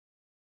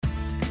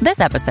This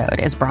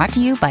episode is brought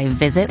to you by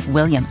Visit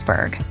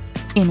Williamsburg.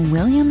 In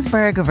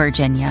Williamsburg,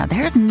 Virginia,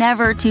 there's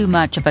never too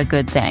much of a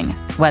good thing.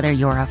 Whether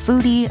you're a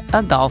foodie,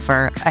 a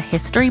golfer, a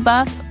history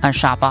buff, a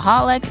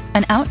shopaholic,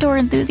 an outdoor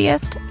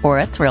enthusiast, or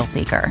a thrill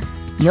seeker,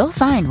 you'll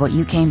find what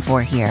you came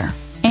for here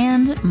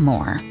and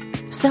more.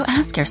 So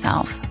ask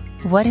yourself,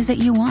 what is it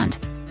you want?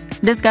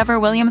 Discover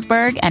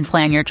Williamsburg and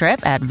plan your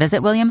trip at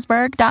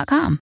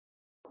visitwilliamsburg.com.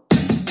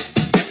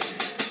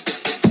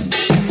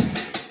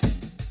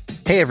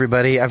 Hey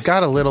everybody, I've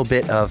got a little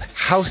bit of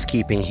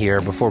housekeeping here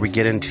before we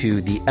get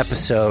into the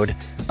episode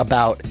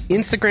about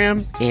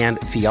Instagram and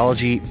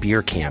Theology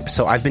Beer Camp.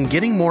 So I've been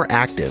getting more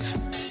active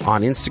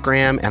on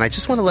Instagram, and I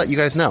just want to let you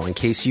guys know, in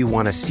case you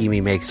want to see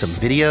me make some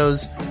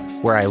videos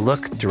where I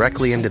look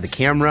directly into the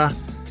camera.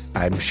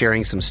 I'm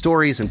sharing some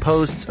stories and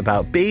posts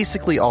about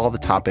basically all the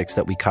topics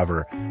that we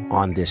cover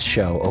on this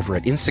show over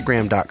at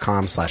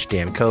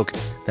Instagram.com/Dan Koch.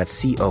 That's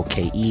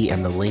COKE,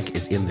 and the link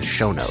is in the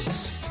show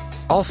notes.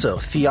 Also,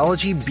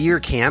 Theology Beer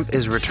Camp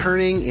is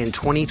returning in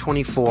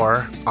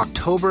 2024,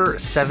 October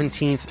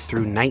 17th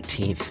through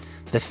 19th.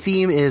 The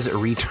theme is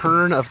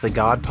Return of the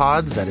God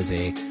Pods. That is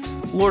a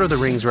Lord of the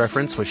Rings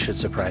reference, which should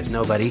surprise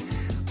nobody.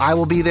 I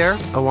will be there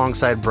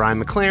alongside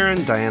Brian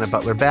McLaren, Diana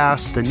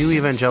Butler-Bass, the New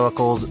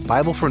Evangelicals,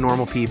 Bible for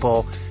Normal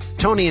People,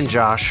 Tony and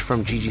Josh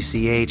from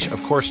GGCH,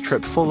 of course,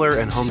 Trip Fuller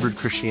and Homebrewed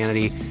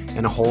Christianity,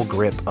 and a whole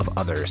grip of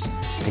others.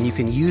 And you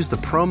can use the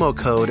promo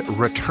code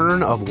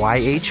Return of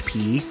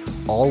YHP,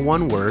 all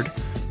one word,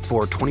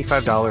 for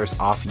 $25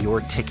 off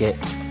your ticket.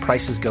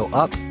 Prices go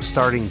up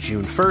starting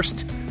June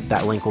 1st.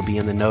 That link will be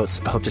in the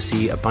notes. I hope to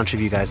see a bunch of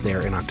you guys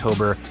there in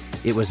October.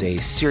 It was a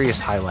serious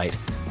highlight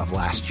of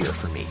last year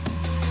for me.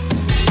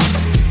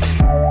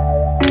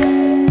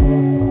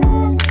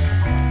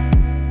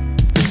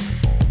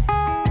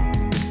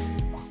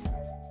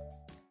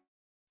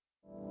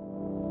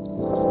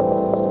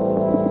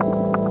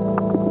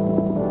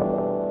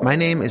 My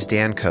name is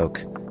Dan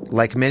Koch.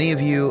 Like many of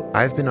you,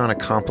 I've been on a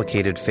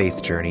complicated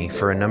faith journey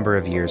for a number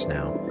of years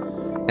now.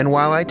 And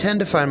while I tend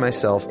to find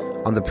myself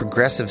on the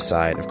progressive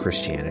side of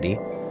Christianity,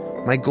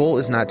 my goal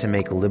is not to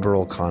make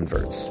liberal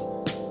converts.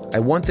 I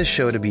want this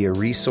show to be a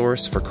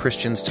resource for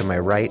Christians to my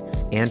right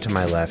and to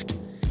my left,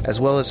 as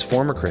well as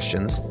former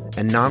Christians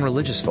and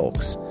non-religious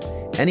folks,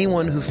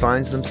 anyone who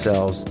finds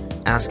themselves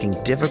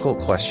asking difficult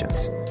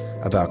questions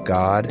about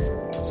God,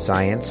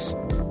 science,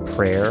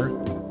 prayer,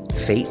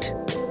 fate,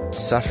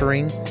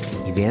 suffering,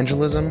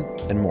 evangelism,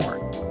 and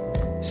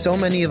more. So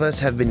many of us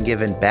have been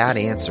given bad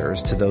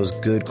answers to those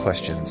good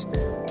questions,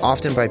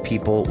 often by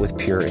people with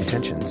pure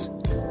intentions.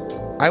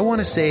 I want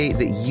to say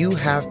that you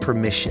have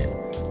permission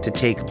to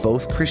take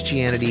both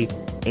Christianity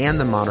and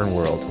the modern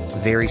world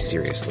very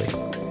seriously.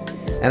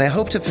 And I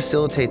hope to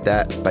facilitate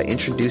that by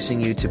introducing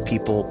you to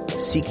people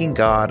seeking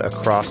God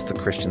across the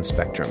Christian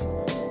spectrum,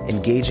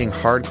 engaging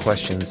hard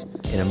questions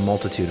in a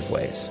multitude of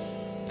ways.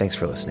 Thanks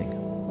for listening.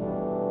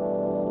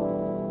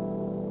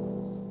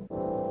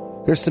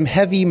 There's some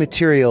heavy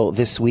material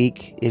this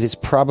week. It is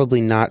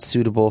probably not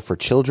suitable for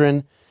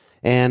children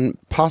and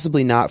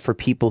possibly not for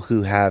people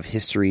who have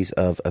histories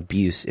of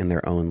abuse in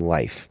their own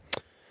life.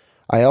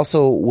 I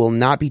also will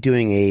not be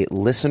doing a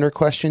listener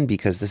question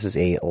because this is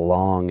a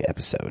long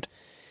episode.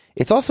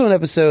 It's also an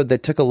episode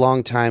that took a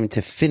long time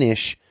to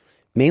finish,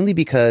 mainly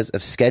because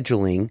of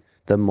scheduling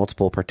the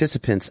multiple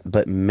participants.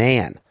 But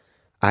man,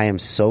 I am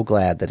so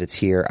glad that it's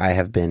here. I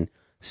have been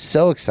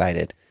so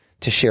excited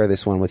to share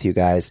this one with you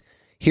guys.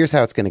 Here's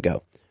how it's going to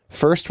go.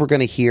 First, we're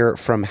going to hear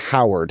from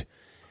Howard.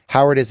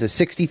 Howard is a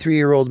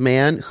 63-year-old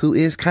man who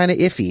is kind of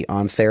iffy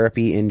on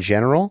therapy in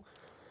general.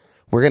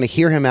 We're going to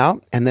hear him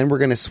out, and then we're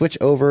going to switch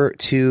over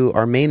to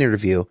our main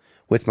interview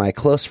with my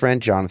close friend,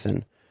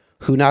 Jonathan,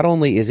 who not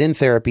only is in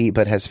therapy,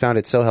 but has found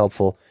it so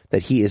helpful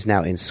that he is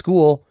now in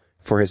school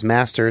for his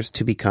master's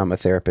to become a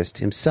therapist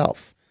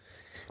himself.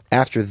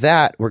 After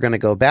that, we're going to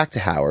go back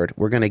to Howard.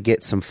 We're going to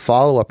get some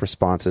follow-up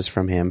responses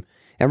from him,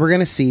 and we're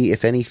going to see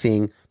if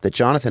anything that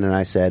Jonathan and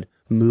I said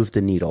moved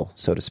the needle,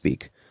 so to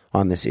speak,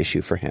 on this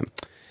issue for him.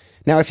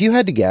 Now, if you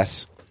had to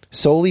guess,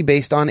 solely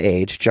based on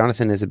age,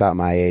 Jonathan is about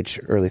my age,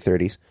 early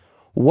 30s,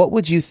 what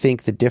would you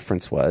think the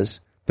difference was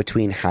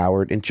between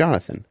Howard and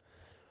Jonathan?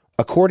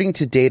 According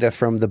to data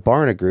from the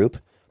Barna Group,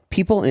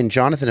 people in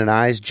Jonathan and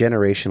I's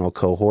generational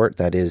cohort,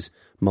 that is,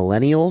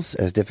 millennials,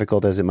 as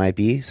difficult as it might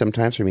be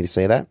sometimes for me to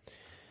say that,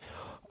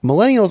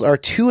 millennials are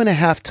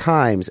 2.5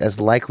 times as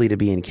likely to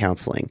be in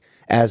counseling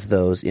as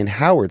those in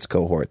Howard's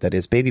cohort, that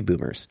is, baby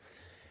boomers.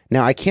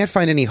 Now, I can't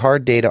find any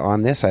hard data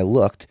on this. I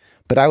looked,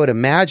 but I would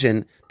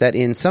imagine that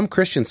in some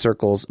Christian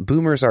circles,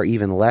 boomers are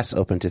even less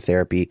open to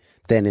therapy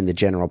than in the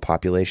general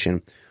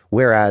population,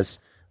 whereas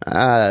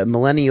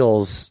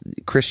millennials,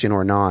 Christian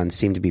or non,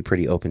 seem to be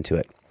pretty open to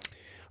it.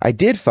 I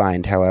did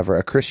find, however,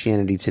 a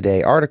Christianity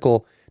Today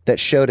article that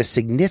showed a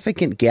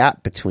significant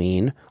gap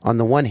between, on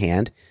the one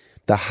hand,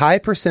 the high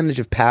percentage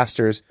of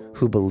pastors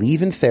who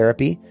believe in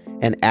therapy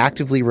and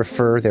actively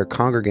refer their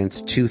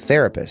congregants to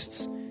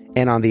therapists,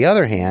 and on the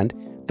other hand,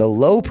 the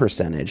low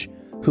percentage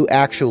who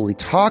actually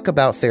talk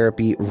about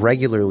therapy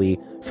regularly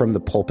from the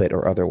pulpit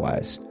or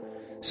otherwise.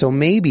 So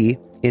maybe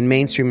in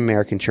mainstream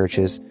American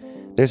churches,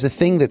 there's a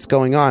thing that's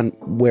going on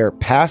where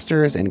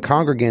pastors and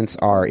congregants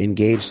are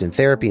engaged in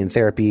therapy and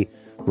therapy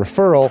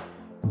referral,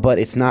 but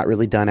it's not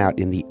really done out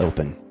in the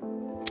open.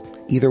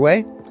 Either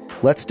way,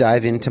 let's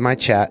dive into my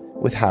chat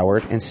with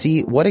Howard and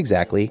see what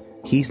exactly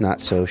he's not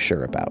so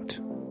sure about.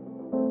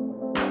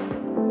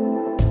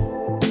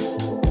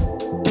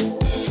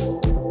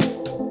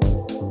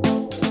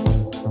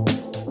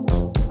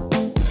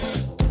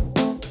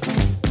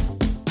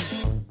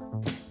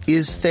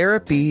 Is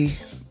therapy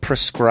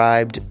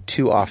prescribed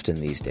too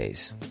often these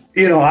days?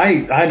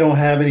 I don't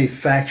have any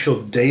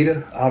factual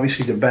data,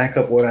 obviously, to back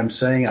up what I'm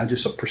saying. I'm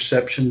just a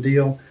perception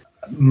deal.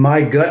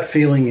 My gut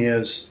feeling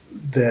is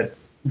that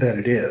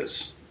it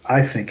is.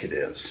 I think it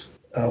is.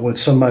 When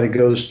somebody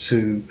goes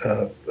to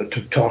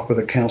talk with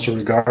a counselor,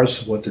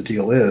 regardless of what the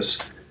deal is,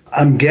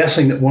 I'm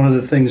guessing that one of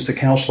the things the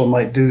counselor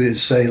might do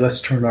is say,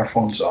 let's turn our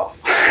phones off.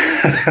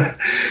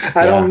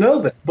 I don't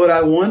know that, but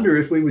I wonder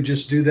if we would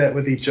just do that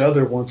with each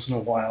other once in a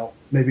while,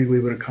 maybe we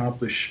would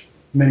accomplish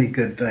many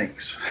good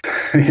things,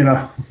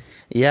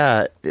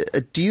 Yeah.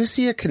 Do you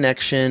see a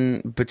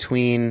connection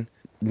between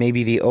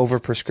maybe the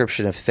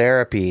overprescription of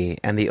therapy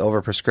and the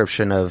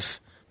overprescription of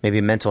maybe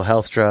mental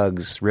health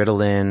drugs,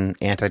 Ritalin,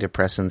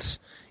 antidepressants?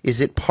 Is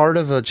it part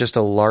of just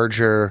a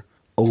larger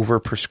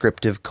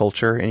overprescriptive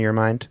culture in your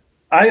mind?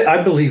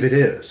 I believe it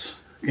is.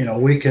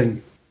 We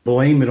can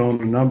blame it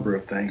on a number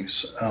of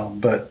things,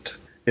 but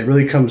it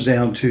really comes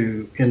down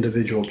to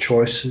individual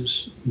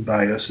choices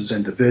by us as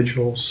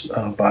individuals,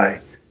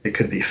 it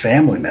could be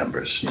family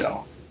members,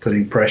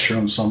 putting pressure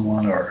on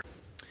someone or...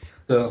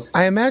 So.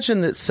 I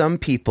imagine that some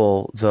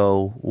people,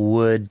 though,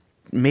 would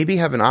maybe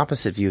have an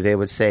opposite view. They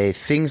would say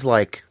things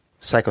like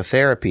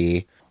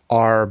psychotherapy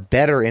are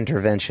better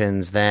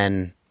interventions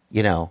than,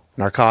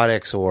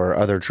 narcotics or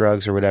other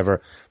drugs or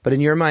whatever. But in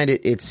your mind,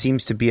 it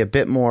seems to be a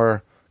bit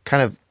more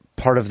kind of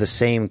part of the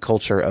same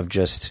culture of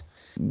just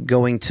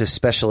going to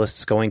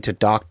specialists, going to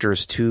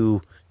doctors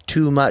too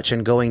much,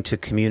 and going to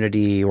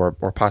community or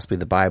possibly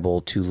the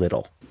Bible too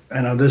little.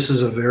 I know this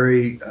is a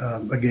very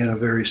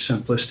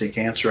simplistic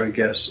answer, I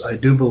guess. I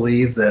do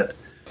believe that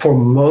for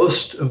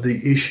most of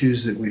the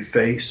issues that we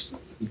face,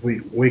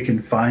 we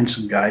can find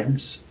some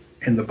guidance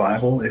in the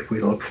Bible if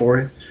we look for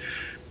it.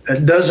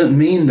 It doesn't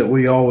mean that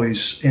we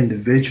always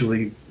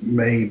individually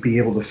may be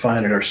able to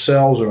find it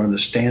ourselves or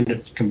understand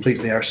it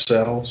completely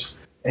ourselves.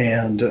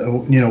 And,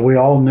 we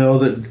all know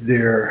that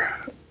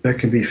there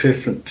can be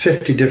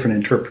 50 different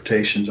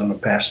interpretations on a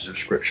passage of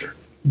Scripture.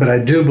 But I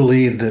do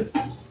believe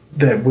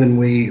that when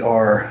we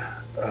are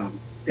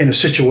in a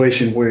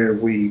situation where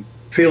we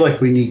feel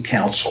like we need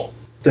counsel,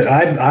 that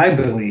I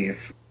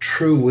believe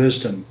true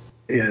wisdom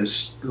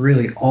is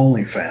really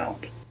only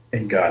found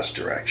in God's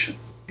direction,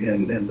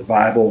 in the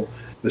Bible,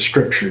 the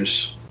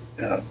Scriptures,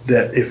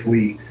 that if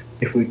we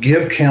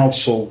give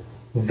counsel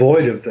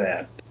void of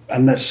that,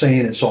 I'm not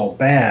saying it's all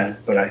bad,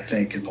 but I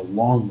think in the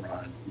long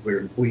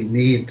run, we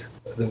need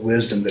the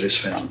wisdom that is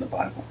found in the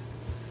Bible.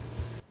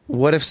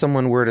 What if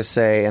someone were to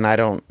say, and I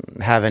don't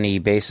have any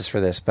basis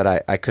for this,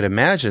 but I could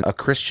imagine a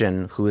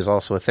Christian who is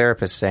also a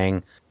therapist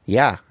saying,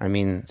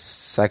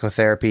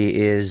 psychotherapy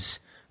is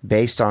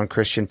based on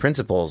Christian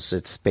principles.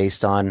 It's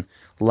based on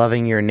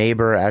loving your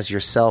neighbor as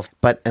yourself.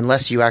 But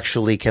unless you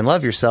actually can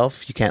love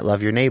yourself, you can't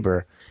love your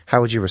neighbor.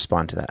 How would you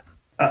respond to that?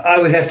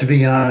 I would have to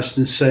be honest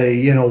and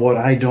say,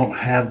 I don't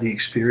have the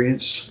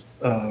experience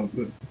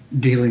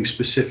dealing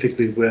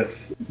specifically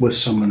with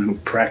someone who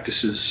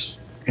practices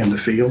in the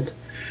field.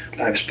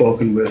 I've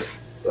spoken with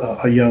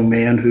a young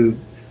man who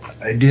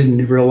I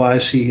didn't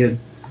realize he had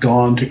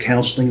gone to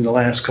counseling the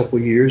last couple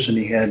of years, and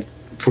he had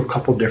for a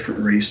couple different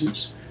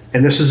reasons.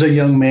 And this is a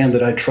young man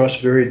that I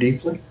trust very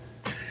deeply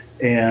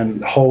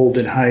and hold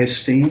in high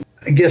esteem.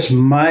 I guess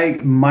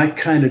my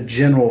kind of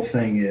general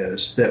thing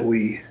is that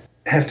we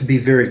have to be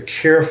very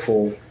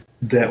careful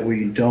that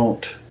we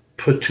don't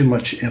put too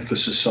much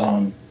emphasis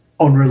on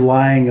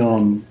relying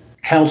on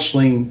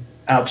counseling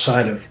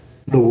outside of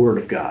the Word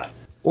of God.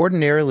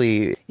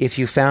 Ordinarily, if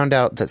you found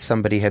out that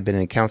somebody had been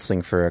in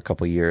counseling for a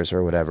couple years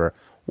or whatever,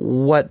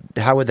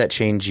 how would that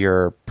change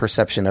your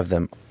perception of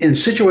them? In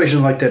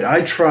situations like that,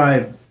 I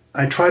try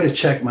to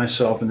check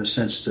myself in the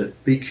sense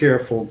that be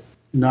careful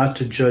not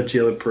to judge the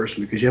other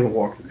person because you haven't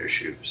walked in their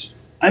shoes.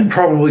 I'm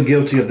probably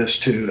guilty of this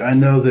too. I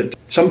know that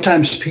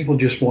sometimes people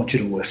just want you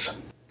to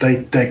listen.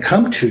 They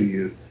come to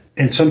you,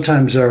 and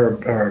sometimes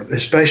are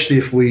especially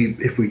if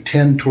we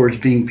tend towards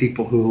being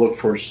people who look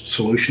for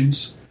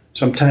solutions.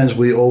 Sometimes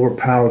we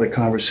overpower the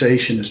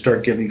conversation and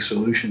start giving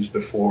solutions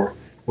before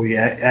we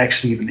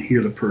actually even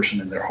hear the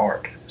person in their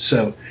heart.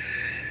 So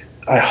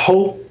I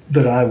hope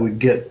that I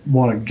would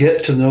want to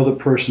get to know the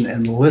person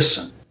and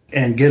listen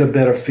and get a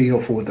better feel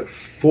for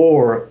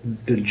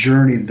the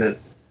journey that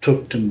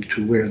took them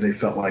to where they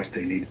felt like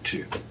they needed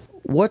to.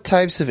 What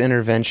types of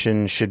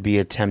intervention should be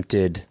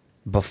attempted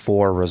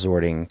before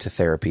resorting to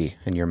therapy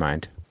in your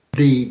mind?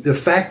 The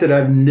fact that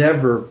I've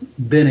never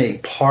been a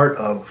part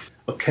of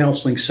a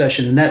counseling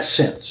session in that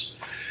sense.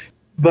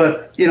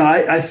 But,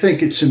 I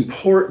think it's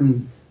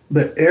important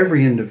that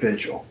every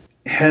individual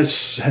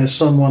has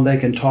someone they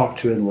can talk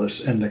to and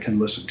listen, and they can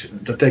listen to them,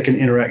 that they can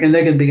interact and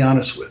they can be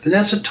honest with. And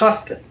that's a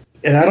tough thing.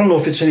 And I don't know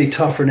if it's any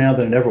tougher now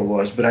than it ever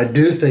was, but I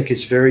do think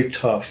it's very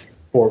tough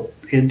for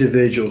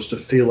individuals to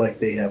feel like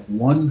they have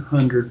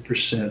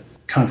 100%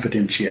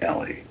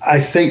 confidentiality. I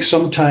think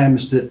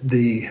sometimes that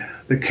the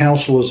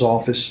counselor's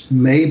office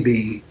may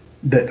be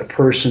that the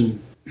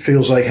person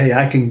feels like, hey,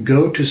 I can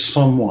go to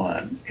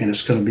someone and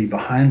it's going to be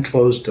behind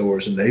closed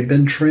doors and they've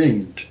been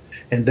trained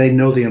and they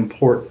know the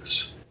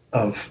importance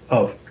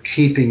of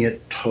keeping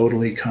it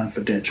totally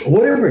confidential,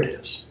 whatever it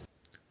is.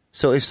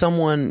 So if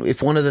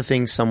one of the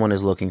things someone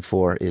is looking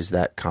for is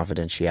that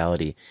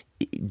confidentiality,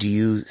 do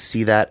you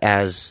see that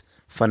as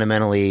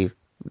fundamentally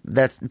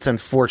it's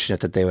unfortunate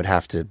that they would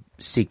have to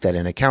seek that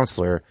in a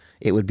counselor?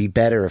 It would be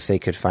better if they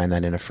could find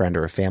that in a friend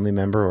or a family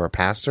member or a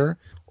pastor?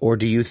 Or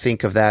do you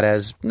think of that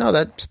as, no,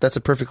 that's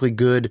a perfectly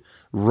good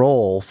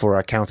role for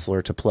a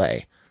counselor to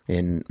play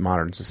in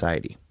modern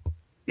society?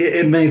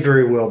 It may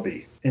very well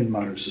be in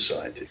modern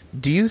society.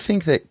 Do you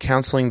think that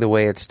counseling the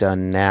way it's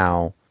done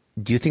now,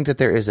 do you think that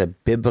there is a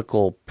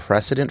biblical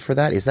precedent for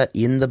that? Is that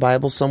in the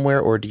Bible somewhere?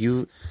 Or do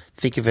you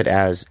think of it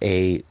as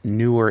a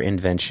newer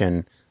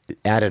invention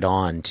added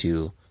on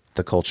to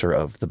the culture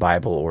of the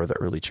Bible or the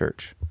early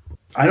church?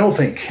 I don't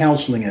think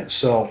counseling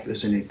itself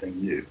is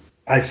anything new.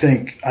 I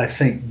think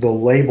the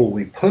label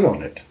we put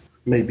on it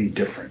may be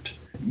different.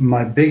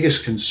 My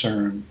biggest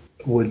concern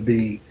would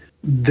be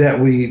that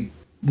we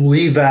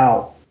leave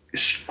out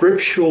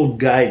scriptural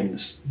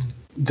guidance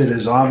that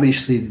is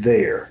obviously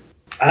there.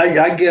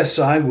 I guess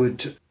I've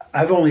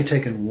only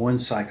taken one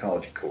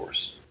psychology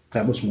course.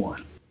 That was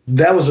one.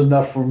 That was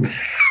enough for me.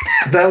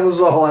 That was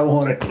all I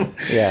wanted.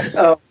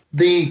 Yeah.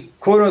 The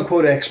quote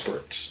unquote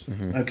experts.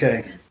 Mm-hmm.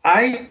 Okay.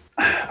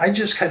 I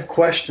just have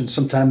questions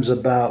sometimes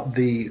about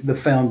the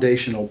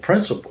foundational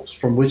principles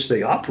from which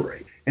they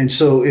operate. And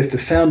so if the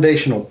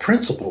foundational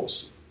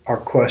principles are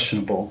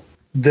questionable,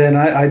 then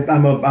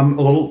I'm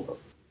a little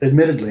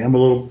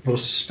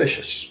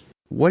suspicious.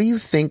 What do you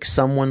think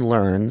someone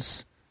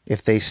learns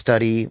if they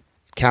study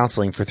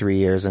counseling for 3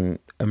 years and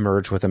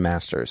emerge with a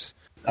master's?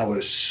 I would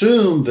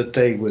assume that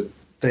they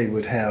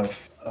would have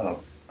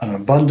an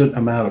abundant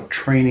amount of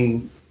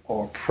training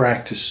or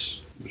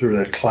practice through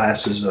their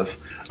classes of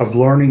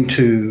learning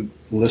to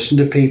listen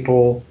to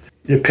people,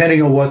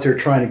 depending on what they're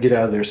trying to get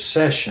out of their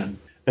session,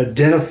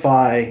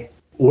 identify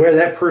where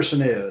that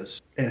person is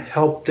and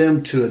help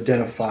them to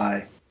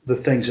identify the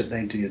things that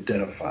they need to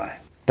identify.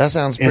 That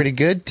sounds pretty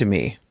good to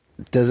me.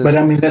 But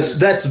I mean,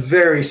 that's a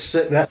very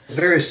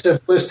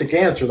simplistic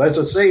answer. That's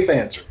a safe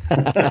answer.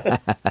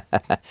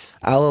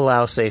 I'll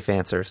allow safe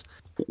answers.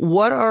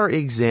 What are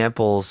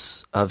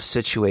examples of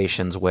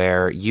situations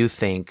where you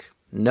think,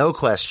 no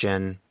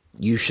question,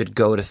 you should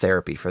go to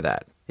therapy for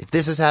that? If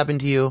this has happened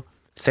to you,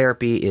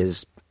 therapy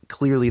is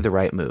clearly the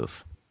right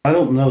move. I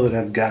don't know that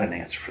I've got an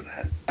answer for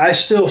that. I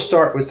still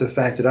start with the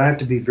fact that I have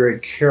to be very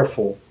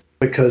careful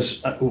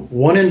because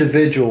one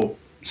individual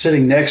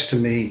sitting next to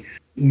me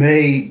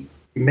may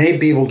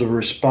be able to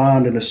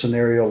respond in a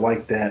scenario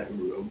like that,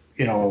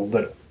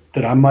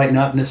 that I might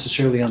not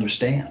necessarily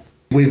understand.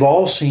 We've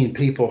all seen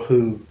people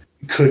who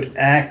could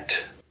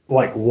act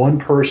like one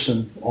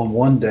person on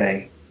one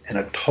day and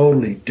a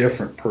totally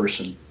different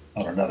person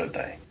on another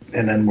day.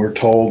 And then we're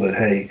told that,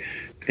 hey,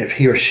 if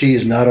he or she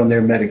is not on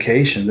their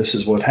medication, this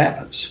is what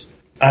happens.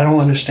 I don't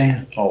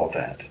understand all of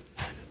that.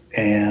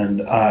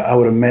 And I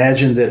would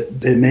imagine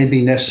that it may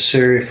be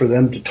necessary for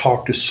them to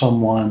talk to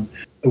someone,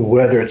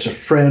 whether it's a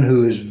friend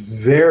who is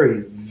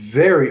very,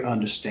 very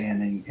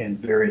understanding and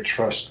very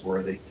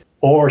trustworthy,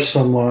 or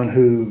someone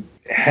who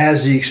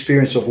has the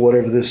experience of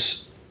whatever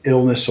this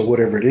illness or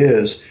whatever it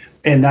is.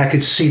 And I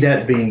could see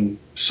that being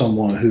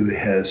someone who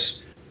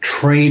has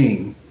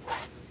training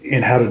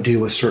in how to deal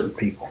with certain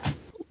people.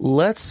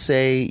 Let's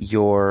say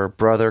your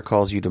brother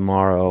calls you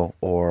tomorrow,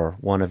 or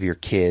one of your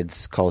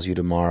kids calls you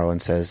tomorrow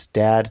and says,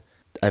 Dad,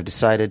 I've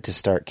decided to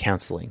start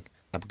counseling.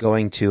 I'm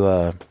going to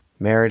a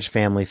marriage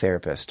family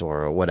therapist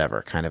or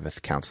whatever kind of a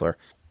counselor.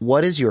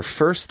 What is your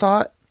first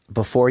thought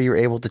before you're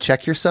able to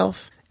check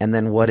yourself? And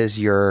then what is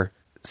your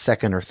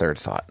second or third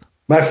thought?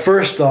 My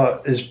first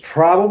thought is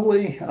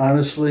probably,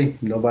 honestly,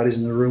 nobody's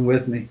in the room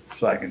with me,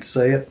 so I can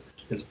say it,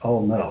 is,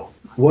 oh no,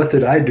 what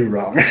did I do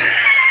wrong?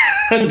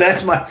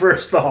 That's my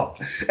first thought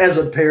as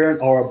a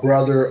parent or a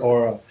brother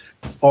or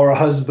a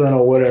husband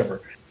or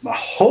whatever.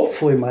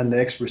 Hopefully my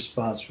next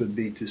response would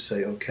be to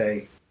say,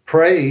 okay,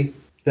 pray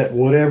that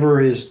whatever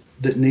is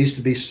that needs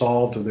to be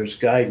solved or there's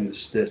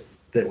guidance that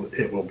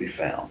it will be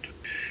found.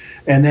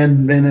 And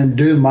then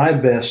do my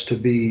best to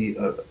be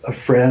a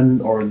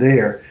friend or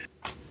there.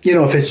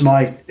 If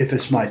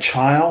it's my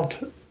child,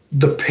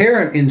 the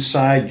parent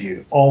inside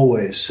you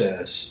always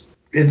says,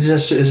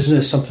 isn't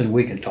this something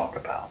we can talk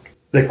about?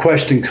 The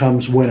question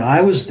comes, when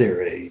I was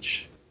their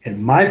age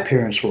and my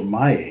parents were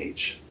my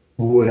age,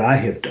 would I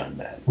have done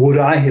that? Would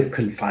I have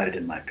confided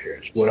in my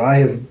parents? Would I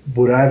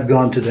have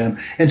gone to them?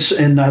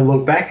 And I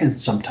look back and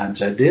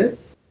sometimes I did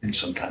and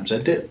sometimes I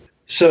did.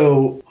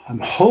 So I'm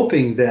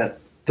hoping that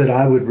that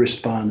I would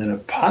respond in a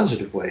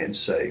positive way and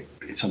say,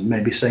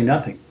 maybe say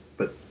nothing,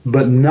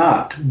 but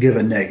not give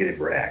a negative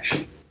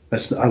reaction.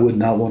 I would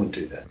not want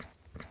to do that.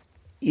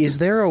 Is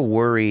there a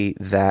worry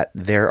that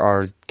there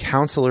are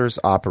counselors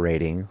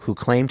operating who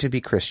claim to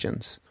be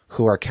Christians,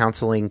 who are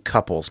counseling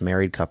couples,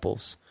 married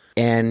couples,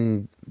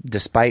 and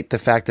despite the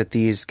fact that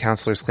these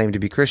counselors claim to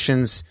be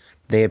Christians,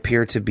 they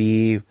appear to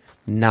be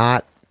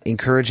not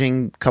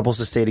encouraging couples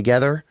to stay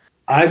together?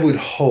 I would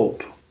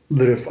hope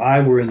that if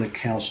I were in the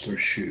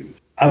counselor's shoes,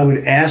 I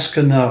would ask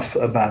enough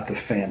about the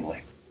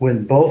family.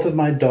 When both of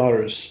my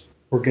daughters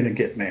were going to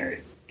get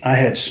married, I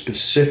had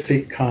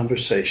specific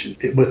conversations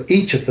with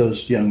each of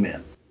those young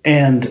men.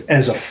 And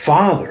as a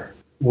father,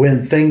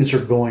 when things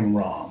are going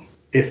wrong,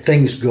 if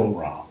things go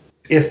wrong,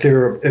 if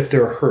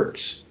there are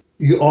hurts,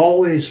 you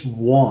always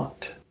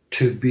want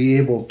to be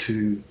able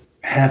to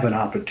have an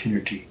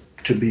opportunity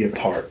to be a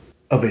part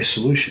of a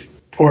solution,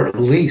 or at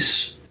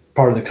least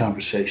part of the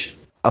conversation.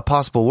 A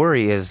possible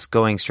worry is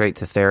going straight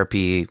to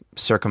therapy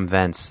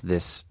circumvents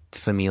this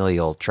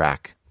familial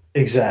track.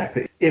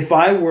 Exactly. If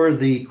I were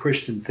the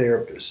Christian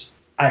therapist,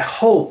 I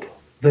hope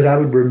that I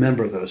would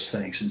remember those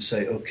things and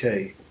say,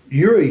 okay,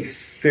 you're a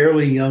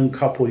fairly young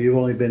couple. You've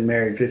only been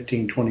married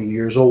 15, 20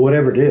 years old,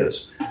 whatever it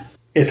is.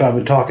 If I've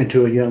been talking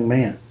to a young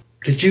man,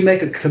 did you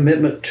make a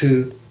commitment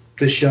to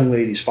this young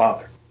lady's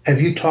father?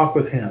 Have you talked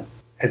with him?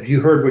 Have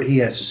you heard what he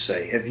has to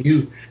say? Have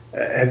you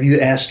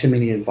asked him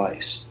any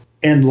advice?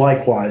 And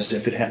likewise,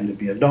 if it happened to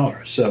be a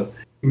daughter. So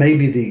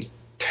maybe the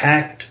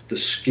tact, the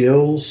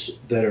skills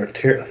that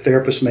a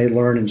therapist may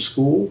learn in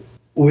school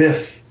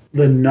with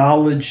the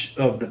knowledge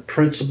of the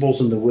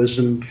principles and the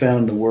wisdom found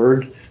in the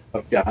Word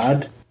of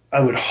God,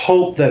 I would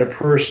hope that a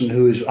person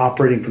who is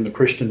operating from the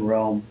Christian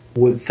realm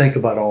would think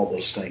about all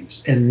those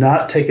things and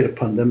not take it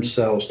upon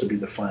themselves to be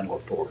the final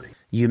authority.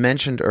 You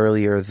mentioned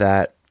earlier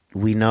that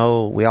we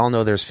all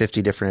know there's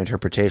 50 different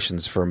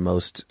interpretations for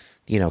most,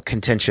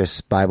 contentious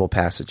Bible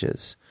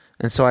passages.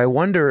 And so I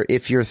wonder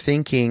if you're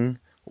thinking,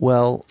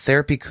 well,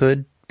 therapy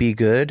could be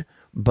good,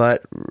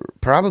 but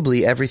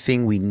probably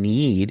everything we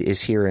need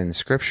is here in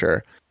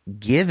Scripture.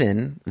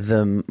 Given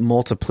the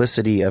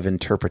multiplicity of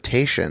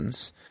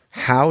interpretations,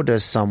 how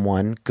does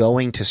someone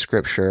going to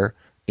Scripture,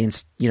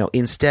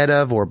 instead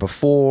of or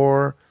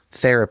before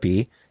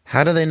therapy,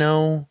 how do they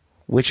know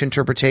which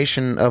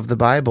interpretation of the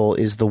Bible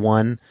is the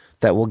one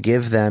that will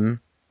give them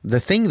the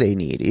thing they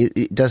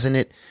need? Doesn't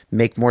it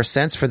make more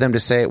sense for them to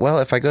say, well,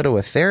 if I go to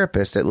a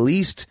therapist, at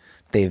least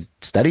they've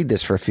studied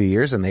this for a few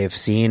years and they've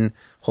seen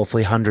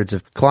hopefully hundreds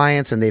of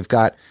clients and they've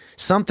got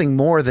something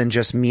more than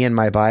just me and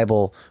my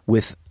Bible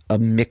with a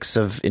mix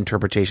of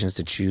interpretations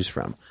to choose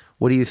from.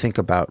 What do you think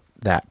about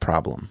that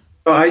problem?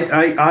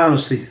 I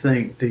honestly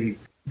think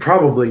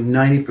probably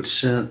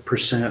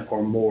 90%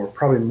 or more,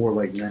 probably more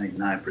like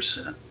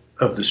 99%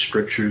 of the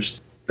scriptures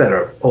that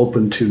are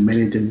open to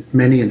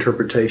many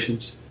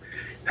interpretations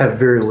have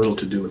very little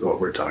to do with what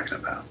we're talking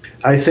about.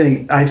 I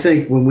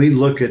think when we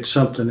look at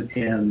something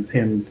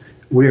and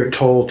we are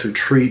told to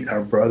treat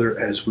our brother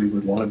as we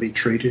would want to be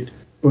treated,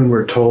 when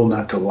we're told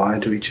not to lie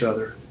to each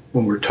other,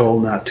 when we're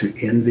told not to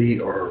envy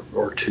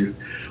or to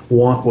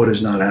want what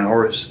is not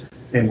ours,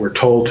 and we're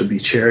told to be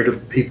charitable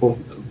people,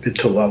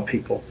 to love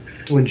people.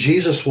 When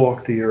Jesus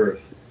walked the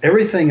earth,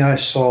 everything I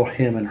saw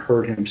him and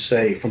heard him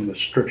say from the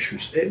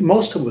scriptures,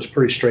 most of it was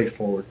pretty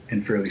straightforward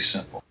and fairly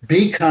simple.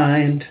 Be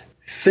kind.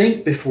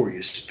 Think before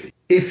you speak.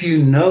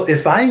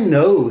 If I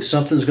know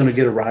something's going to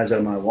get a rise out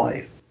of my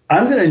wife,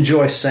 I'm going to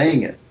enjoy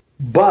saying it.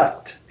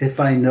 But if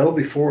I know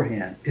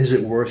beforehand, is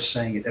it worth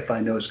saying it if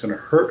I know it's going to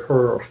hurt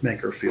her or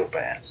make her feel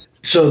bad?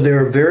 So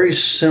there are very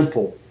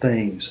simple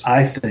things,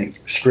 I think,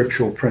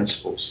 scriptural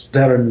principles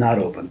that are not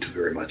open to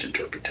very much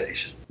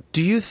interpretation.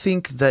 Do you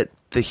think that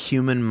the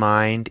human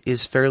mind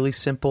is fairly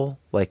simple?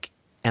 Like,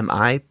 am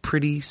I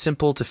pretty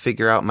simple to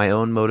figure out my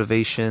own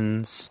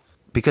motivations?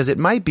 Because it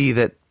might be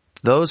that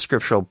those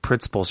scriptural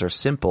principles are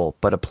simple,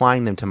 but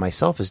applying them to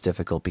myself is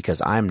difficult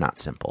because I'm not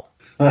simple.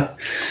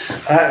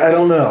 I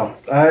don't know.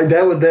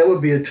 That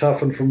would be a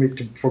tough one for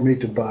me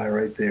to buy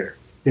right there.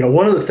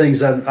 One of the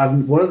things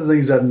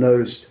I've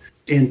noticed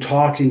in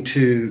talking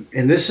to,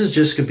 and this is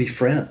just could be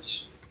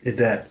friends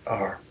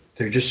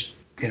they're just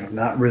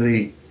not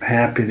really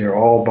happy. They're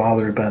all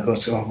bothered about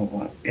what's going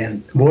on.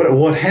 And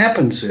what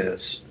happens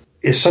is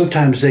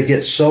sometimes they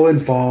get so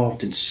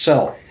involved in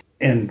self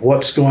and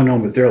what's going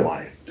on with their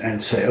life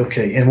and say,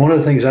 okay. And one of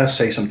the things I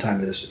say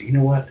sometimes is, you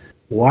know what?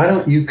 Why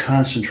don't you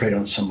concentrate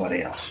on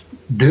somebody else?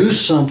 Do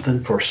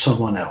something for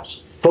someone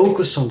else.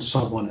 Focus on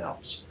someone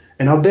else.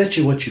 And I'll bet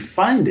you what you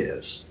find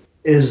is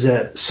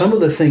that some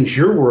of the things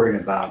you're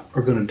worrying about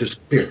are going to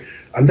disappear.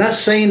 I'm not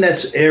saying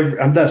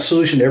I'm not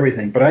solution to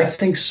everything, but I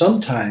think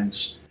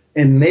sometimes,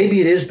 and maybe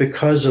it is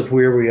because of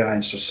where we are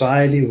in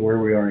society, where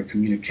we are in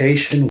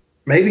communication,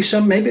 maybe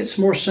it's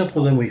more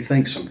simple than we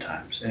think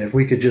sometimes. And if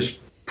we could just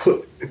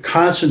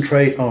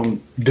concentrate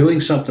on doing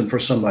something for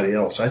somebody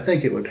else, I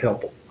think it would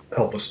help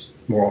us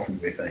more often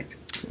than we think.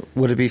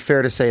 Would it be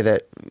fair to say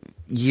that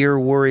you're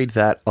worried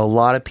that a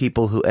lot of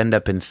people who end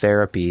up in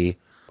therapy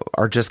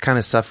are just kind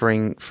of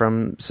suffering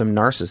from some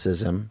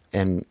narcissism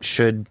and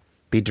should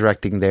be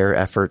directing their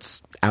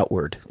efforts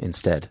outward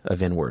instead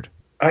of inward.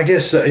 I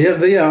guess,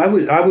 I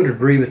would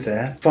agree with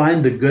that.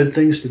 Find the good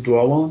things to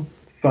dwell on.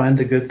 Find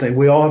the good thing.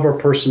 We all have our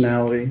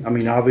personality. I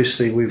mean,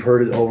 obviously, we've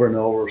heard it over and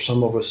over.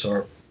 Some of us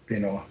are,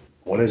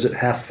 what is it,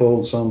 half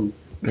full, some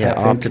half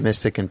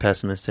optimistic and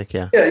pessimistic,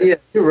 Yeah,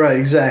 you're right,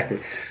 exactly.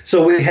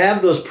 So we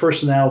have those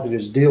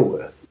personalities to deal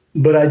with.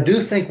 But I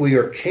do think we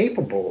are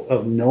capable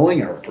of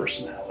knowing our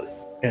personality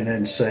and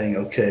then saying,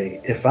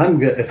 okay, if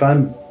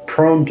I'm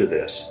prone to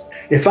this,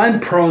 if I'm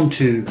prone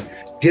to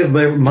give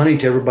money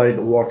to everybody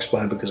that walks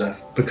by because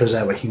I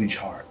have a huge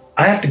heart,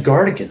 I have to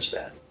guard against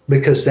that,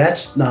 because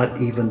that's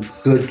not even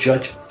good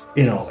judgment.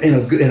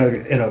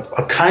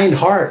 A kind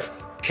heart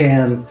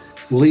can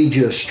lead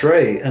you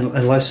astray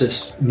unless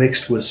it's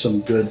mixed with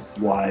some good,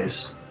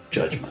 wise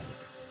judgment.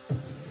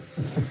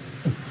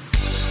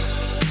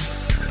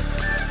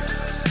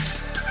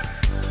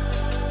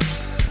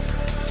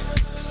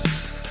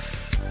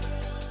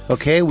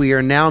 Okay, we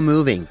are now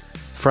moving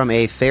from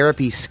a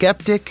therapy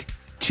skeptic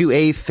to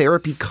a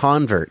therapy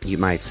convert, you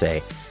might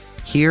say.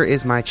 Here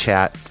is my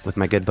chat with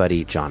my good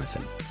buddy,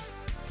 Jonathan.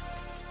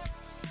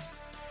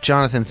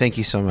 Jonathan, thank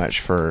you so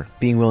much for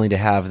being willing to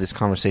have this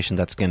conversation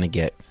that's going to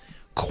get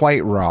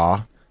quite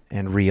raw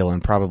and real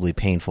and probably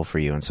painful for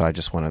you. And so I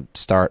just want to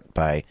start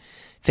by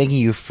thanking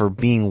you for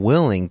being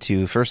willing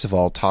to, first of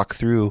all, talk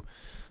through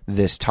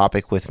this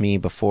topic with me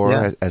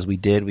before, as we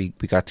did. We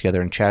got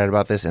together and chatted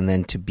about this, and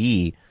then to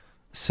be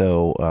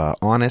so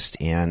honest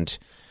and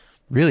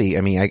really,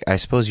 I mean, I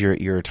suppose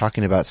you're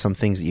talking about some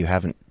things that you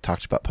haven't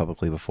talked about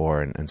publicly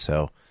before, and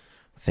so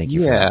thank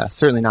you for that. Yeah,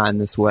 certainly not in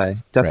this way.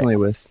 Definitely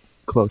with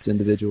close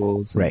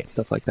individuals and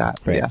stuff like that.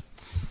 But yeah.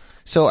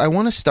 So I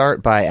want to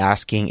start by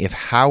asking if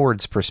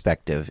Howard's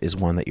perspective is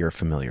one that you're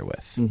familiar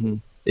with. Mm-hmm.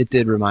 It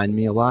did remind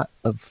me a lot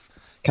of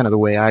kind of the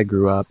way I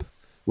grew up,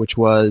 which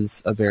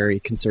was a very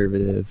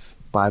conservative,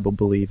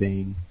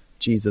 Bible-believing,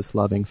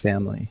 Jesus-loving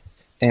family.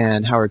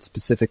 And Howard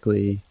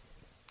specifically,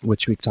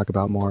 which we could talk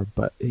about more,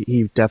 but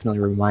he definitely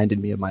reminded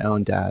me of my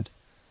own dad.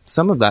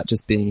 Some of that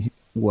just being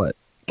what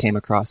came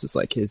across as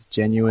like his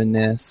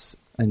genuineness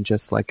and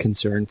just like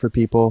concern for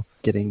people,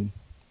 getting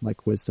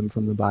like wisdom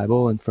from the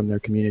Bible and from their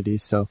community.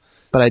 So,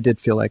 but I did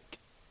feel like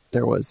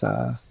there was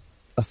a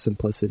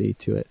simplicity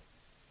to it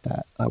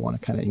that I want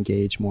to kind of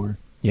engage more.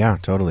 Yeah,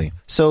 totally.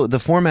 So the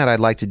format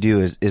I'd like to do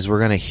is we're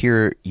going to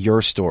hear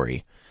your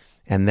story.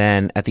 And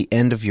then at the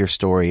end of your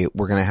story,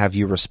 we're going to have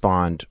you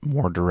respond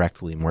more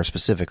directly, more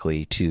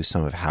specifically to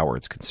some of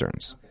Howard's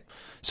concerns.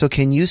 So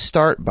can you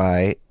start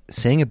by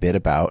saying a bit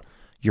about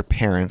your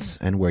parents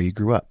and where you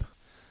grew up?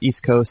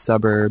 East Coast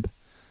suburb.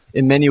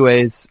 In many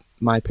ways,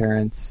 my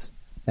parents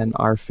and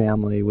our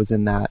family was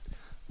in that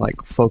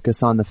like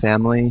focus on the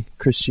family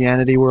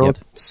Christianity world.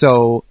 Yep.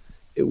 So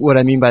what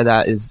I mean by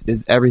that is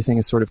everything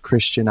is sort of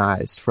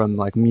Christianized, from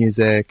like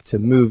music to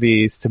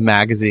movies to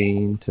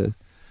magazine to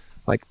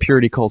like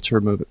purity culture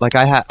movie. Like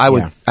I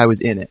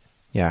was in it.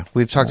 Yeah.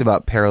 We've talked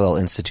about parallel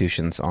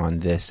institutions on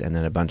this and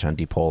then a bunch on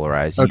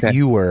Depolarized. Okay.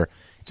 You were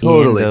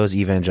totally in those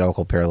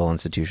evangelical parallel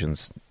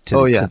institutions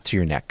to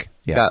your neck.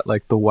 Yeah. Got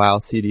like the WOW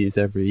CDs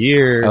every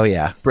year. Oh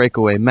yeah.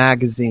 Breakaway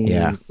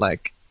magazine.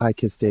 Like I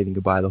Kissed Dating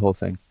Goodbye, the whole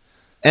thing.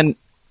 And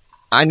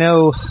I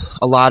know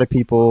a lot of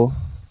people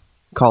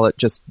call it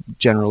just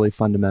generally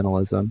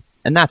fundamentalism.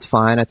 And that's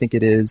fine. I think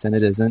it is and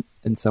it isn't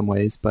in some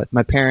ways. But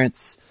my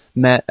parents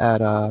met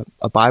at a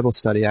Bible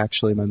study,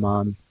 actually. My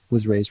mom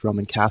was raised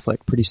Roman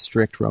Catholic, pretty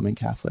strict Roman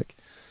Catholic.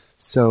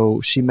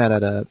 So she met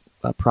at a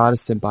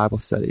Protestant Bible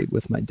study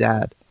with my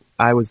dad.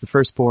 I was the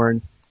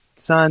firstborn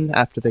son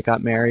after they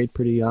got married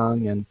pretty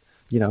young and,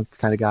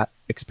 kind of got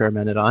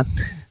experimented on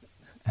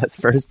as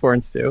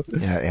firstborns do.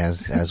 Yeah,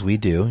 as we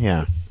do,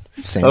 yeah.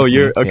 Same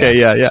you're okay,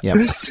 yeah.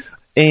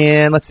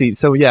 And let's see.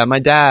 So yeah, my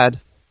dad,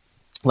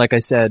 like I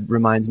said,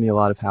 reminds me a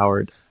lot of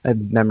Howard. I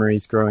had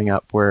memories growing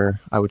up where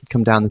I would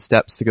come down the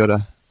steps to go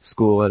to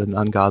school at an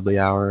ungodly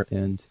hour,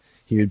 and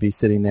he would be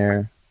sitting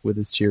there with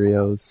his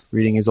Cheerios,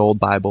 reading his old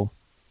Bible.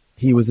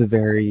 He was a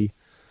very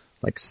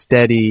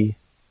steady,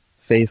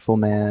 faithful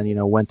man,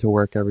 went to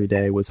work every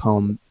day, was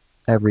home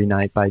every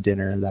night by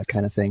dinner, that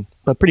kind of thing.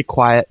 But pretty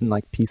quiet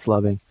and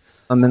peace-loving.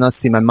 And let's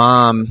see, my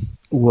mom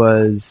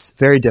was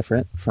very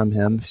different from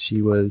him.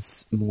 She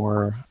was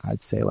more,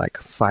 I'd say,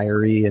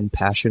 fiery and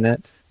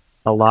passionate,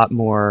 a lot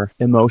more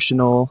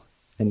emotional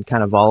and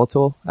kind of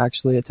volatile,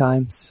 actually, at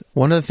times.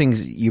 One of the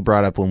things you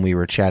brought up when we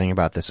were chatting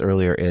about this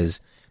earlier is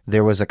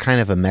there was a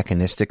kind of a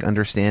mechanistic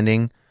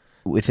understanding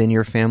within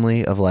your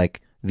family of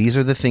these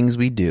are the things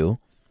we do,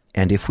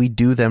 and if we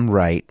do them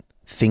right,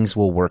 things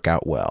will work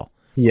out well.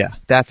 Yeah,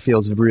 that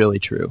feels really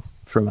true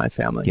for my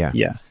family.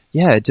 Yeah.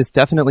 Yeah, it just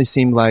definitely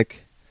seemed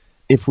like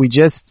if we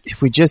just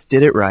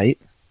did it right,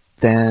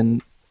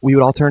 then we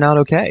would all turn out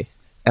okay.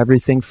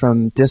 Everything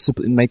from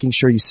discipline, making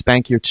sure you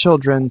spank your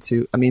children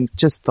to,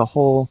 just the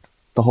whole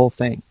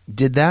thing.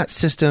 Did that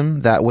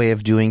system, that way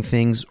of doing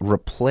things,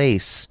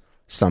 replace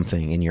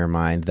something in your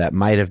mind that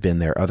might have been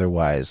there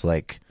otherwise.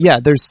 Like, yeah,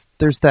 there's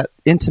that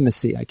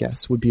intimacy, I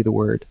guess would be the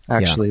word,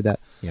 actually, that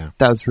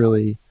was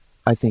really,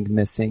 I think,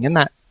 missing. And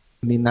that,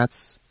 I mean,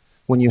 that's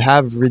when you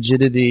have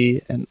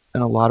rigidity and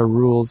a lot of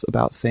rules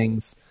about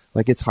things,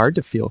 like it's hard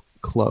to feel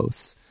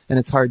close, and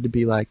it's hard to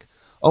be like,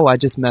 oh, I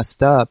just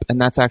messed up, and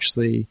that's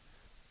actually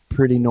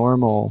pretty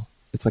normal.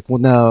 It's like, well,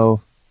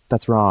 no,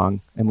 that's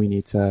wrong, and we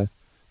need to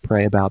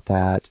pray about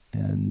that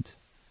and,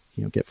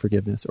 you know, get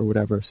forgiveness or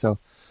whatever. So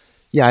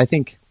yeah, I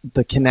think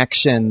the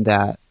connection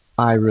that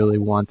I really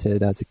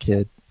wanted as a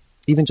kid,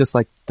 even just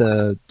like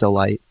the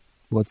delight,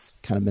 was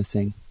kind of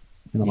missing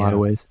in a lot of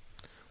ways.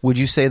 Would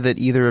you say that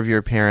either of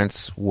your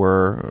parents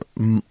were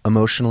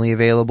emotionally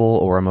available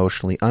or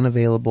emotionally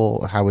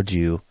unavailable? How would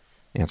you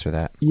answer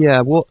that?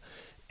 Yeah, well,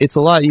 it's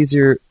a lot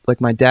easier. Like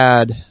my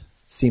dad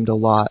seemed a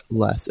lot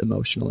less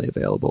emotionally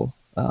available.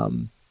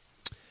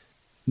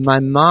 My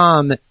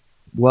mom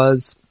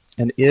was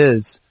and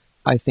is,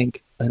 I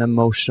think, an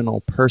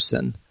emotional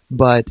person,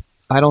 but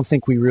I don't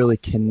think we really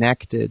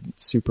connected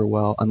super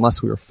well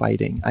unless we were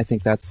fighting. I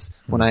think that's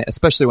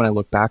especially when I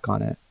look back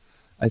on it,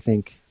 I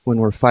think when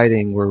we're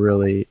fighting, we're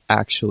really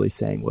actually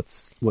saying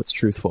what's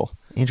truthful.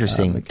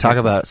 Interesting. Talk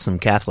about some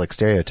Catholic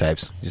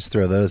stereotypes. Just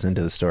throw those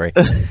into the story.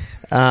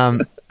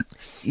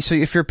 So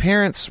if your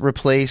parents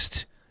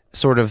replaced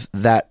sort of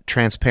that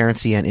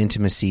transparency and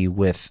intimacy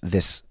with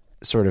this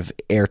sort of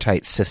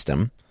airtight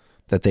system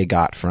that they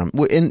got from,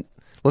 and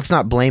let's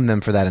not blame them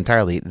for that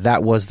entirely.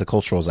 That was the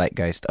cultural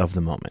zeitgeist of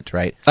the moment,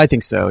 right? I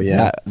think so,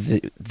 yeah.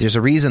 There's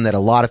a reason that a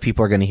lot of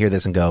people are going to hear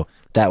this and go,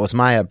 that was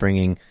my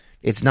upbringing.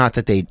 It's not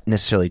that they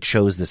necessarily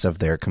chose this of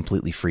their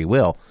completely free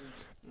will.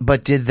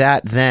 But did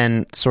that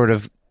then sort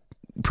of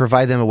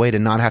provide them a way to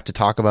not have to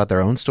talk about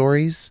their own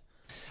stories?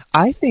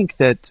 I think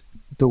that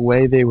the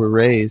way they were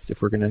raised,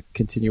 if we're going to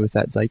continue with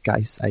that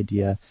zeitgeist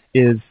idea,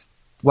 is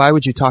why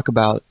would you talk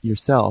about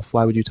yourself?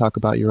 Why would you talk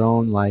about your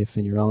own life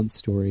and your own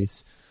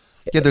stories?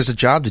 Yeah, there's a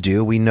job to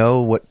do. We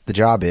know what the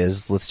job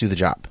is. Let's do the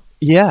job.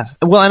 Yeah.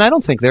 Well, and I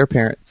don't think their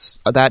parents,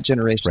 that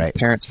generation's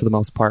parents for the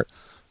most part,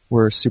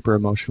 were super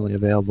emotionally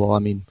available. I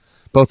mean,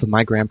 both of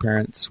my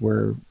grandparents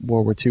were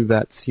World War II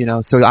vets, you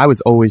know, so I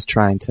was always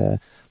trying to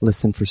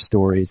listen for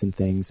stories and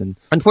things. And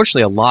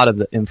unfortunately, a lot of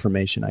the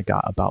information I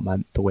got about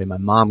the way my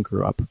mom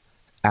grew up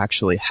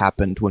actually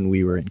happened when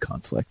we were in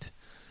conflict.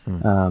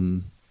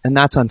 And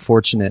that's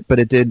unfortunate, but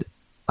it did,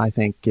 I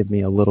think, give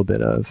me a little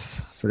bit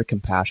of sort of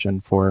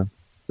compassion for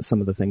some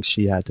of the things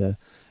she had to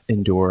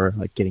endure,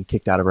 like getting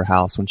kicked out of her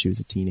house when she was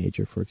a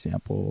teenager, for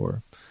example,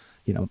 or,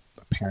 you know,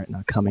 a parent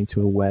not coming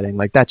to a wedding.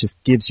 Like that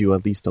just gives you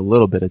at least a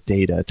little bit of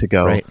data to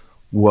go,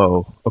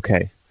 whoa,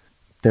 okay,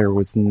 there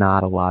was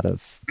not a lot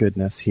of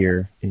goodness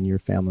here in your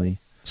family.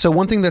 So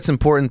one thing that's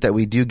important that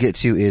we do get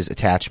to is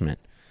attachment,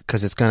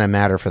 because it's going to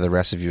matter for the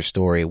rest of your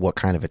story what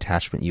kind of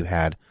attachment you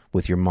had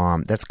with your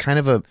mom. That's kind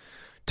of a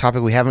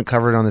topic we haven't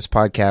covered on this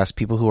podcast.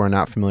 People who are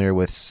not familiar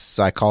with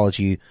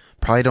psychology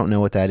probably don't know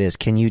what that is.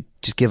 Can you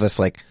just give us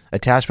like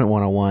attachment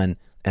 101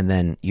 and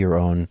then your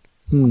own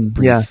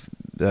brief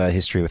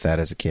history with that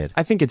as a kid?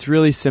 I think it's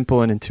really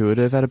simple and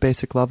intuitive at a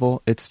basic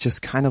level. It's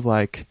just kind of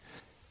like,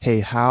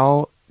 hey,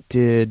 how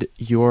did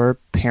your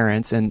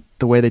parents, and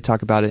the way they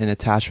talk about it in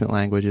attachment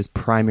language is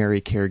primary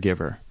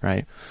caregiver,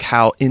 right?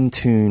 How in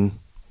tune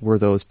were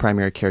those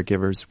primary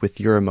caregivers with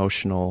your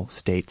emotional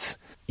states?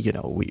 You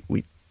know,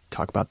 we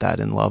talk about that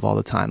in love all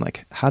the time.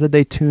 Like, how did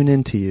they tune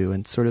into you?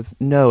 And sort of,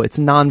 no, it's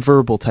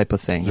nonverbal type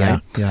of thing,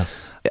 right? Yeah.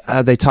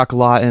 They talk a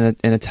lot in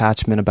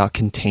attachment about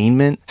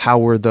containment. How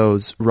were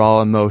those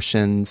raw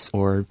emotions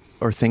or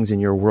things in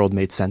your world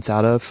made sense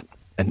out of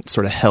and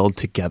sort of held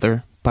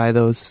together by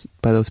those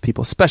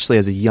people, especially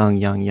as a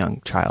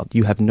young child?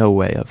 You have no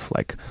way of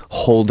like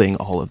holding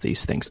all of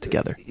these things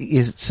together.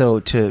 Is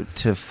so to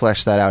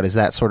flesh that out, is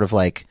that sort of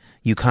like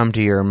you come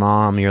to your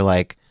mom, you're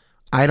like,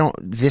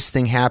 this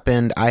thing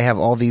happened, I have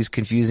all these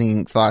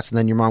confusing thoughts, and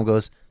then your mom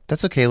goes,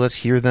 that's okay, let's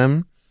hear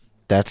them.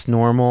 That's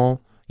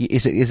normal.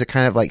 Is it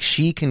kind of like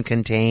she can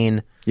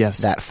contain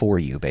that for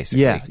you,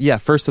 basically? Yeah.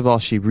 First of all,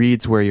 she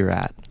reads where you're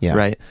at,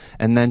 right?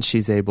 And then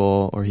he's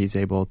able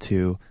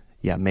to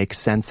make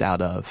sense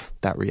out of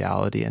that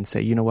reality and say,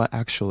 you know what,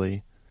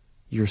 actually,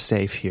 you're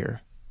safe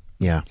here.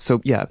 Yeah. So,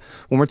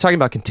 when we're talking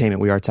about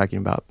containment, we are talking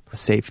about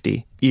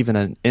safety. Even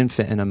an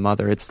infant and a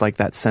mother, it's like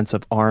that sense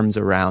of arms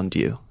around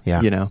you,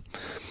 you know?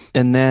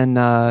 And then,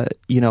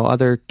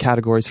 other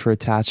categories for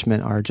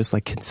attachment are just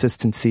like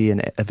consistency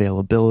and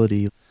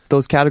availability.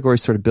 Those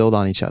categories sort of build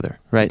on each other,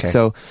 right? Okay.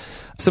 So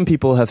some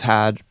people have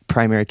had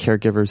primary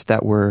caregivers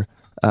that were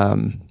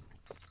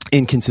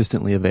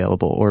inconsistently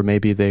available, or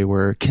maybe they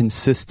were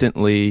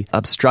consistently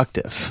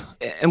obstructive.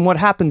 And what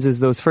happens is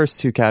those first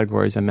two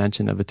categories I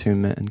mentioned of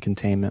attunement and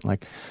containment,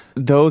 like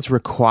those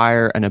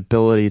require an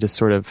ability to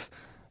sort of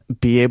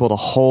be able to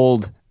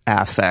hold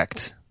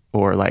affect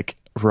or like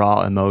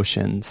raw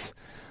emotions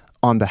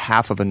on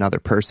behalf of another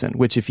person,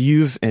 which if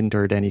you've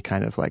endured any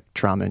kind of like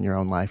trauma in your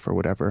own life or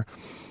whatever,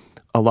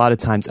 a lot of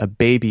times a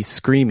baby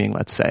screaming,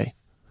 let's say,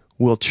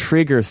 will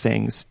trigger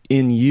things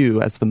in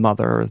you as the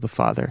mother or the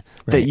father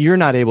that you're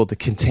not able to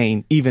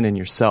contain even in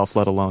yourself,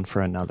 let alone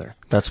for another.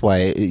 That's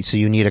why, so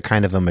you need a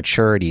kind of a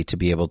maturity to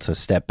be able to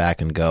step back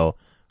and go,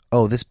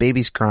 oh, this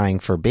baby's crying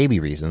for baby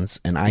reasons,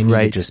 and I need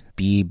to just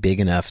be big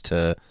enough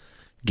to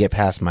get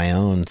past my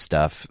own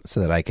stuff so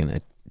that I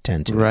can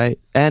attend to it.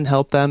 And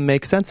help them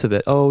make sense of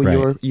it.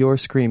 Oh, you're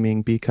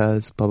screaming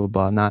because blah, blah,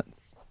 blah.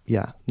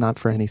 Not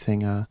for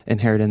anything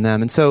inherent in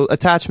them. And so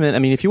attachment, I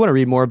mean, if you want to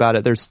read more about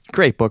it, there's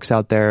great books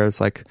out there.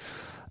 It's like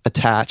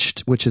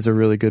Attached, which is a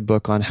really good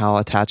book on how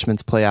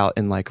attachments play out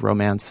in like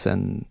romance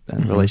and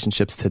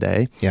relationships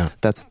today. Yeah.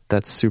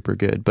 That's super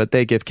good. But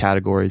they give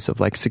categories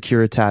of like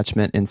secure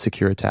attachment,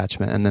 insecure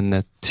attachment, and then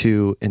the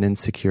 2 in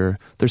insecure.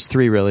 There's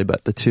 3 really,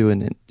 but the 2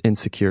 in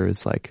insecure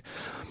is like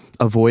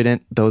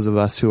avoidant, those of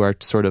us who are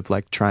sort of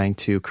like trying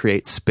to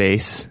create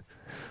space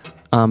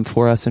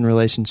for us in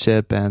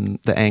relationship, and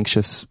the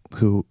anxious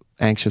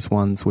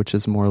ones, which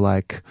is more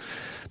like,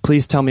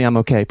 please tell me I'm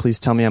okay. Please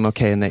tell me I'm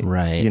okay. And they,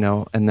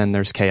 and then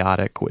there's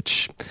chaotic,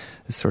 which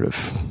is sort of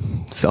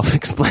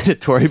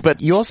self-explanatory.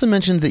 But you also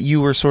mentioned that you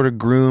were sort of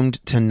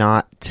groomed to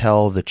not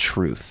tell the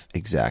truth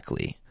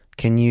exactly.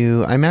 Can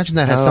you? I imagine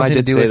that has something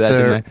to do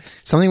with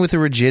something with the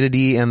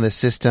rigidity and the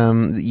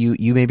system.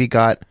 You maybe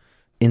got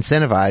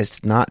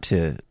incentivized not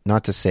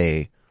to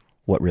say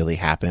what really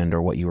happened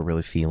or what you were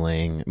really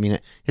feeling. I mean,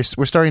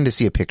 we're starting to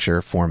see a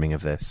picture forming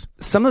of this.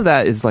 Some of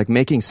that is like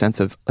making sense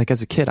of, like,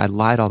 as a kid, I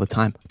lied all the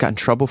time. Got in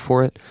trouble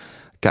for it.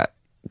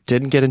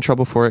 Didn't get in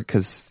trouble for it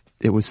because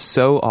it was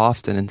so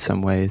often in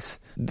some ways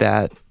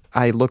that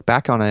I look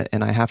back on it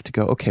and I have to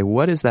go, okay,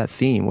 what is that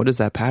theme? What is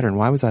that pattern?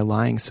 Why was I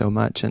lying so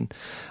much? And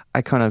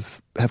I kind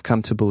of have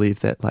come to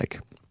believe that like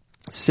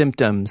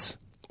symptoms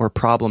or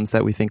problems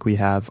that we think we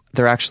have,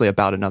 they're actually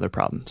about another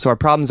problem. So our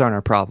problems aren't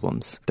our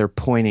problems. They're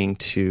pointing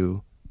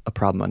to a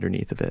problem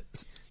underneath of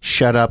it.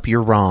 Shut up,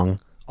 you're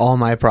wrong. All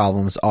my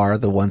problems are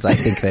the ones I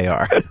think they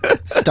are.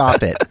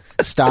 Stop it.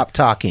 Stop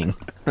talking.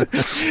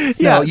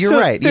 No, you're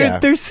right.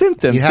 There's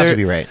symptoms. You have to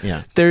be right.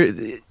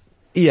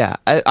 Yeah.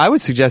 I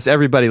would suggest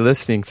everybody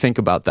listening think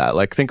about that.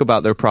 Like, think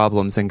about their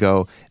problems and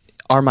go,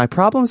 are my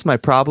problems,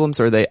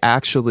 or are they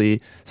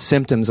actually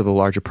symptoms of a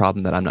larger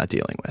problem that I'm not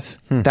dealing with?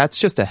 That's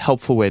just a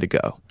helpful way to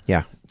go.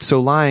 Yeah. So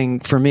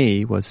lying for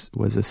me was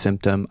a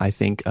symptom, I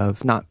think,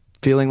 of not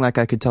feeling like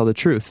I could tell the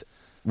truth.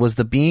 Was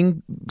the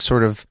being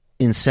sort of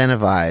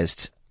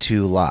incentivized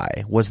to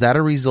lie, was that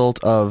a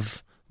result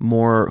of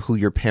more who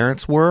your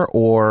parents were,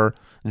 or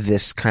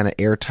this kind of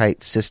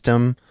airtight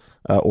system,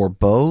 or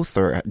both?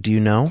 Or do you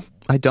know?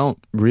 I don't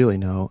really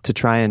know. To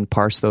try and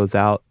parse those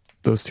out,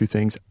 those two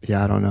things,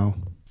 I don't know.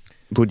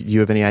 Would you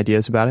have any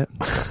ideas about it?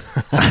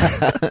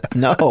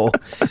 No,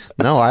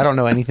 I don't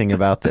know anything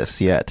about this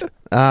yet.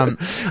 I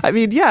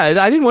mean,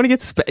 I didn't want to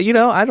get,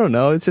 I don't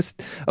know. It's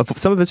just,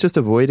 some of it's just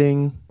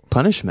avoiding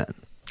punishment.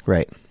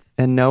 Right.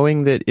 And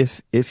knowing that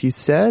if you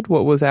said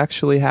what was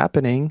actually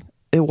happening,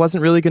 it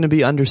wasn't really going to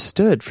be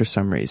understood for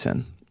some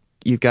reason.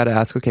 You've got to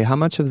ask, okay, how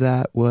much of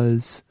that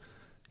was,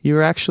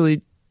 they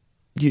actually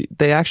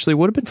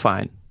would have been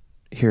fine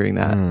hearing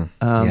that.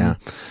 Yeah.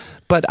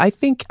 But I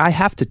think I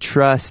have to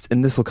trust,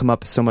 and this will come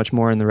up so much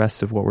more in the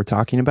rest of what we're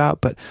talking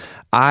about, but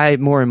I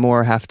more and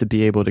more have to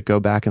be able to go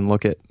back and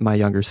look at my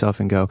younger self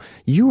and go,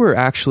 you were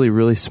actually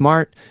really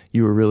smart,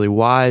 you were really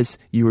wise,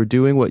 you were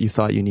doing what you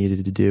thought you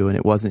needed to do, and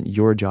it wasn't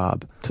your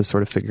job to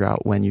sort of figure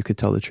out when you could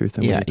tell the truth.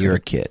 And when you're a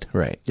kid,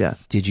 right. Yeah.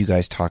 Did you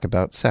guys talk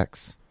about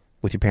sex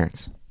with your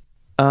parents?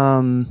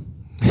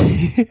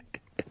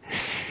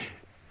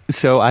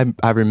 So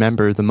I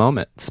remember the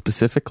moment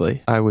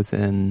specifically. I was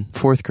in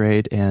 4th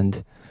grade,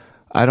 and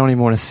I don't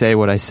even want to say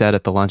what I said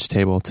at the lunch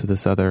table to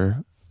this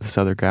other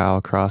gal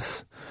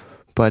across,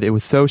 but it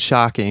was so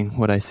shocking.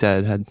 What I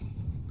said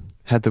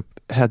had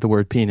the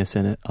word penis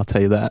in it. I'll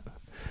tell you that.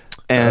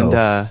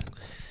 And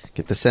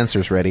get the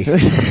censors ready.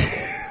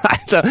 I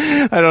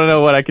don't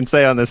know what I can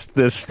say on this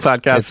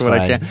podcast. It's what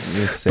fine. I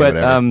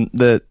can.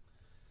 But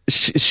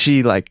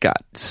she like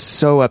got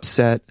so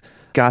upset.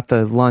 Got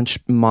the lunch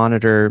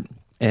monitor.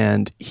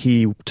 And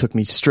he took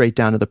me straight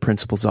down to the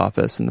principal's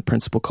office, and the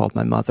principal called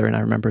my mother. And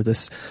I remember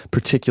this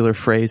particular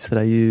phrase that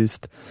I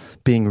used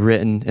being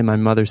written in my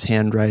mother's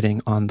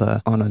handwriting on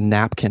a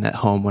napkin at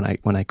home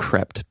when I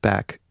crept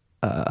back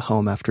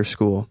home after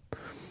school.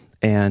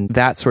 And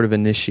that sort of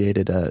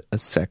initiated a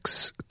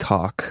sex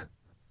talk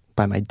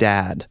by my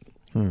dad,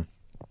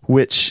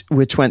 which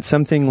went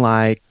something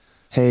like,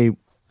 "Hey,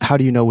 how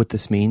do you know what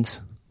this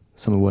means?"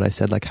 Some of what I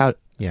said, like how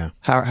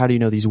do you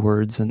know these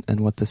words and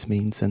what this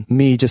means? And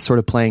me just sort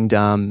of playing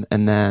dumb.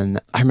 And then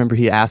I remember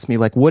he asked me,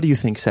 like, what do you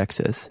think sex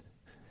is?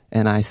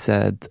 And I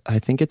said, I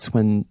think it's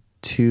when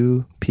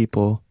 2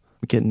 people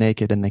get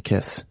naked and they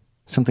kiss.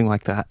 Something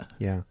like that.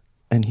 Yeah.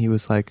 And he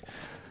was like,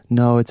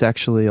 no, it's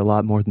actually a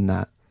lot more than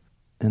that.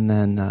 And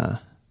then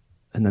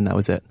that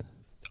was it.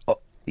 Oh,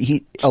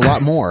 a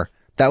lot more.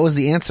 That was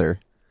the answer.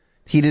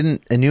 He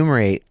didn't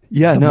enumerate.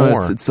 Yeah, no,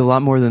 it's a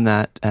lot more than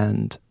that.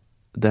 And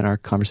then our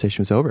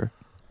conversation was over.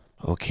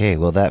 Okay,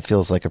 well, that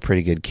feels like a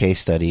pretty good case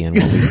study in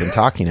what we've been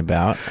talking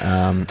about.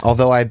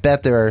 Although I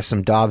bet there are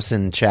some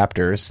Dobson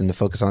chapters in the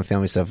Focus on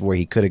Family stuff where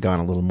he could have gone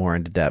a little more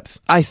into depth.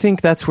 I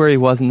think that's where he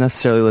wasn't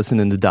necessarily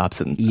listening to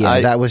Dobson. Yeah,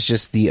 that was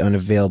just the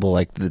unavailable,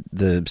 like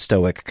the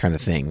stoic kind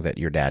of thing that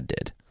your dad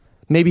did.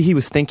 Maybe he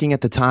was thinking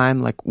at the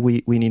time, like,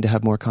 we need to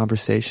have more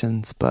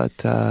conversations,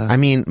 but... I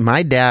mean,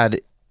 my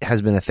dad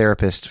has been a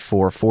therapist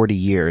for 40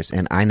 years,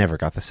 and I never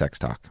got the sex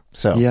talk.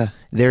 So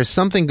there's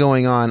something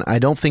going on. I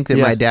don't think that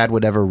my dad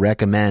would ever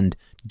recommend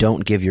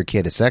don't give your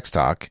kid a sex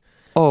talk,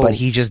 but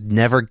he just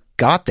never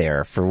got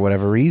there for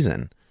whatever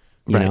reason,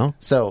 you know?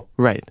 So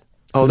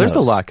Oh, there's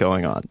a lot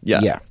going on.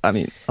 Yeah. I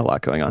mean, a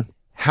lot going on.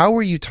 How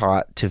were you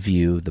taught to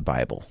view the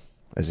Bible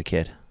as a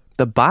kid?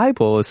 The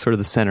Bible is sort of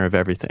the center of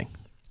everything.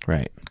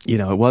 Right. You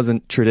know, it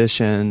wasn't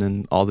tradition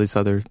and all these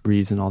other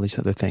reasons, all these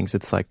other things.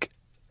 It's like,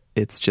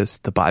 it's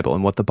just the Bible,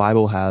 and what the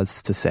Bible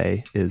has to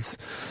say is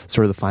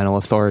sort of the final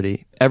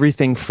authority.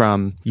 Everything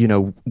from, you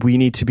know, we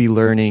need to be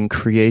learning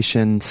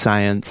creation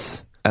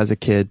science as a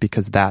kid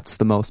because that's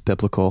the most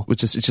biblical, it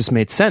just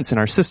made sense in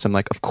our system.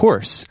 Like, of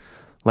course,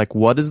 like,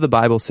 what does the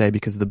Bible say?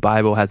 Because the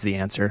Bible has the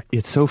answer.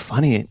 It's so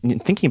funny.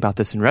 Thinking about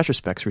this in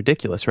retrospect is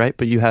ridiculous, right?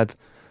 But you have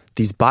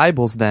these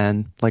Bibles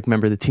then, like,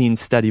 remember the Teen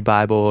Study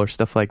Bible or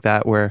stuff like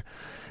that, where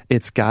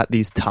it's got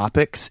these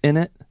topics in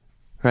it.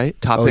 Right?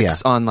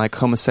 Topics on like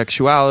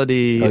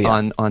homosexuality,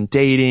 on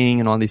dating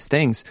and all these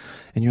things.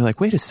 And you're like,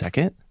 wait a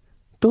second.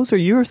 Those are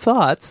your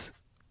thoughts.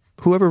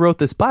 Whoever wrote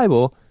this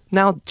Bible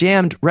now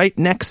jammed right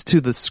next to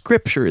the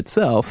scripture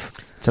itself.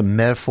 It's a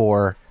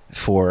metaphor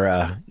for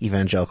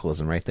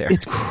evangelicalism right there.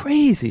 It's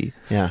crazy.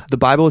 Yeah. The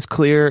Bible is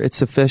clear. It's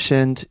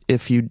sufficient.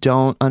 If you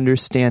don't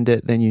understand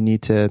it, then you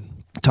need to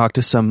talk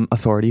to some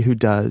authority who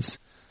does.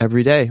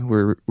 Every day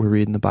we're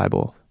reading the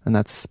Bible. And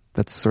that's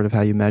sort of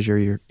how you measure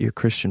your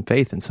Christian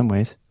faith in some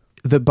ways.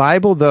 The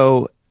Bible,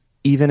 though,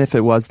 even if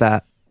it was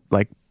that,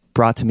 like,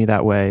 brought to me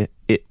that way,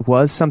 it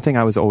was something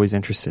I was always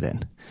interested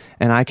in.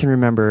 And I can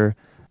remember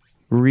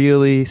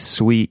really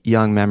sweet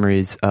young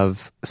memories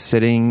of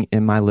sitting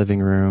in my living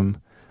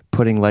room,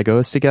 putting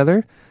Legos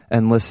together,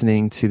 and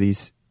listening to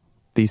these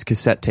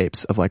cassette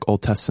tapes of, like,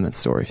 Old Testament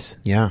stories.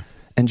 Yeah.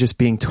 And just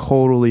being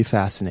totally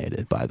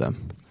fascinated by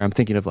them. I'm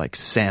thinking of like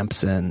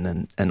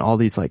Samson and all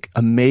these like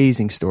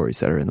amazing stories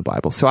that are in the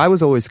Bible. So I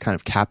was always kind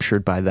of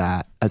captured by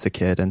that as a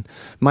kid. And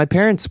my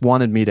parents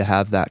wanted me to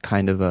have that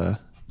kind of a,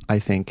 I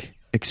think,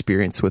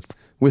 experience with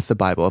the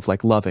Bible of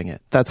like loving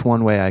it. That's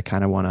one way I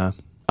kind of want to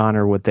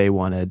honor what they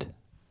wanted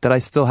that I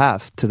still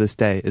have to this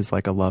day is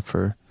like a love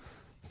for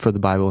the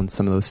Bible and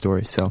some of those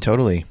stories. So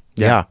totally.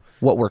 Yeah.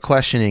 What we're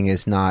questioning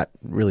is not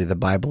really the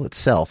Bible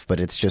itself, but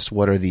it's just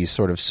what are these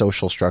sort of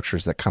social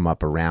structures that come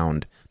up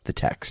around the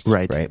text.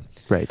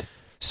 Right.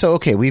 So,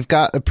 okay, we've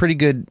got a pretty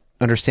good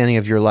understanding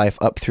of your life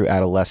up through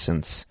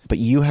adolescence, but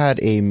you had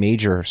a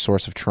major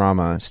source of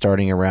trauma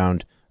starting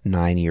around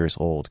 9 years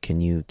old.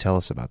 Can you tell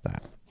us about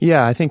that?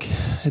 Yeah, I think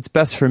it's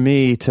best for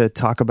me to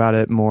talk about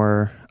it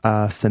more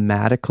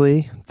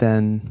thematically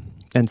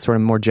and sort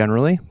of more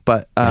generally.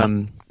 But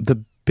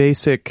the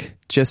basic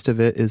gist of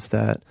it is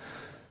that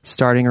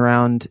starting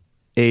around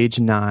age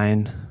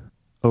 9,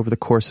 over the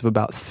course of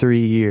about 3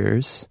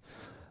 years,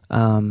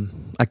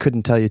 I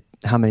couldn't tell you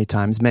how many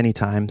times,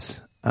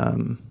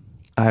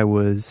 I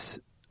was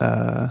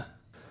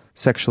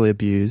sexually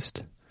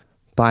abused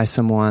by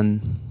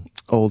someone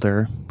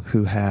older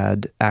who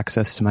had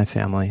access to my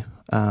family.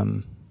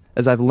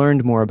 As I've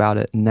learned more about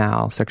it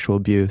now, sexual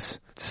abuse,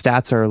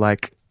 stats are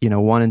like,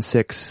 1 in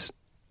 6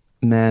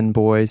 men,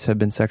 boys have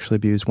been sexually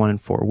abused, 1 in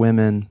 4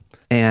 women.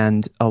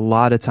 And a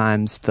lot of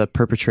times the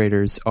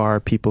perpetrators are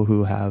people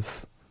who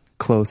have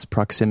close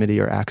proximity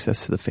or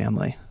access to the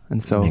family.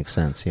 And so that makes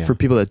sense, yeah. For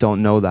people that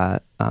don't know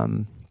that, I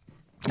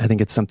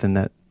think it's something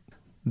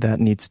that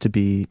needs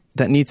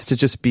to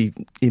just be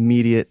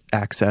immediate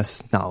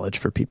access knowledge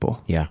for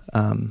people. Yeah.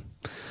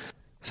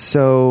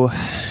 So,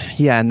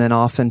 yeah, and then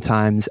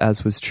oftentimes,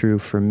 as was true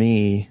for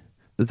me,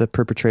 the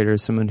perpetrator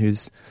is someone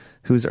who's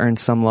earned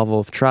some level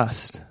of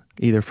trust,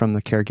 either from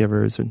the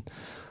caregivers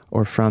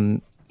or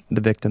from the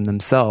victim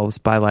themselves,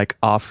 by like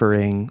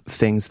offering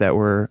things that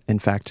were in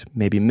fact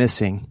maybe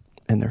missing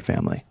in their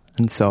family.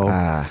 And so,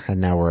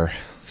 and now we're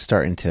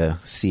starting to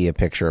see a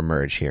picture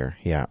emerge here.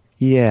 Yeah.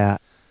 Yeah.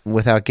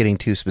 Without getting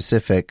too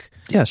specific,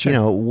 yeah,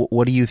 sure.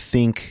 What do you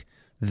think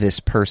this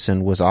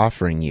person was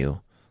offering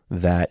you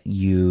that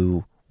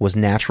was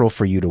natural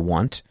for you to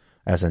want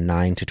as a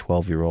 9 to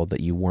 12-year-old that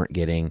you weren't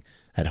getting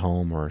at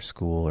home or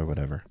school or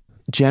whatever?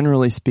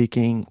 Generally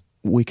speaking,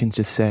 we can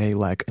just say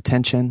like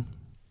attention.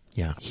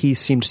 Yeah. He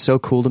seemed so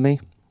cool to me.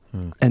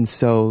 And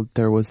so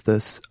there was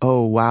this,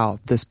 oh, wow,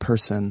 this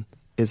person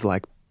is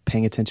like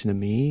paying attention to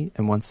me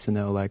and wants to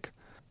know like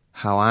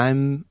how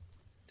I'm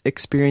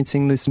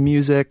experiencing this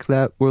music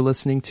that we're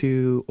listening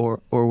to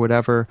or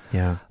whatever.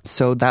 Yeah.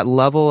 So that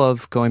level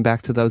of going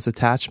back to those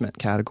attachment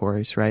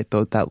categories, right?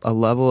 A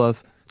level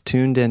of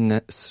tuned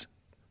inness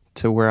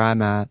to where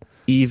I'm at,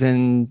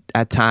 even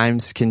at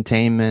times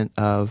containment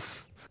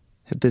of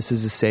this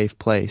is a safe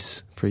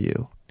place for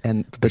you.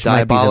 And the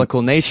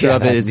diabolical nature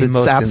of it is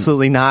it's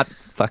absolutely not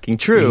fucking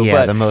true. Yeah,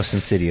 but the most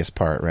insidious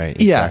part, right?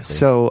 Exactly. Yeah,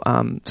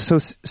 so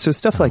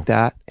stuff like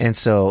that. And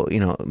so,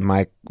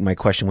 my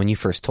question when you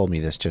first told me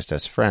this, just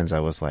as friends, I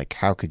was like,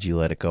 how could you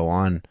let it go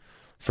on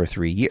for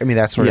 3 years? I mean,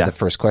 that's sort of the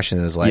first question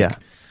is like,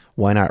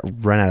 why not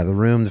run out of the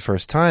room the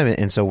first time?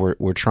 And so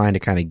we're trying to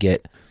kind of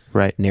get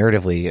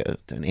narratively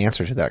an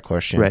answer to that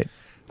question. Right.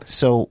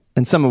 So,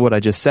 and some of what I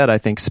just said, I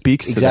think,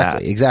 speaks to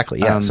that. Exactly.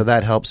 Yeah. So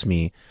that helps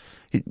me.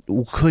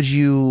 Could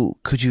you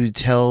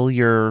tell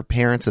your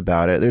parents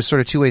about it? There's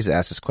sort of two ways to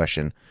ask this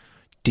question.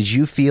 Did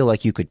you feel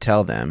like you could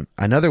tell them?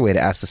 Another way to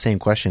ask the same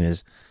question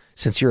is,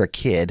 since you're a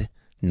kid,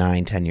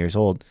 9, 10 years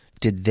old,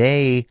 did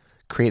they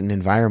create an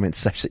environment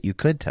such that you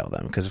could tell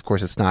them? Because of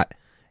course it's not,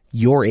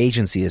 your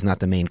agency is not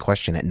the main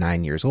question at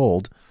 9 years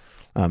old.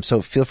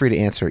 So feel free to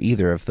answer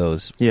either of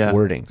those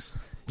wordings.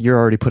 You're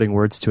already putting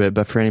words to it,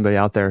 but for anybody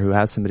out there who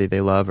has somebody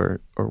they love or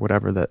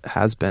whatever that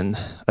has been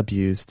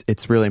abused,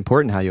 it's really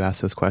important how you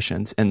ask those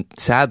questions. And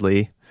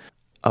sadly,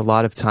 a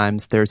lot of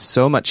times there's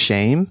so much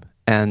shame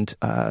and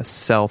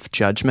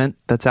self-judgment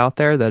that's out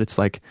there that it's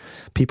like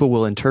people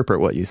will interpret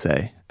what you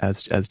say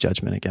as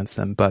judgment against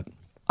them. But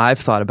I've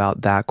thought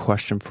about that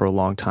question for a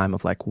long time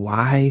of like,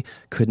 why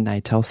couldn't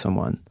I tell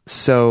someone?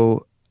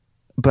 So,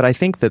 but I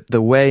think that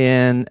the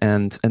way in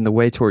and the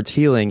way towards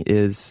healing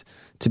is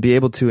to be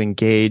able to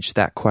engage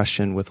that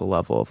question with a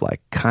level of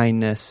like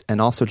kindness and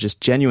also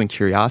just genuine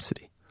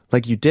curiosity.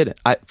 Like, you didn't.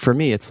 For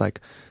me, it's like,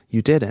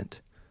 you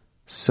didn't.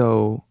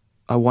 So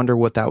I wonder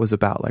what that was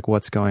about. Like,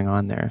 what's going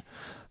on there?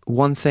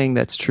 One thing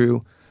that's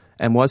true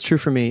and was true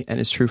for me and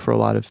is true for a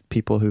lot of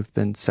people who've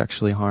been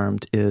sexually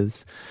harmed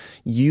is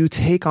you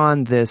take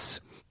on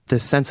this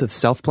sense of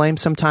self-blame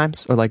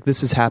sometimes, or like,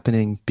 this is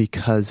happening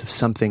because of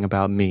something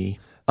about me.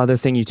 Other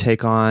thing you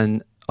take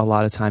on a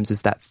lot of times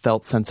is that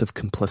felt sense of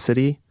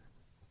complicity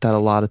that a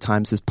lot of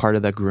times is part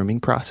of the grooming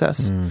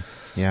process.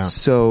 Yeah.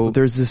 So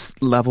there's this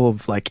level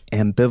of like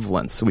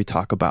ambivalence we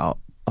talk about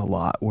a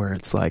lot, where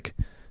it's like,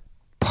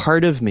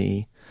 part of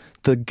me,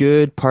 the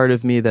good part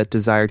of me that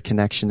desired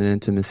connection and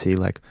intimacy,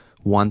 like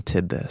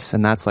wanted this.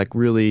 And that's like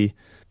really,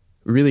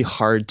 really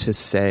hard to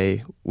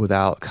say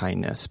without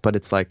kindness. But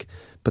it's like,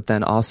 but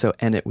then also,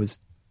 and it was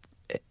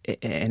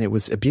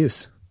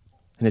abuse.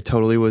 And it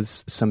totally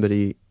was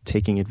somebody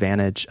taking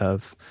advantage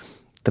of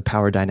the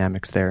power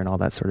dynamics there and all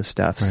that sort of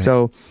stuff. Right.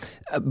 So,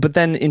 but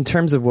then in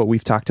terms of what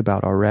we've talked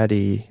about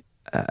already,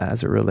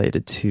 as it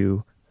related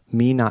to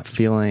me not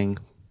feeling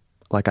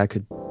like I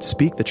could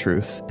speak the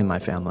truth in my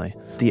family,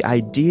 the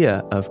idea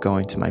of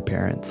going to my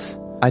parents,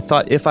 I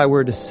thought if I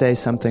were to say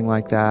something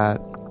like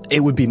that, it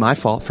would be my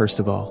fault, first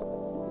of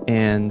all.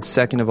 And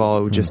second of all,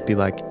 it would just be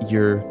like,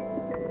 you're,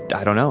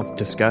 I don't know,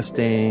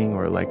 disgusting,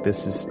 or like,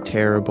 this is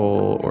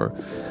terrible, or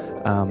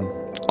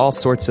all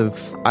sorts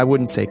of, I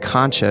wouldn't say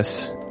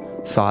conscious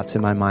thoughts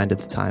in my mind at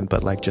the time,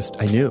 but like, just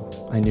I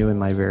knew in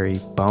my very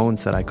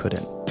bones that I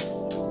couldn't.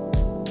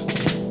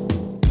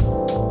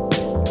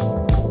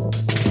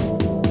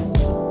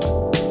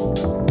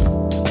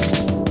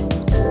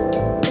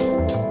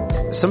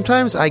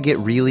 Sometimes I get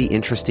really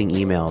interesting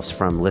emails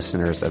from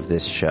listeners of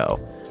this show,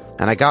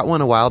 and I got one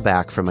a while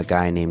back from a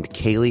guy named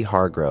Kaylee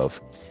Hargrove,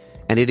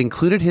 and it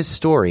included his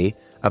story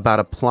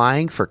about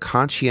applying for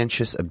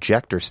conscientious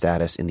objector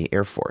status in the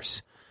Air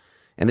Force.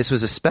 And this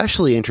was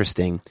especially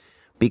interesting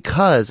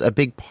because a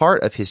big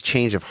part of his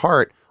change of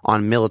heart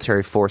on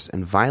military force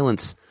and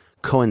violence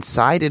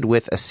coincided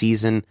with a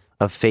season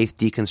of faith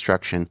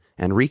deconstruction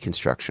and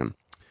reconstruction.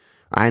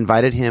 I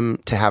invited him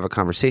to have a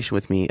conversation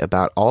with me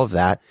about all of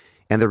that,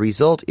 and the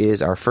result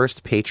is our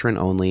first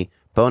patron-only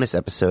bonus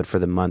episode for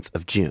the month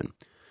of June.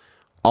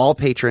 All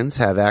patrons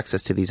have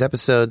access to these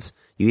episodes.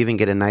 You even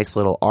get a nice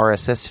little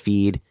RSS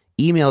feed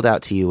emailed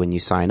out to you when you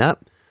sign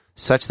up,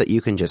 such that you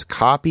can just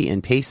copy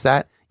and paste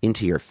that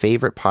into your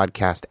favorite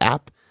podcast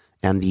app,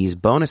 and these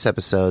bonus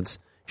episodes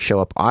show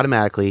up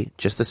automatically,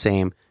 just the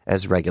same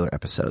as regular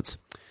episodes.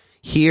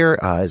 Here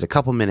is a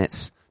couple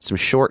minutes, some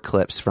short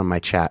clips from my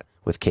chat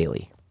with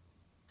Kaylee.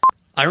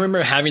 I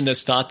remember having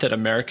this thought that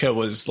America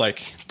was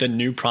like the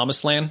new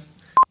promised land.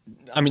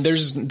 I mean,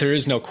 there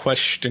is no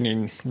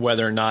questioning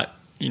whether or not,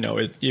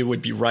 it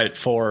would be right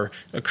for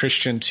a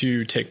Christian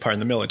to take part in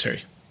the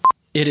military.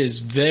 It is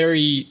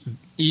very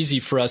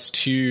easy for us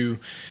to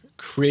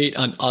create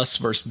an us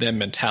versus them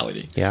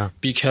mentality. Yeah.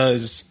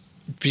 Because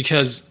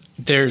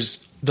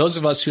there's those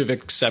of us who have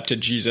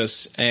accepted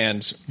Jesus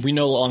and we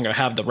no longer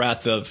have the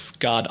wrath of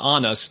God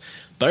on us,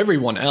 but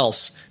everyone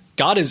else,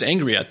 God is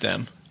angry at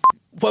them.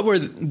 What were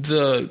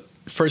the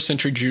first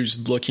century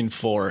Jews looking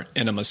for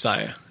in a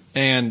Messiah?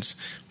 And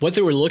what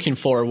they were looking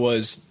for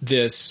was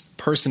this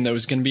person that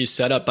was going to be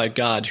set up by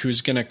God,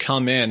 who's going to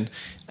come in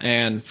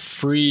and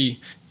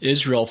free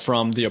Israel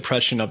from the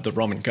oppression of the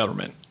Roman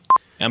government.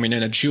 I mean,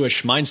 in a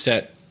Jewish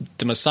mindset,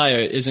 the Messiah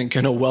isn't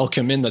going to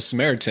welcome in the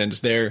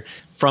Samaritans. They're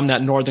from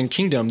that northern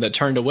kingdom that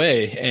turned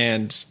away,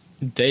 and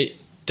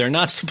they're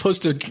not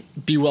supposed to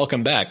be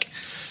welcomed back.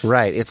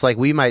 Right. It's like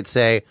we might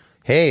say,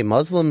 hey,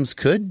 Muslims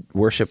could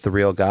worship the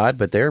real God,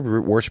 but they're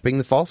worshiping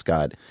the false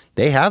God.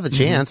 They have the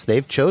chance.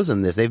 They've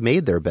chosen this. They've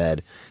made their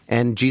bed.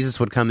 And Jesus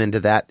would come into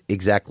that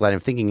exact line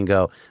of thinking and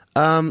go,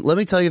 let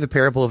me tell you the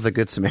parable of the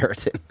Good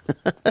Samaritan.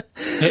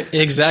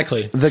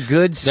 Exactly. The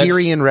good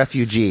Syrian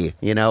refugee,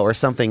 or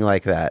something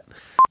like that.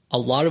 A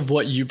lot of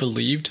what you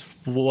believed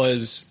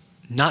was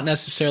not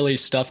necessarily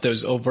stuff that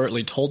was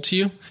overtly told to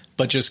you,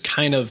 but just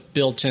kind of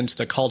built into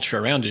the culture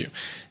around you.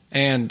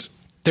 And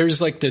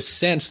there's like this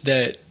sense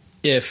that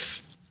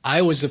if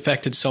I was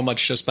affected so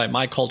much just by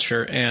my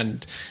culture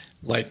and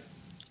like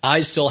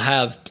I still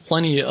have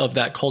plenty of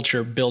that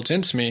culture built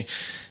into me,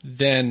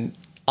 then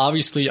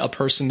obviously a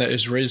person that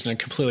is raised in a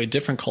completely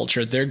different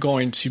culture, they're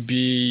going to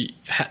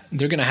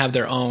have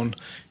their own,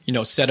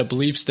 set of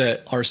beliefs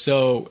that are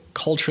so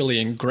culturally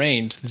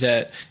ingrained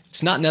that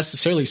it's not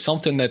necessarily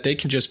something that they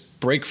can just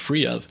break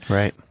free of.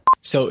 Right.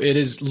 So it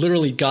is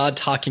literally God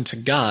talking to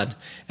God,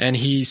 and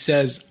he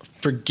says,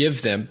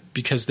 forgive them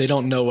because they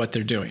don't know what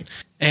they're doing.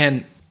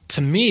 And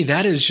to me,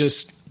 that is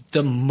just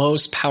the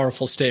most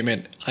powerful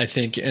statement, I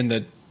think, in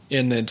the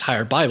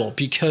entire Bible,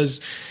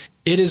 because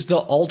it is the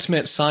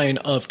ultimate sign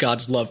of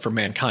God's love for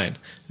mankind,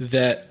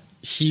 that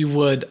he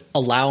would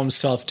allow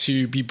himself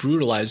to be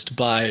brutalized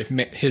by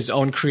his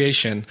own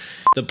creation.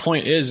 The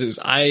point is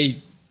I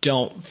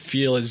don't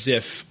feel as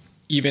if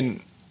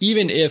even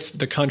if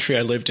the country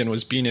I lived in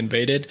was being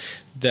invaded,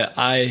 that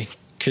I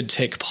could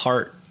take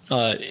part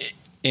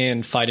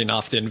in fighting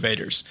off the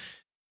invaders.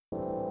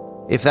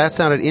 If that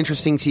sounded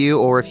interesting to you,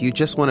 or if you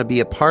just want to be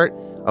a part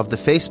of the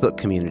Facebook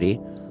community,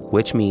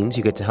 which means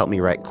you get to help me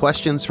write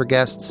questions for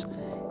guests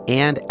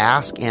and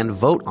ask and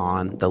vote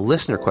on the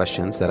listener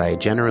questions that I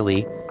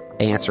generally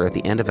answer at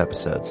the end of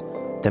episodes,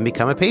 then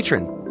become a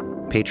patron.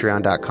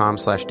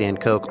 Patreon.com/Dan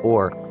Koch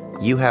or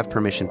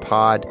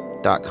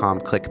youhavepermissionpod.com.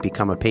 Click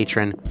Become a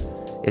Patron.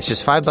 It's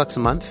just $5 a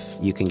month.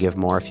 You can give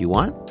more if you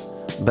want.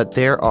 But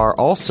there are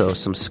also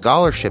some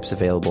scholarships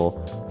available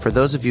for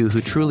those of you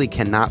who truly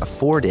cannot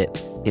afford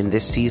it in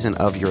this season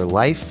of your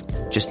life.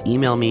 Just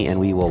email me and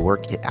we will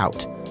work it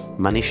out.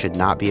 Money should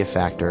not be a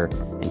factor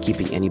in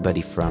keeping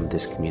anybody from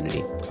this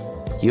community.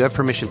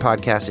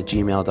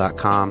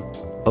 youhavepermissionpodcast@gmail.com.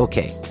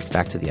 Okay,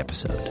 back to the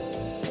episode.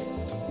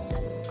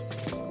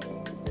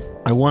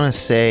 I want to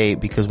say,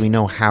 because we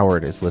know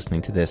Howard is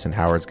listening to this and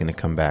Howard's going to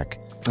come back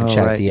and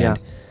chat at the end.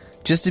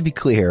 Just to be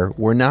clear,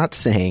 we're not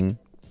saying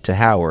to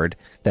Howard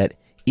that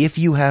if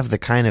you have the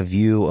kind of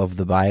view of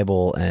the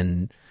Bible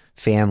and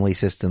family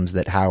systems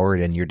that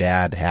Howard and your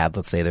dad had,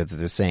 let's say they're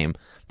the same,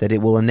 that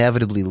it will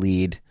inevitably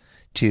lead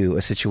to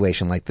a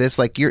situation like this.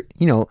 Like,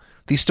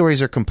 these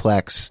stories are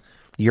complex.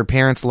 Your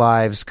parents'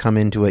 lives come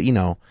into it,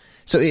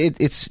 So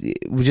it's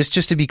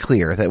just to be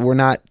clear that we're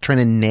not trying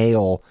to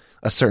nail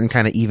a certain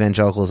kind of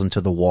evangelicalism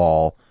to the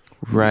wall,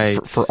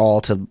 right? For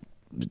all to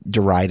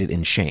deride it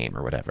in shame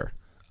or whatever.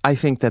 I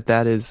think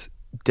that is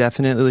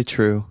definitely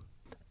true.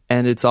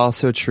 And it's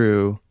also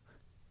true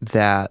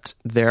that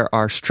there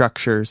are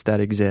structures that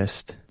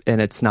exist,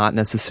 and it's not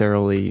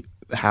necessarily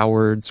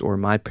Howard's or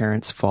my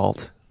parents'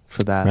 fault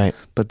for that. Right.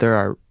 But there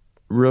are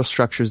real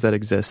structures that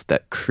exist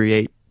that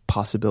create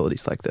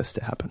possibilities like this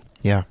to happen.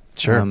 Yeah,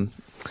 sure.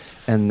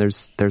 And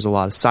there's a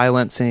lot of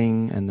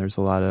silencing, and there's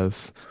a lot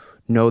of,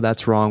 no,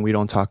 that's wrong, we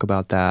don't talk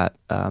about that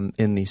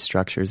in these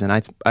structures. And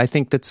I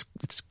think that's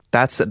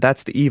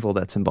the evil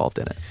that's involved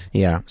in it.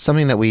 Yeah.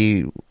 Something that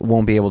we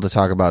won't be able to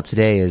talk about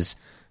today is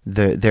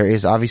there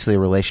is obviously a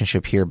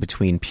relationship here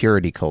between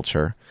purity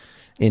culture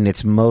in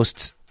its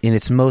most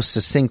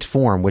succinct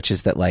form, which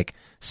is that like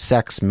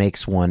sex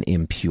makes one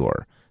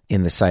impure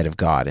in the sight of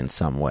God in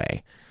some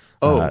way.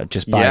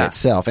 Just by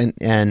itself.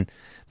 And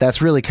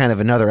that's really kind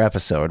of another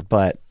episode,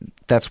 but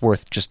that's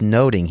worth just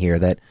noting here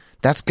that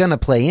that's going to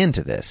play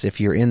into this if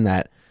you're in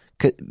that,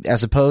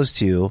 as opposed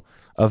to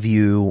a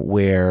view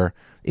where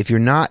if you're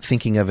not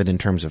thinking of it in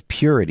terms of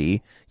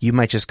purity, you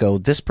might just go,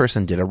 this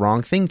person did a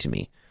wrong thing to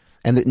me.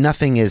 And that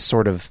nothing is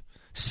sort of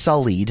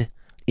sullied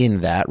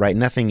in that, right?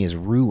 Nothing is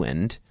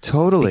ruined.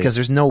 Totally. Because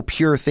there's no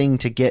pure thing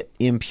to get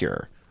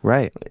impure.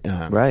 Right.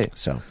 Right.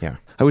 So, yeah.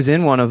 I was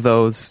in one of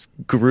those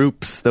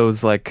groups,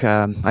 those like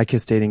I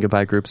Kiss Dating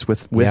Goodbye groups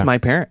with my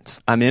parents.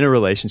 I'm in a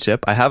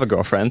relationship. I have a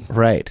girlfriend.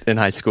 Right. In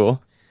high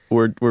school.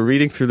 We're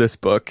reading through this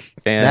book,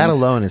 and that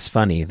alone is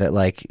funny. That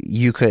like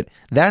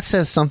that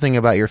says something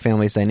about your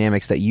family's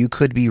dynamics, that you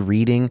could be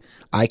reading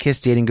I Kiss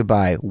Dating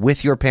Goodbye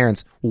with your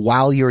parents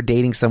while you're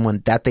dating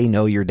someone that they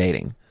know you're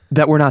dating,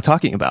 that we're not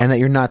talking about, and that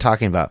you're not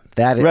talking about.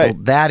 That is,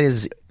 right. That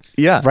is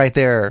right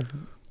there.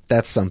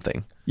 That's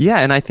something. Yeah,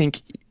 and I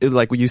think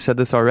like you said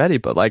this already,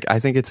 but like I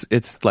think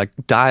it's like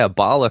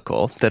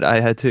diabolical that I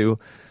had to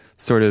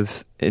sort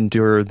of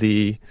endure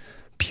the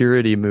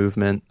purity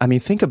movement. I mean,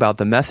 think about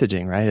the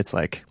messaging, right? It's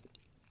like,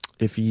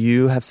 if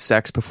you have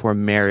sex before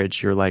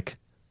marriage, you're like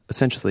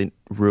essentially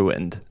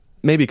ruined.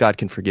 Maybe God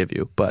can forgive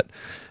you, but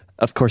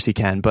of course he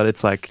can. But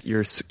it's like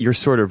you're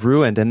sort of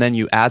ruined, and then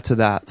you add to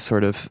that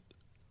sort of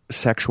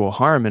sexual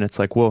harm, and it's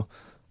like, well,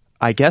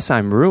 I guess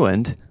I'm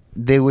ruined.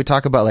 They would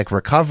talk about like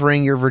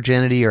recovering your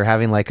virginity or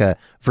having like a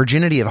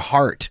virginity of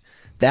heart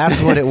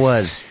That's what it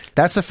was.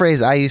 That's the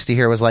phrase I used to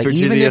hear, was like,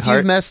 Virginity even of if heart?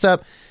 you've messed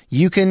up,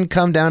 you can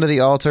come down to the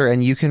altar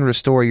and you can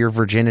restore your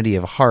virginity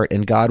of heart,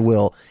 and God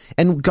will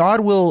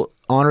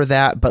honor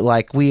that. But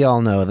like, we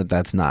all know that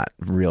that's not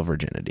real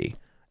virginity.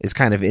 It's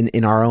kind of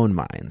in our own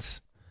minds.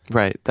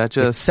 Right. That It's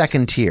just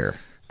second tier.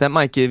 that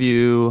might give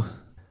you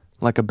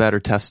like a better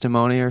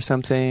testimony or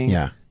something.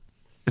 Yeah.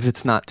 If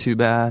it's not too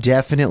bad.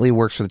 Definitely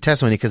works for the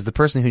testimony, because the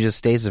person who just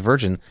stays a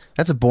virgin,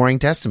 that's a boring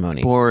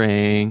testimony.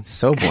 Boring.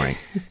 So boring.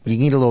 You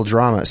need a little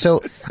drama.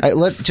 So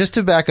just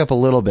to back up a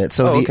little bit.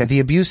 So okay. the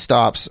abuse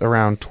stops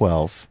around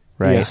 12,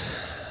 right?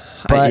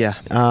 Yeah.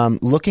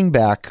 But looking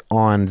back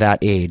on that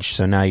age,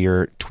 so now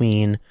you're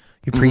tween,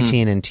 you're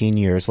preteen and teen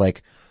years,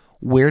 like,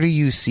 where do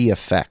you see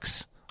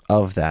effects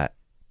of that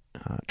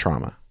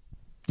trauma?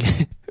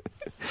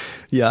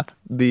 Yeah.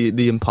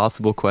 The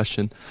impossible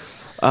question.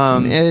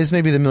 It's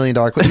maybe the $1 million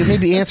question. You may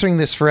be answering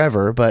this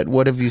forever, but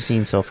what have you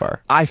seen so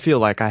far? I feel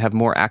like I have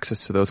more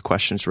access to those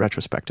questions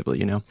retrospectively,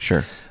 you know?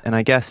 Sure. And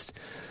I guess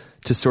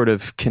to sort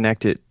of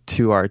connect it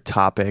to our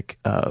topic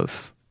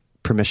of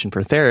permission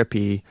for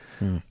therapy,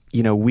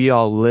 you know, we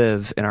all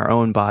live in our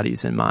own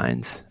bodies and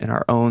minds, in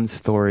our own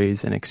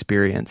stories and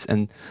experience.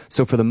 And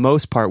so for the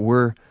most part,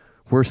 we're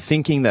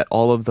thinking that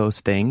all of those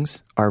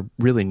things are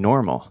really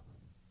normal,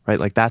 right?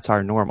 Like, that's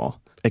our normal.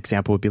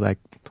 Example would be like,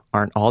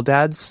 aren't all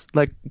dads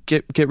like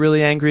get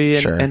really angry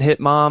and, Sure. and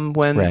hit mom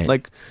when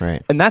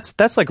Right. and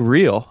that's like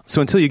real. So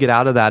until you get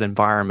out of that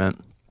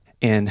environment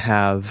and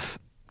have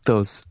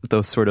those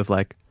sort of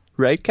like,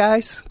 right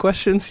guys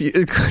questions,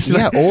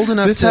 Yeah, old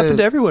enough this to happened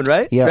to everyone,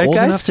 right? Yeah, right, old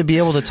guys? enough to be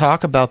able to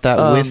talk about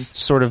that with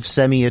sort of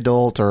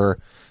semi-adult or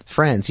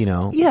friends, you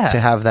know, Yeah. to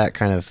have that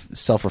kind of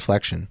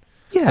self-reflection.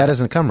 Yeah. That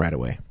doesn't come right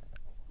away.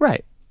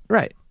 right.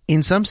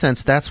 In some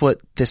sense, that's what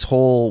this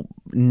whole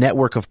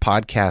network of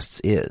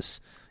podcasts is.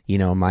 You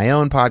know, my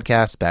own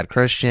podcast, Bad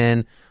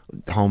Christian,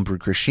 Homebrew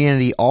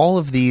Christianity, all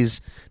of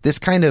these, this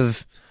kind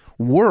of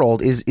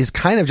world is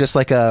kind of just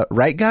like a,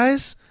 right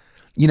guys?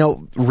 You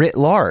know, writ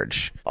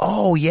large.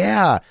 Oh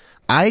yeah.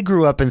 I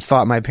grew up and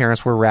thought my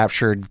parents were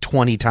raptured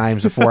 20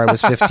 times before I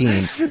was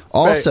 15.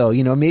 Also,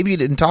 you know, maybe you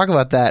didn't talk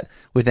about that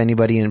with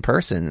anybody in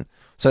person.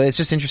 So it's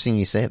just interesting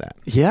you say that.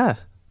 Yeah.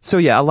 So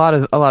yeah, a lot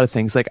of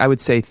things. Like, I would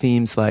say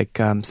themes like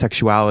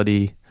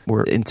sexuality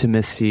or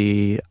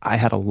intimacy. I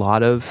had a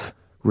lot of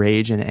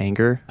rage and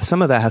anger.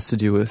 Some of that has to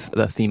do with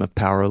the theme of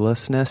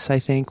powerlessness, I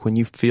think. When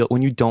you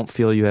don't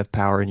feel you have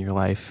power in your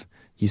life,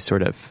 you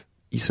sort of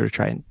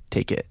try and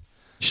take it.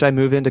 Should I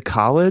move into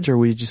college, or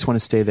we just want to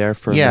stay there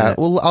for a minute?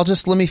 Well,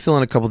 let me fill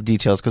in a couple of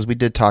details, because we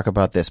did talk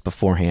about this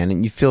beforehand,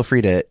 and you feel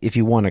free to, if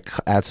you want to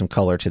add some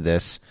color to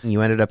this.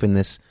 You ended up in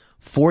this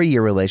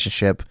 4-year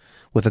relationship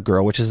with a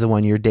girl, which is the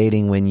one you're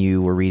dating when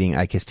you were reading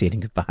I Kiss Dating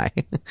Goodbye,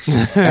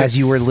 as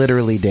you were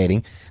literally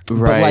dating.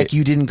 Right. But like,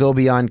 you didn't go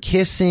beyond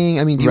kissing.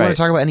 I mean, do you want Right.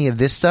 to talk about any of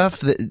this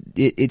stuff?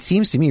 It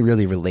seems to me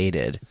really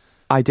related.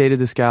 I dated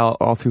this gal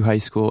all through high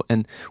school,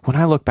 and when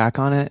I look back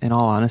on it, in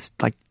all honesty,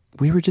 like,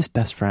 we were just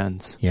best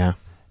friends. Yeah.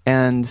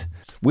 And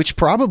Which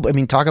probably, I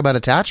mean, talk about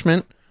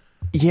attachment.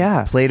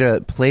 yeah, Played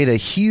a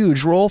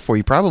huge role for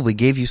you. Probably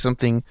gave you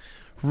something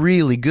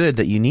really good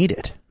that you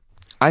needed.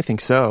 I think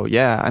so.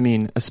 Yeah. I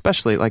mean,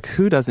 especially like,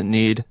 who doesn't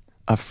need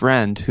a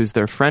friend who's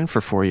their friend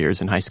for 4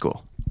 years in high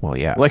school? Well,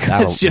 yeah, Like,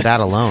 it's just-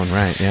 that alone,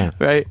 right? Yeah.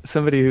 Right?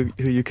 Somebody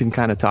who you can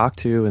kind of talk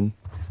to and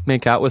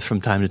make out with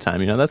from time to time.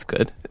 You know, that's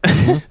good.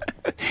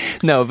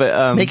 No,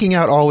 but Making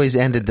out always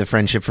ended the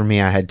friendship for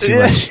me. I had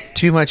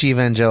too much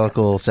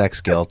evangelical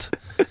sex guilt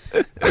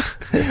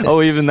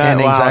oh, even that,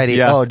 and wow, anxiety.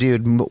 yeah. Oh,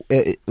 dude,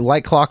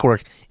 like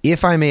clockwork.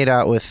 If I made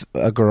out with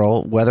a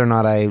girl, whether or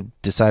not I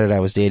decided I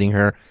was dating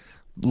her,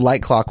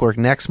 like clockwork,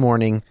 next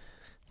morning,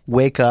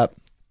 wake up,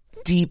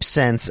 deep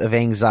sense of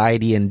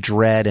anxiety and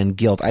dread and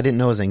guilt. I didn't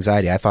know it was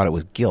anxiety. I thought it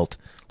was guilt,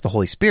 the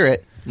Holy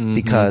Spirit,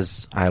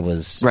 because I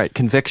was Right,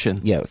 conviction.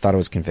 Yeah, thought it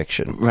was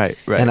conviction. Right.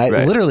 And I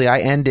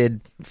right. ended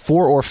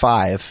 4 or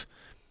 5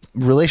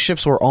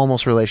 relationships or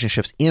almost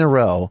relationships in a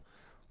row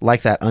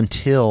like that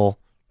until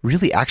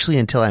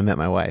I met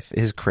my wife. It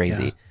is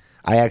crazy. Yeah.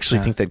 I actually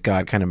think that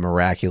God kind of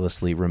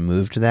miraculously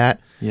removed that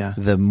Yeah.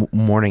 the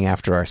morning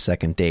after our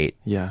second date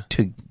Yeah.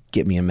 to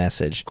get me a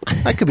message.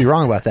 I could be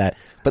wrong about that,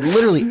 but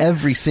literally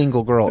every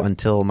single girl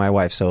until my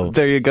wife. So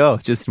There you go.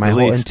 Just my whole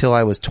released. until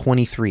I was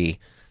 23.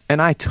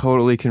 And I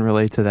totally can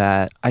relate to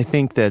that. I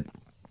think that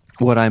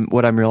what I'm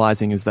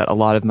realizing is that a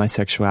lot of my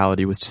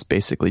sexuality was just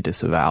basically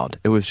disavowed.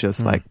 It was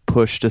just like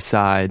pushed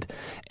aside,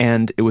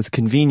 and it was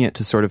convenient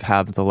to sort of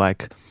have the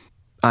like,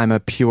 I'm a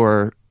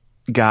pure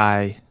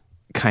guy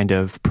kind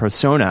of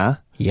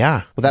persona.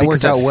 Yeah, well, that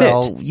Because worked out it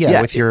well. fit.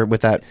 Yeah, Yeah.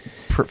 with that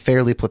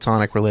fairly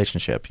platonic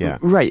relationship. Yeah,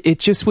 Right. It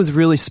just was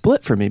really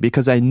split for me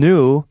because I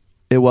knew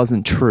it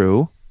wasn't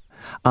true,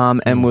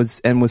 and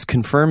was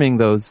confirming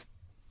those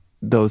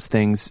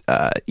things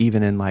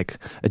even in like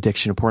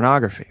addiction to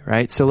pornography.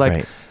 Right. So like,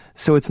 Right.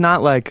 so it's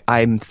not like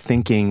I'm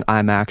thinking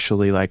I'm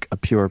actually like a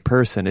pure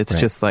person. It's Right.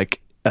 just like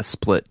a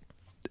split,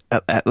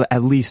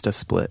 at least a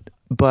split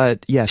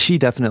But yeah, she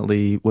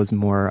definitely was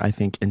more, I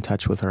think, in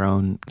touch with her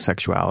own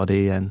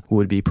sexuality and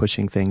would be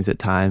pushing things at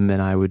time.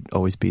 And I would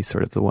always be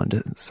sort of the one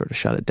to sort of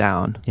shut it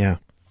down. Yeah.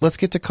 Let's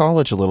get to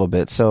college a little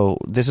bit. So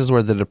this is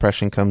where the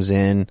depression comes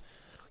in.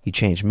 You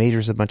change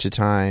majors a bunch of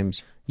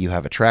times. You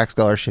have a track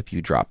scholarship.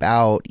 You drop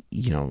out,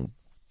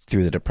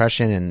 through the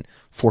depression and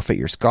forfeit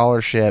your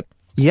scholarship.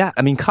 Yeah.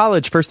 I mean,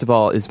 college, first of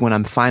all, is when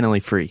I'm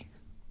finally free.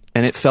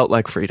 And it felt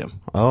like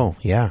freedom. Oh,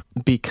 yeah.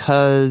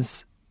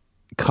 Because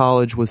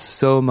college was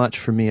so much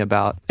for me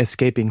about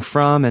escaping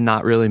from and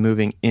not really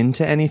moving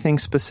into anything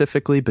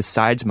specifically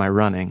besides my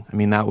running. I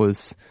mean, that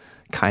was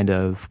kind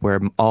of where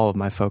all of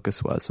my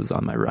focus was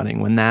on my running.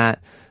 When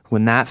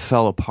that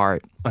fell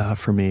apart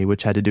for me,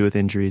 which had to do with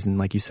injuries and,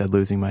 like you said,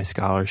 losing my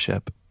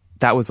scholarship,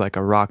 that was like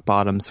a rock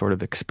bottom sort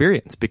of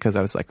experience, because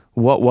I was like,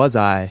 what was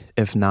I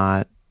if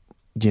not,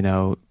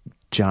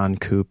 John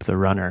Coop, the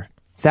runner?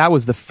 That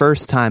was the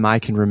first time I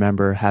can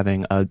remember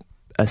having a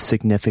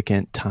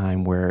significant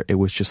time where it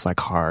was just like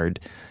hard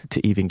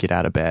to even get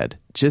out of bed.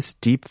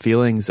 Just deep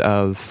feelings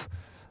of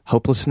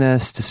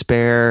hopelessness,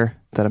 despair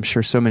that I'm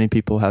sure so many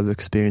people have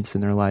experienced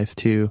in their life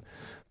too.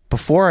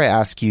 Before I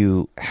ask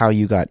you how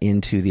you got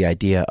into the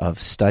idea of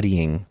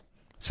studying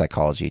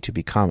psychology to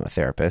become a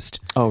therapist.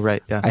 Oh,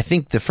 right. Yeah. I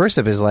think the first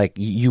step is like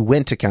you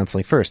went to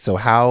counseling first. So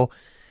how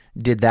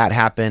did that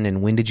happen,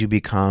 and when did you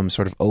become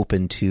sort of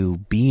open to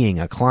being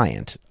a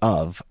client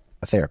of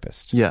a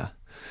therapist? Yeah.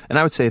 And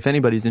I would say if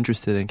anybody's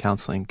interested in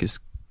counseling, just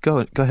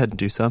go ahead and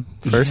do some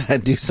first. Yeah,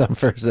 do some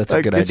first. That's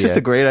a good idea. It's just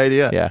a great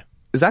idea. Yeah.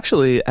 It was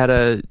actually at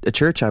a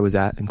church I was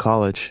at in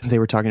college. They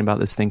were talking about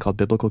this thing called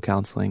biblical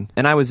counseling.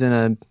 And I was in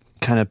a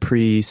kind of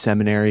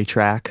pre-seminary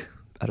track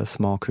at a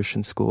small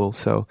Christian school.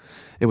 So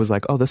it was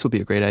like, oh, this would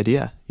be a great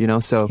idea,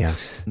 So yeah.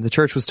 The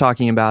church was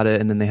talking about it,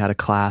 and then they had a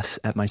class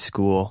at my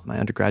school, my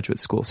undergraduate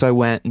school. So I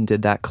went and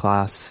did that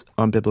class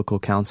on biblical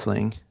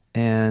counseling.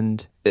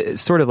 And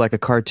it's sort of like a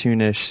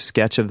cartoonish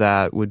sketch of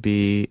that would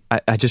be,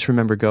 I just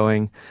remember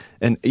going,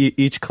 and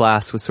each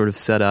class was sort of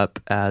set up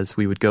as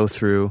we would go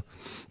through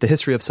the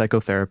history of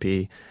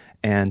psychotherapy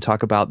and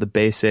talk about the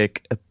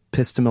basic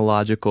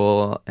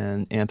epistemological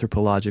and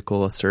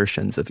anthropological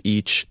assertions of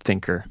each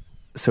thinker.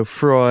 So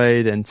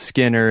Freud and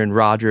Skinner and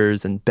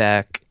Rogers and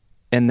Beck,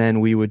 and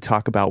then we would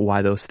talk about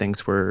why those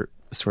things were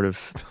sort of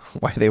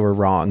why they were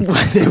wrong,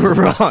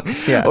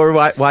 yeah, or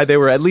why they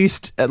were at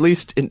least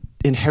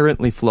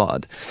inherently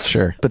flawed.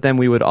 Sure. But then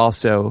we would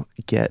also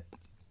get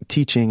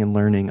teaching and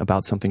learning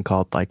about something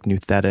called like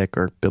nouthetic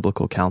or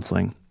biblical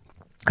counseling.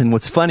 And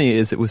what's funny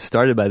is it was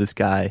started by this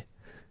guy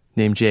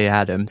named Jay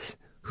Adams,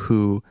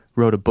 who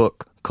wrote a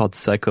book called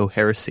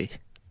Psycho-Heresy.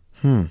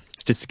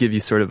 It's just to give you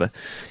sort of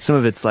some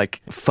of its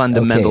like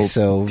fundamental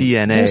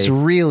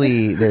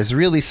DNA. There's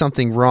really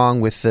something wrong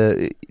with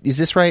is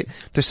this right?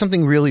 There's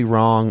something really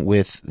wrong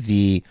with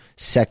the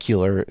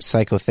secular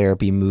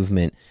psychotherapy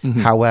movement.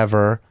 Mm-hmm.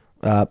 However,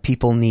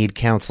 people need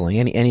counseling.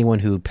 Anyone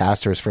who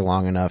pastors for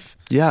long enough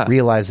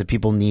realize that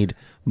people need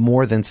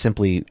more than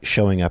simply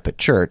showing up at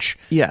church.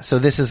 Yes. So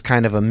this is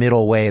kind of a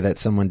middle way that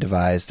someone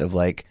devised of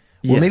like,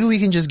 well, maybe we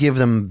can just give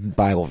them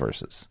Bible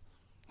verses.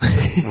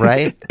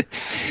 Right?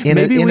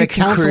 Maybe we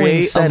can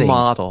create setting. A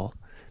model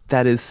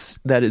that is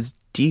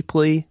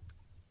deeply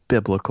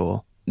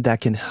biblical, that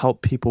can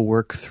help people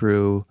work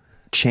through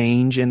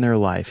change in their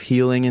life,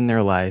 healing in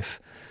their life,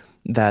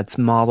 that's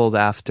modeled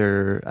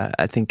after,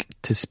 I think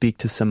to speak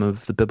to some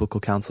of the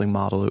biblical counseling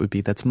model, it would be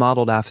that's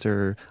modeled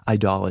after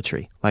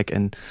idolatry,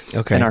 and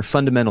our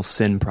fundamental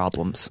sin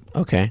problems.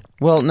 Okay.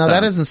 Well, now that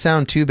doesn't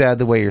sound too bad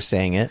the way you're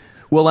saying it.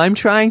 Well, I'm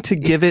trying to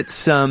give it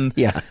some...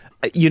 Yeah.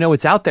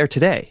 It's out there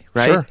today,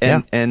 right? Sure,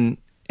 and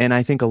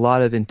I think a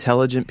lot of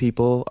intelligent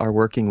people are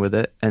working with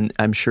it, and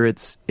I'm sure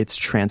it's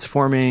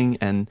transforming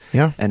and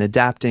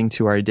adapting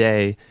to our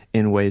day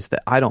in ways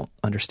that I don't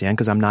understand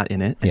because I'm not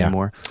in it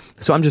anymore.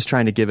 So I'm just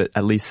trying to give it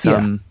at least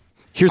some,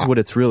 here's what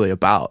it's really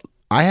about.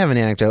 I have an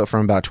anecdote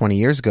from about 20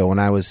 years ago when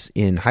I was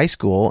in high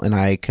school and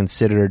I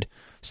considered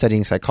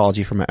studying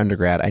psychology for my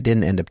undergrad. I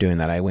didn't end up doing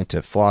that. I went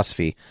to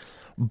philosophy.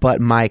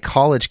 But my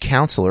college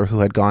counselor, who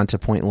had gone to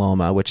Point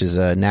Loma, which is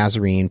a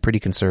Nazarene, pretty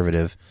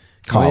conservative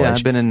college. Oh, yeah,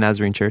 I've been in a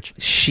Nazarene church.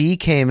 She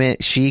came in,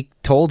 she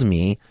told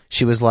me,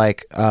 she was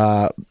like,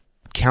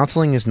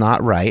 counseling is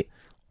not right.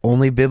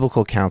 Only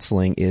biblical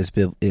counseling is.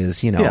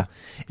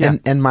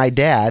 And my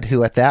dad,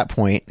 who at that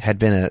point had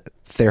been a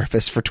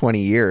therapist for 20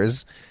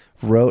 years,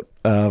 wrote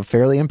a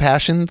fairly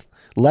impassioned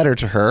letter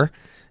to her,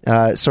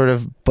 sort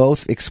of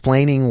both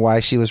explaining why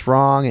she was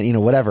wrong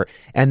and, whatever.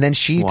 And then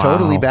she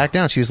totally backed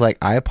down. She was like,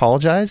 I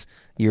apologize.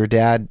 Your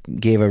dad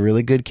gave a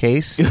really good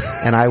case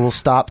and I will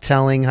stop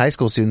telling high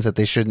school students that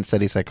they shouldn't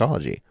study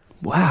psychology.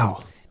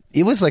 Wow.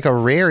 It was like a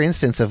rare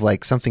instance of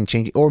like something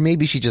changing, or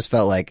maybe she just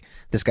felt like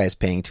this guy's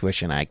paying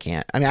tuition. I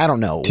can't. I mean, I don't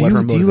know what her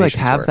motivations were. Do you like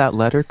have that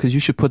letter? Because you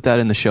should put that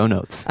in the show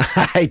notes.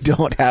 I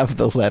don't have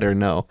the letter.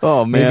 No.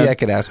 Oh man. Maybe I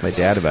could ask my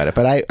dad about it.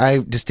 But I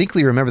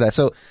distinctly remember that.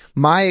 So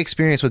my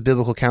experience with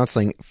biblical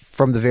counseling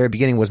from the very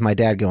beginning was my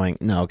dad going,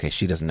 "No, okay,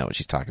 she doesn't know what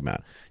she's talking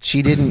about.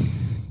 She didn't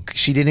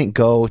didn't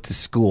go to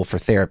school for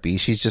therapy.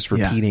 She's just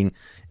repeating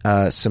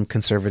some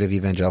conservative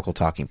evangelical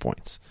talking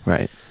points.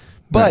 Right.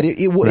 But it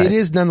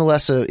is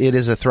nonetheless it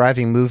is a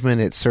thriving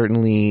movement. It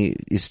certainly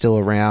is still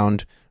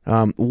around.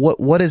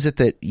 What is it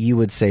that you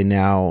would say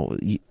now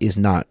is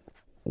not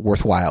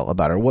worthwhile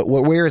about it?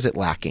 Where is it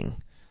lacking,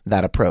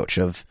 that approach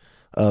of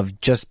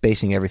just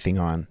basing everything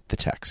on the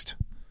text?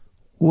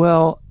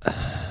 Well,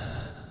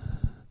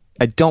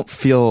 I don't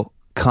feel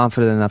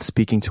confident enough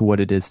speaking to what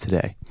it is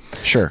today.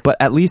 Sure. But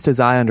at least as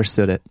I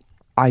understood it,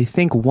 I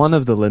think one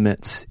of the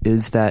limits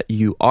is that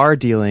you are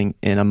dealing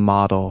in a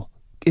model.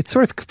 It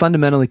sort of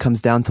fundamentally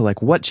comes down to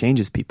like what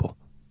changes people,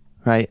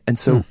 right? And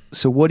so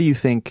what do you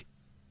think,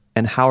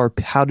 and how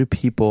do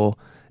people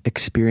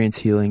experience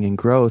healing and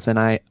growth? And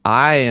I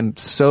am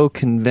so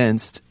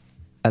convinced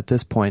at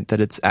this point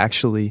that it's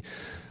actually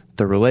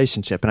the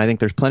relationship. And I think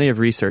there's plenty of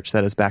research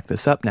that has backed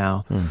this up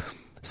now.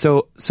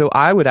 So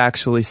I would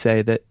actually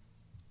say that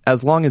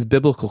as long as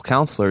biblical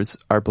counselors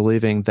are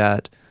believing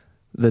that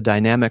the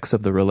dynamics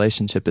of the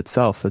relationship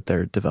itself that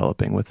they're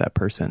developing with that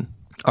person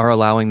are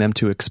allowing them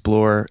to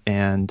explore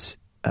and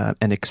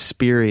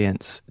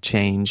experience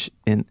change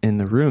in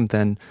the room,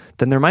 then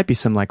there might be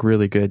some like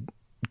really good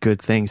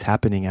things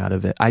happening out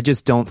of it. I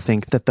just don't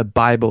think that the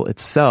Bible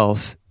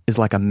itself is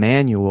like a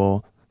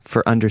manual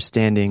for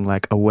understanding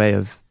like a way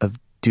of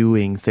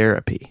doing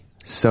therapy.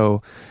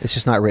 So it's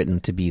just not written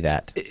to be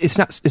that. It's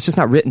just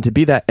not written to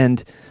be that.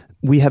 And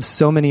we have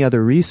so many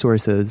other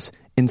resources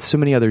in so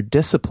many other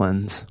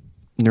disciplines,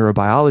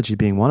 neurobiology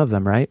being one of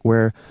them, right?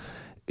 Where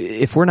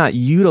if we're not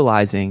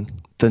utilizing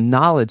the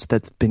knowledge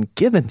that's been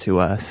given to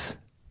us,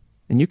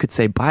 and you could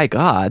say by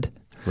God,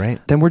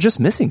 right, then we're just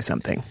missing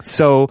something.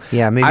 So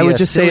yeah, maybe I would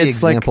just say it's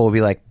example would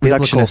be like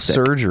biblical reductionistic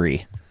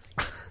surgery.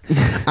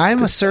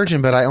 I'm a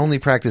surgeon, but I only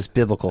practice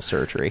biblical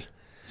surgery.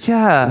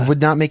 Yeah.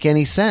 Would not make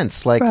any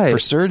sense. Like for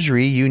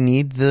surgery, you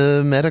need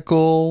the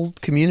medical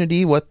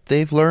community, what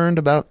they've learned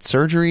about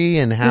surgery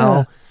and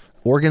how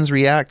organs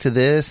react to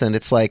this. And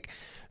it's like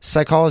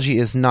psychology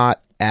is not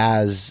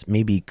as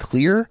maybe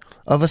clear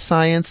of a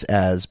science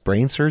as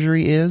brain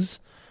surgery is,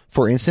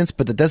 for instance,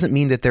 but that doesn't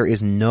mean that there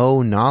is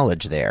no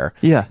knowledge there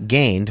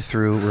gained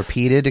through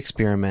repeated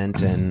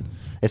experiment and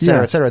et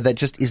cetera, that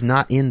just is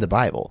not in the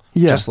Bible.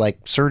 Just like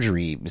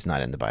surgery is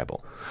not in the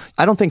Bible.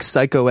 I don't think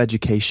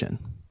psychoeducation,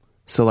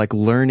 so like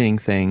learning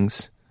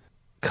things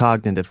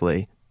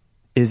cognitively,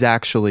 is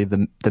actually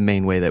the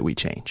main way that we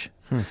change.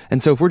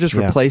 And so if we're just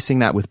replacing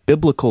that with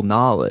biblical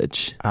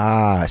knowledge.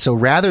 So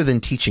rather than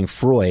teaching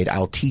Freud,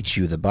 I'll teach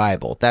you the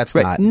Bible. That's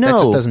not, that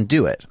just doesn't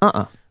do it.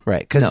 Right.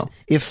 Because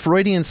if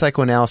Freudian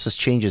psychoanalysis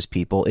changes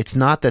people, it's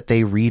not that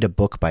they read a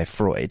book by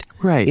Freud.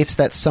 Right. It's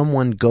that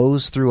someone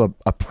goes through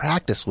a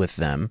practice with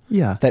them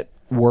that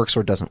works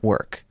or doesn't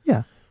work.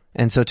 Yeah.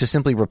 And so to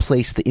simply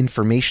replace the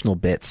informational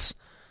bits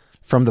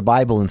from the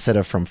Bible instead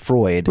of from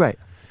Freud. Right.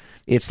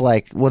 It's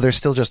like, well, there's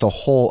still just a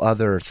whole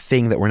other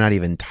thing that we're not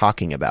even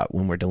talking about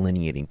when we're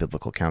delineating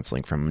biblical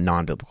counseling from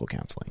non-biblical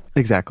counseling.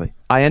 Exactly.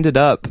 I ended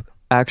up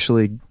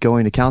actually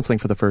going to counseling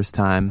for the first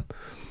time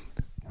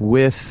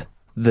with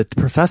the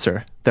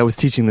professor that was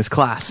teaching this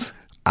class.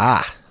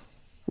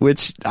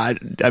 Which, I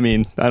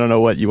mean, I don't know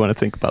what you want to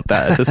think about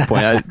that at this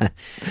point.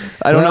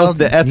 I don't know if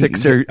the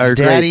ethics are great there.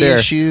 Daddy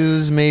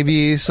issues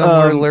maybe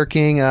somewhere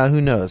lurking.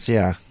 Who knows?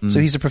 Yeah. So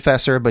he's a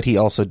professor, but he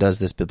also does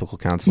this biblical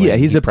counseling. Yeah,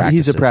 he's a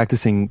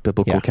practicing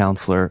biblical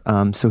counselor.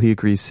 So he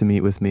agrees to meet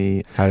with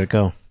me. How did it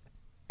go?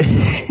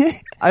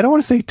 I don't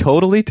want to say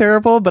totally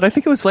terrible, but I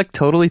think it was like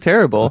totally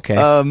terrible. Okay.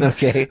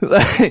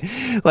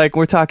 Okay. Like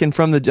we're talking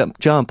from the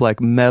jump,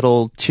 like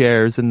metal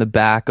chairs in the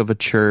back of a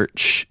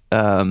church.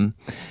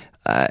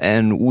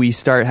 And we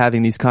start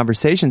having these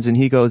conversations, and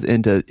he goes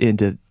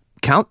into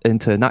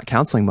not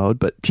counseling mode,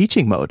 but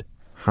teaching mode.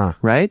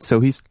 Right?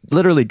 So he's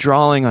literally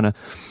drawing on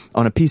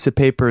a piece of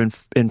paper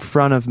in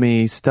front of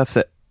me, stuff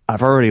that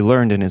I've already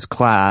learned in his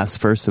class,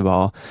 first of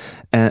all.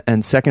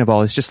 And second of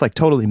all, it's just like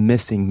totally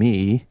missing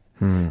me.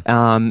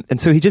 And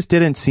so he just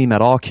didn't seem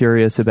at all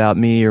curious about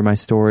me or my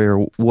story or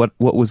what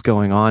was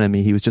going on in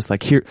me. He was just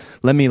like, here,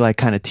 let me like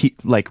kind of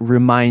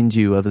remind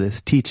you of this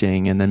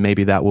teaching, and then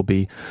maybe that will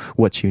be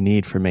what you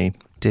need for me.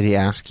 Did he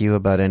ask you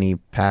about any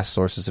past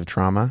sources of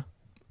trauma?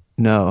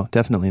 No,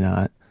 definitely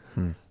not.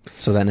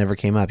 So that never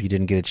came up. You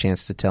didn't get a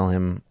chance to tell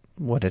him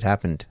what had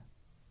happened.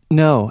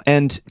 No,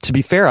 and to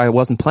be fair, I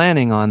wasn't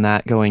planning on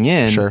that going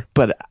in. Sure.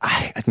 But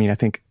I mean, I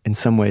think in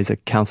some ways a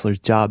counselor's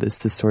job is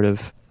to sort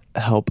of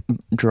help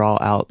draw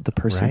out the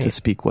person to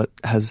speak what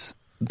has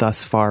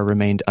thus far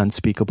remained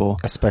unspeakable.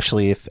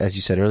 Especially if, as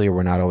you said earlier,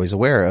 we're not always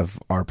aware of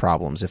our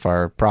problems. If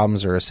our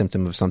problems are a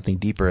symptom of something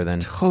deeper,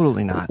 then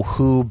totally not.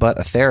 Who but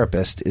a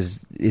therapist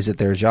is it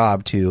their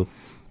job to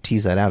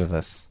tease that out of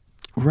us?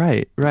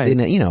 Right.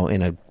 In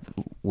a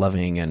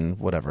loving and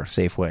whatever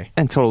safe way,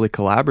 and totally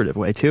collaborative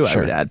way too. Sure.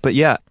 I would add, but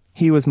yeah,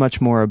 he was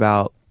much more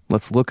about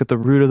let's look at the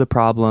root of the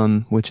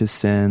problem, which is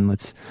sin.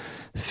 Let's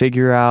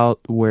figure out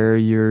where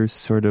you're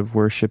sort of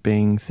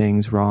worshiping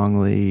things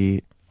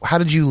wrongly. How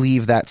did you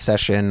leave that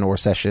session or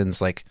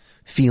sessions like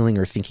feeling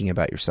or thinking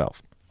about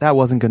yourself? that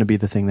wasn't going to be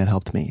the thing that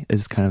helped me,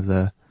 is kind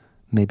of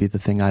maybe the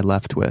thing I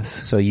left with.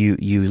 So you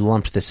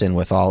lumped this in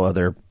with all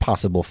other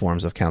possible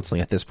forms of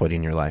counseling at this point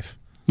in your life.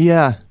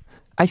 Yeah.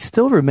 I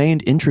still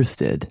remained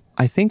interested.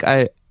 I think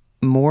I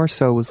more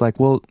so was like,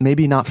 well,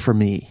 maybe not for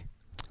me.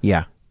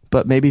 Yeah.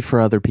 But maybe for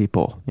other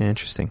people. Yeah,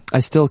 interesting. I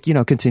still,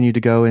 continued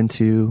to go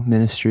into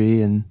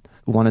ministry and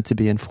wanted to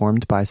be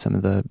informed by some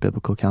of the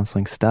biblical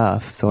counseling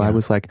stuff. So I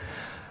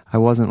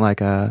wasn't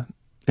like a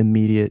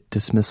immediate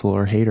dismissal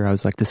or hater. I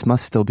was like, this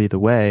must still be the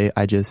way.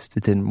 It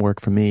didn't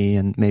work for me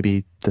and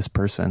maybe this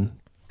person.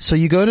 So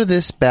you go to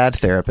this bad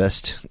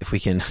therapist, if we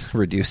can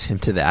reduce him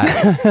to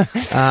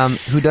that,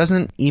 who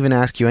doesn't even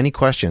ask you any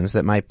questions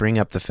that might bring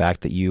up the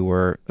fact that you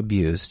were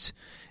abused.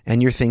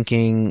 And you're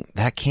thinking,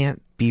 that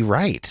can't be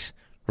right?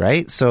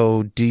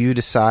 So do you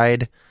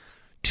decide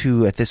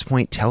to, at this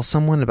point, tell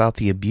someone about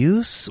the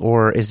abuse?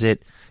 Or is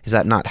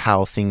that not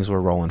how things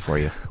were rolling for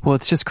you? Well,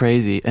 it's just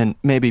crazy. And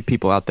maybe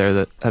people out there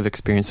that have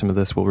experienced some of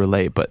this will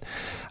relate, but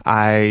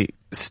I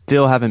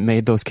still haven't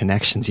made those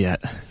connections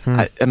yet.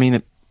 At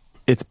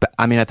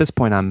this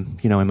point I'm,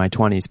 in my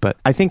 20s, but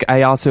I think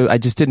I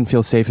just didn't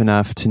feel safe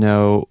enough to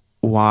know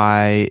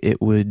why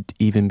it would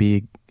even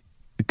be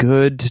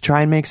good to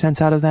try and make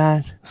sense out of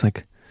that. It's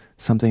like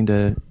something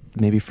to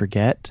maybe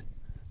forget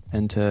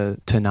and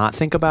to not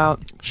think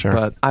about. Sure.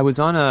 But I was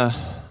on a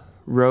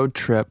road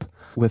trip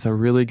with a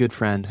really good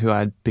friend who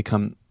I'd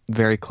become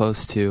very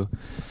close to.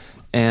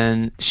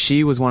 And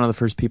she was one of the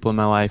first people in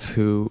my life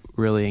who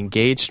really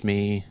engaged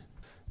me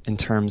in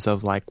terms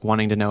of like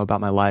wanting to know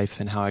about my life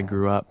and how I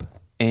grew up.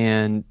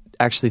 And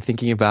actually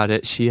thinking about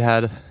it, she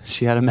had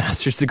a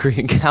master's degree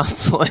in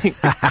counseling.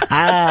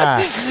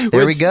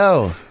 There we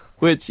go.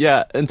 Which,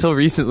 yeah, until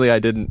recently I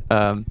didn't.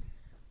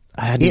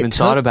 I hadn't even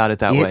thought about it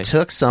that way. It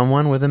took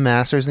someone with a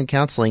master's in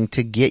counseling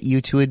to get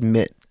you to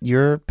admit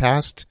your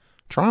past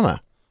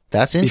trauma.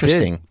 That's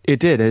interesting. It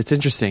did. It's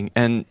interesting.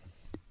 And,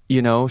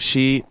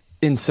 she,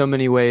 in so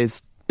many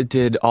ways,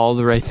 did all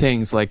the right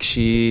things. Like,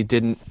 she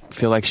didn't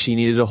feel like she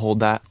needed to hold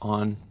that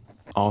on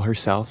all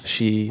herself.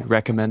 She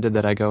recommended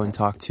that I go and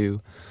talk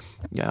to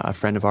a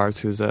friend of ours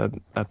who's a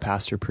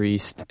pastor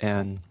priest.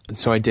 And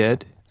so I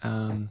did.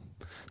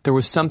 There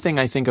was something,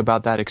 I think,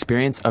 about that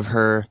experience of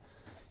her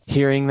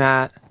hearing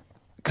that,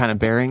 kind of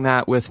bearing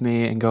that with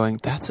me and going,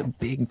 that's a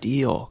big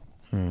deal.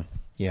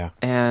 Yeah.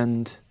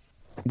 And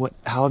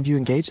how have you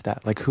engaged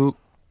that? Like, you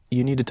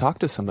need to talk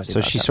to somebody so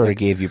about she that. sort of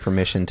gave you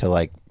permission to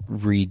like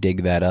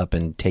re-dig that up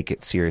and take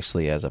it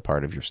seriously as a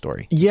part of your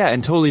story. Yeah,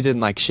 and totally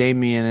didn't like shame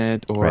me in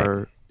it or,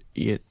 right.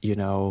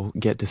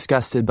 Get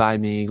disgusted by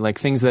me, like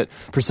things that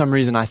for some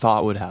reason I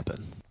thought would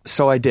happen.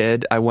 So I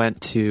did. I went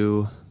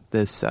to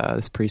this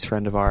priest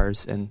friend of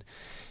ours, and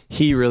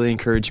he really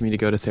encouraged me to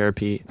go to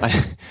therapy.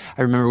 I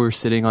remember we were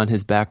sitting on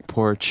his back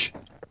porch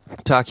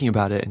talking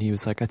about it, and he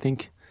was like, I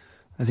think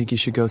you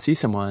should go see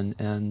someone,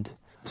 and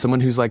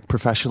someone who's like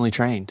professionally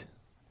trained.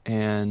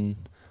 And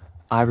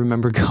I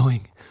remember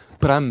going,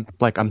 but I'm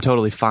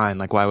totally fine.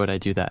 Like, why would I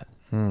do that?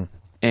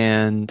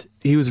 And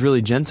he was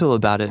really gentle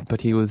about it,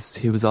 but he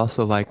was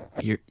also like,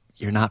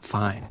 you're not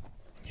fine.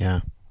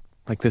 Yeah.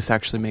 Like, this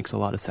actually makes a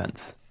lot of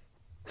sense.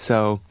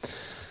 So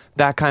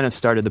that kind of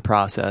started the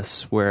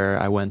process where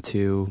I went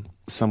to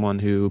someone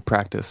who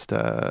practiced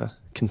a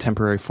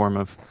contemporary form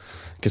of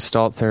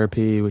Gestalt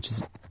therapy, which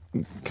is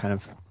kind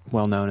of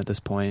well known at this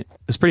point.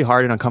 It was pretty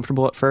hard and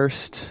uncomfortable at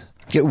first.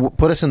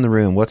 Put us in the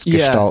room. What's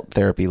Gestalt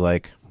therapy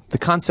like? The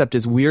concept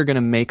is we are going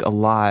to make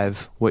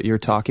alive what you're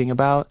talking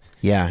about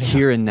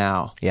here and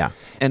now. Yeah.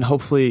 And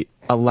hopefully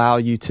allow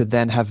you to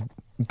then have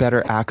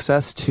better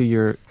access to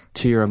your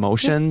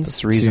emotions.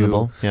 It's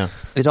reasonable. Yeah.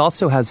 It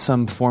also has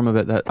some form of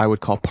it that I would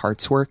call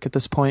parts work at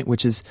this point,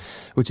 which is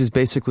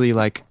basically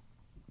like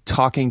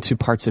talking to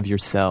parts of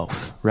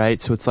yourself,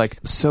 right? So it's like,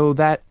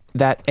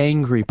 that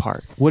angry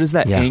part. What does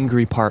that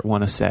angry part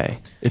want to say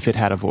if it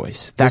had a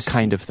voice? That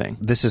kind of thing.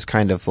 This is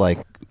kind of like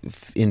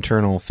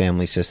internal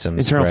family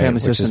systems. Family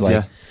systems,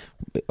 like,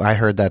 I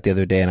heard that the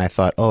other day and I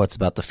thought, it's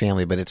about the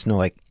family, but it's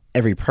like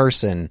every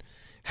person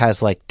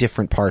has like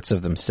different parts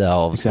of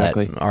themselves that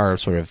are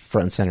sort of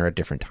front and center at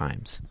different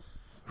times.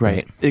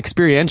 Right.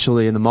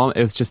 Experientially in the moment,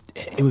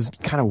 it was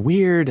kind of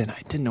weird, and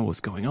I didn't know what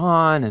was going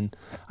on, and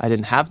I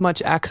didn't have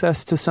much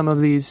access to some of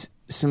these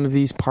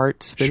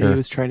parts that he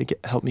was trying to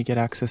help me get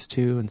access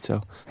to. And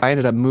so I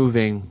ended up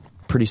moving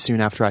pretty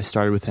soon after I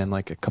started with him,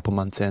 like a couple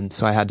months in.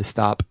 So I had to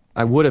stop.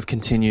 I would have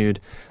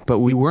continued, but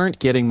we weren't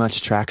getting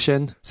much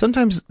traction.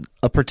 Sometimes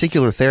a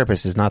particular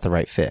therapist is not the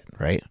right fit,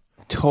 right?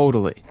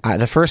 Totally.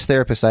 The first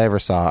therapist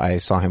I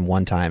saw him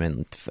one time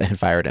and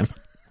fired him.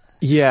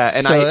 Yeah.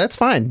 And so that's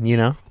fine,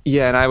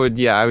 Yeah. And I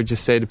would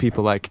just say to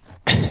people, like,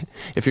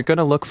 if you're going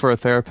to look for a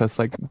therapist,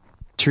 like,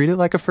 treat it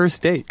like a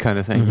first date kind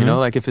of thing,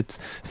 like if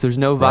there's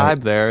no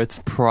vibe there,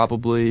 it's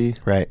probably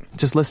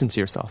just listen to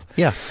yourself.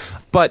 Yeah.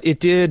 But it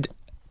did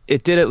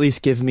at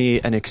least give me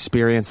an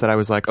experience that I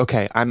was like,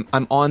 okay, I'm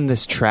on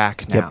this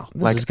track now.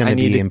 Yep. This is going to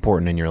be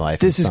important in your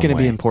life. This is going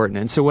to be important.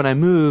 And so when I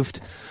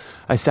moved,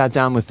 I sat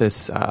down with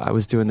this, I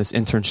was doing this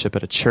internship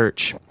at a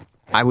church,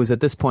 I was at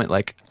this point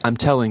like, I'm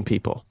telling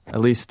people, at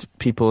least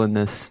people in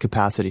this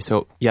capacity.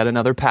 So yet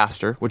another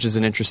pastor, which is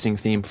an interesting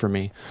theme for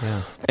me.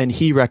 Yeah. And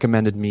he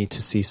recommended me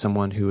to see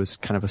someone who is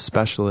kind of a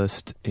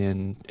specialist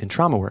in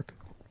trauma work.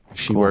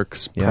 She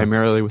works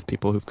primarily with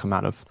people who've come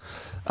out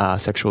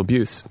of sexual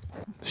abuse.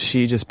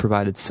 She just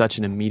provided such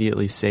an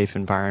immediately safe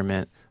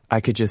environment. I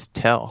could just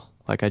tell.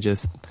 Like I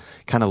just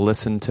kind of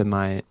listened to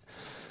my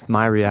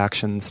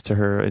reactions to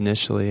her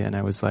initially, and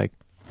I was like,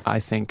 I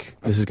think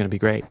this is going to be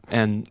great.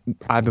 And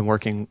I've been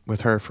working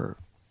with her for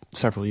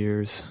several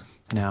years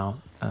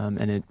now,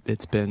 and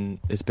it's been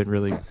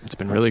really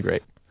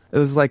great. It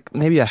was like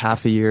maybe a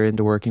half a year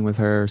into working with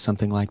her or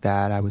something like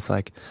that. I was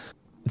like,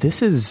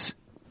 this is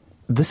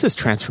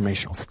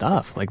transformational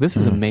stuff. Like this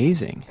is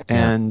amazing.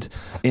 Yeah. And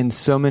in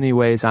so many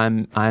ways,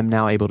 I'm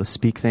now able to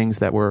speak things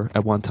that were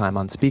at one time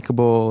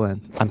unspeakable,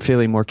 and I'm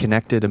feeling more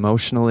connected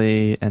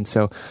emotionally. And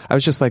so I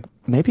was just like,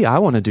 maybe I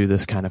want to do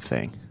this kind of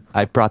thing.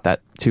 I brought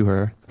that to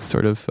her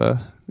sort of,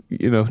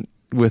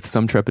 with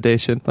some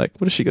trepidation. Like,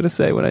 what is she going to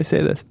say when I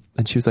say this?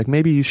 And she was like,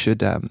 maybe you should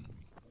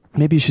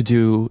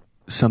do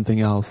something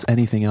else,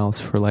 anything else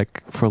for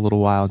a little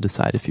while and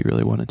decide if you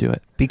really want to do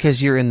it.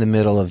 Because you're in the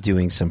middle of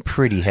doing some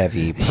pretty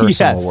heavy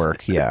personal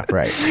work. Yeah,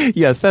 right.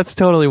 Yes, that's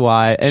totally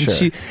why. And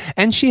Sure.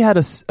 she had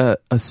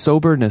a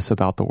soberness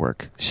about the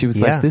work. She was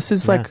like, this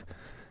is like,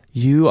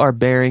 you are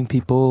bearing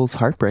people's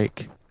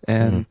heartbreak,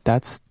 and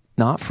that's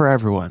not for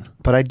everyone.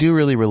 But I do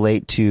really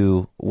relate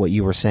to what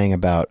you were saying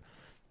about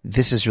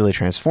this is really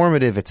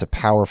transformative. It's a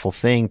powerful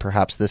thing.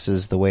 Perhaps this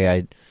is the way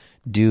I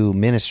do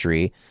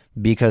ministry.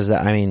 Because,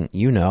 I mean,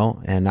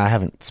 and I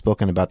haven't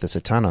spoken about this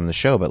a ton on the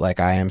show, but like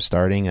I am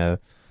starting a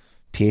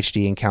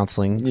PhD in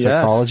counseling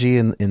psychology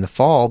in the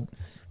fall.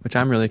 Which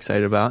I'm really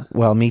excited about.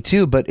 Well, me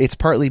too, but it's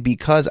partly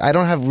because I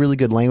don't have really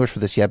good language for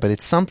this yet, but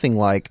it's something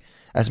like,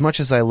 as much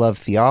as I love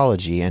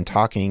theology and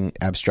talking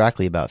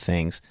abstractly about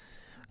things,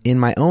 in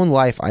my own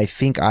life, I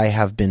think I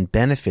have been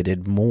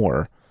benefited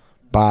more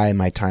by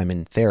my time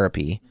in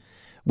therapy,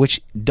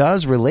 which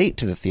does relate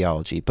to the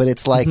theology, but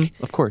it's like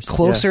of course,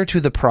 closer to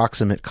the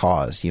proximate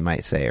cause, you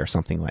might say, or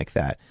something like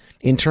that.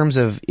 In terms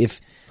of if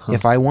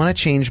I want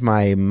to change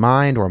my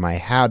mind or my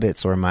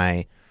habits or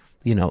my,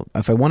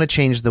 if I want to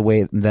change the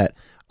way that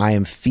I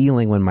am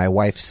feeling when my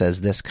wife says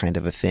this kind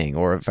of a thing,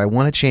 or if I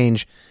want to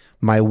change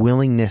my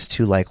willingness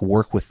to like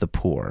work with the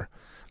poor,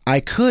 I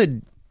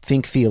could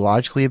think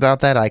theologically about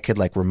that. I could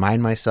like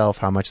remind myself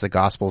how much the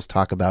Gospels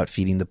talk about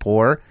feeding the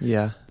poor.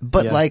 Yeah.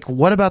 But like,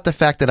 what about the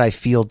fact that I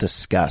feel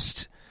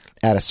disgust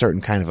at a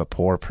certain kind of a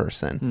poor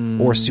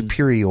person or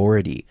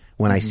superiority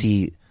when I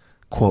see,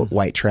 quote,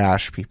 white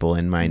trash people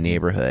in my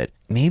neighborhood?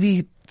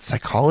 Maybe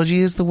psychology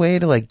is the way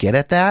to like get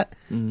at that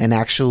and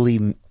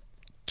actually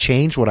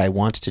change what I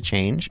want to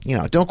change.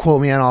 Don't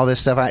quote me on all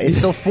this stuff. It's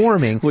still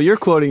forming. Well, you're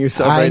quoting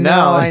yourself right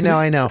now. I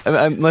know.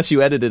 Unless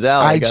you edit it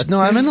out, I guess. No,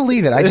 I'm going to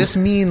leave it. I just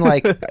mean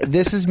like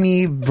this is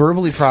me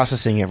verbally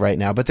processing it right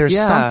now. But there's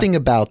something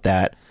about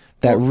that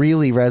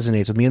really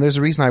resonates with me. And there's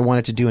a reason I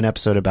wanted to do an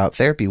episode about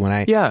therapy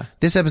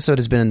this episode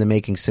has been in the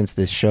making since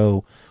this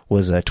show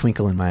was a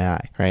twinkle in my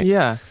eye, right?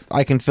 Yeah.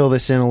 I can fill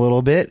this in a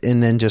little bit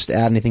and then just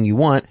add anything you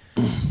want.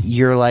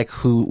 You're like,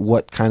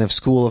 what kind of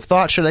school of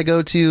thought should I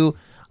go to?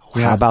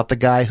 Yeah. How about the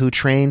guy who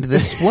trained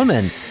this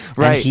woman?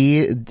 Right. And he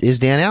is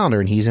Dan Allender,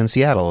 and he's in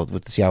Seattle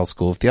with the Seattle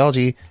School of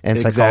Theology and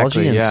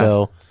Psychology. And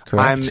so,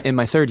 correct? I'm in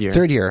my third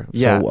year.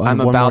 Yeah, so, I'm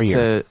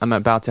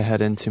about to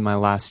head into my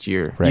last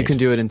year. Right. You can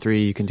do it in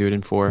 3. You can do it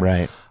in 4.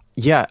 Right.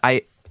 Yeah.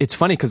 It's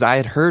funny because I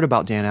had heard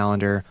about Dan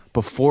Allender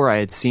before I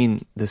had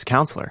seen this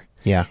counselor.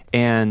 Yeah.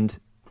 And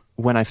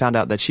when I found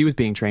out that she was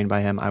being trained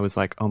by him, I was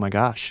like, oh my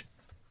gosh,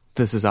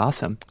 this is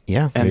awesome.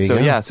 Yeah. And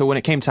so when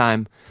it came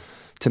time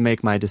to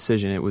make my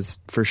decision, it was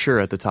for sure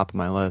at the top of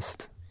my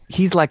list.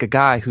 He's like a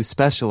guy who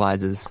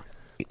specializes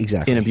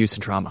in abuse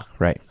and trauma.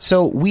 Right.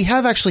 So we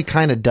have actually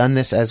kind of done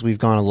this as we've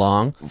gone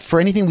along.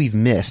 For anything we've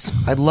missed,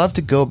 I'd love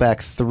to go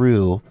back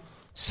through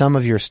some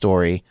of your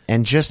story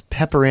and just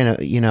pepper in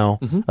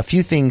a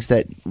few things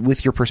that,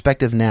 with your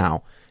perspective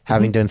now,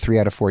 having done 3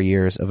 out of 4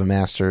 years of a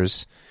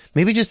master's,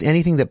 maybe just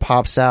anything that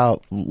pops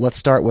out. Let's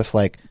start with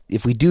like,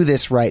 if we do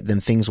this right, then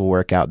things will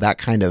work out. That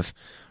kind of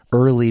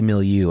early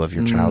milieu of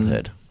your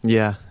childhood.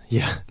 Yeah.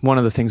 One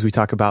of the things we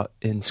talk about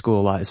in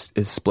school a lot is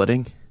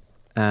splitting,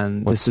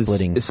 and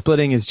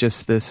splitting is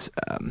just this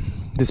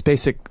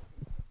basic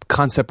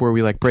concept where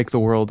we like break the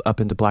world up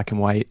into black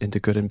and white, into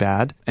good and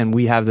bad, and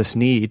we have this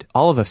need,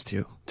 all of us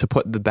do, to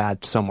put the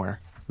bad somewhere.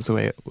 Is the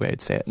way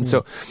I'd say it. And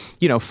so,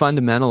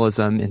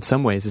 fundamentalism in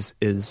some ways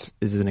is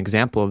an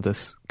example of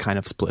this kind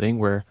of splitting,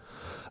 where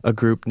a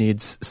group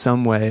needs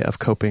some way of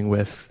coping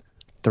with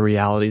the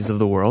realities of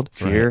the world,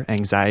 fear,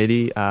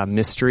 anxiety,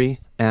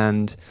 mystery.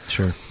 And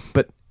sure.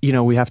 But,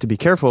 we have to be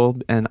careful.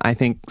 And I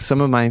think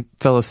some of my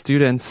fellow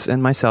students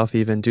and myself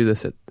even do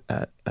this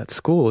at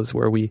school, is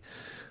where we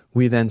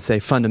then say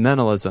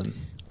fundamentalism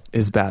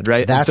is bad,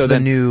 right? That's so the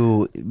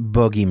new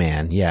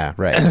boogeyman. Yeah,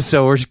 right.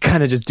 So we're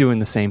kind of just doing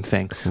the same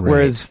thing. Right.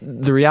 Whereas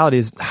the reality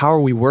is, how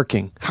are we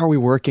working? How are we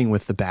working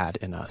with the bad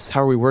in us?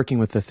 How are we working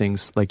with the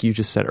things, like you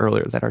just said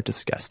earlier, that are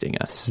disgusting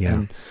us?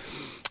 Yeah.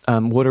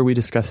 And what are we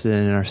disgusted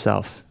in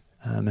ourselves?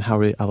 And how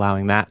are we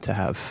allowing that to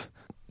have,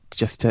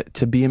 just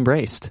to be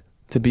embraced,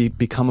 to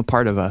become a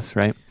part of us,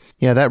 right?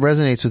 Yeah, that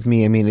resonates with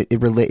me. I mean,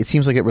 it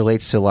seems like it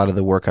relates to a lot of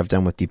the work I've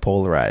done with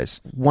Depolarize.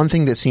 One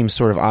thing that seems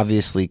sort of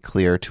obviously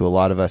clear to a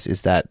lot of us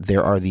is that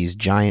there are these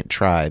giant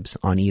tribes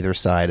on either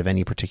side of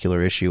any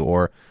particular issue,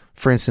 or,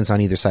 for instance, on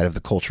either side of the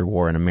culture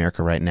war in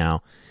America right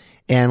now.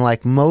 And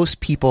like most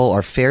people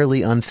are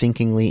fairly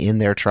unthinkingly in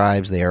their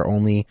tribes. They are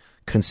only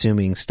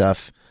consuming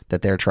stuff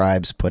that their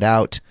tribes put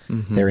out.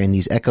 Mm-hmm. They're in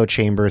these echo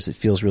chambers. It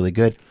feels really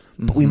good.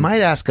 Mm-hmm. But we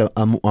might ask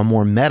a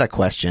more meta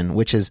question,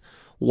 which is,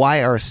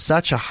 why are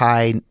such a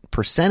high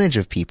percentage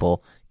of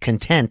people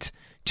content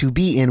to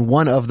be in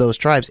one of those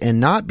tribes and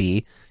not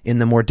be in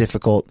the more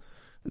difficult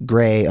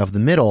gray of the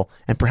middle?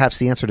 And perhaps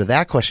the answer to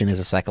that question is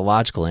a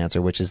psychological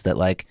answer, which is that,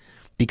 like,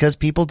 because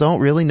people don't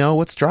really know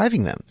what's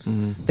driving them.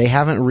 Mm-hmm. They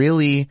haven't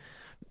really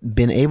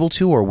been able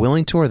to or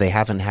willing to, or they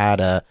haven't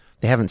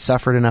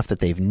suffered enough that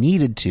they've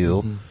needed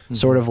to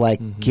sort of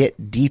like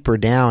get deeper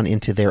down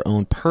into their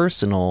own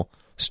personal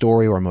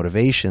story or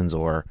motivations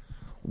or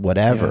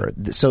whatever.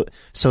 Yeah.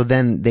 So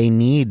then they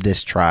need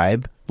this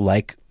tribe,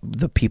 like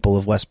the people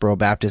of Westboro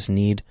Baptist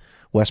need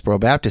Westboro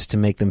Baptist to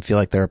make them feel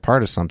like they're a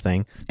part of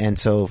something. And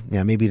so,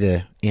 yeah, maybe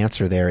the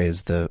answer there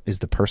is the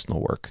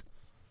personal work.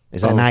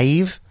 Is that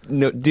naive?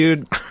 No,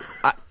 dude.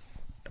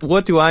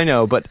 What do I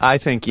know? But I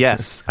think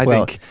yes.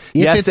 But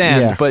yes,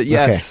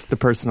 okay. The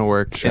personal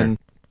work. Sure. And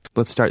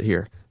let's start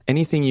here.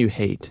 Anything you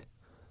hate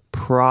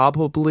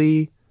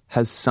probably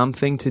has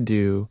something to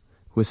do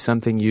with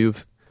something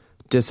you've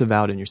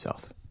disavowed in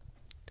yourself.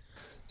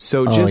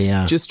 So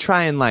just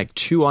try and like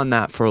chew on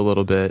that for a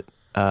little bit.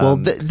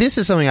 This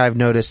is something I've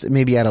noticed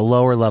maybe at a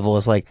lower level,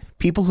 is like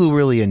people who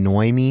really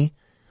annoy me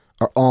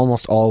are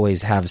almost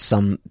always have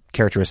some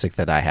characteristic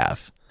that I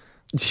have.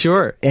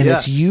 Sure. And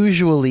it's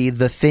usually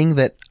the thing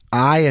that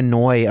I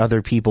annoy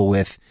other people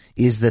with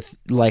is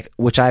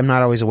which I'm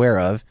not always aware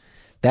of.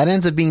 That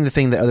ends up being the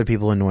thing that other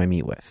people annoy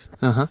me with.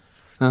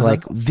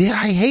 Like,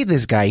 I hate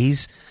this guy.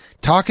 He's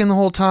talking the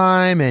whole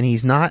time and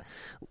he's not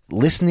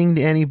listening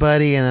to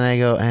anybody. And then I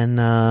go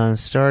and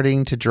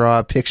starting to draw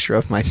a picture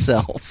of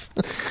myself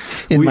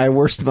in my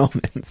worst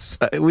moments.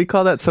 We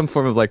call that some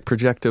form of like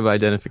projective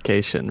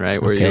identification,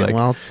 right? Where you're like,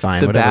 well,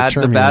 fine. The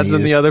bad's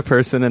in the other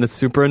person and it's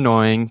super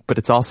annoying, but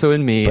it's also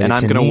in me, and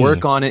I'm going to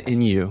work on it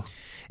in you.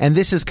 And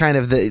this is kind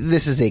of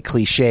this is a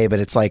cliche, but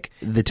it's like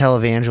the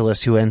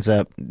televangelist who ends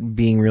up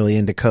being really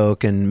into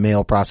coke and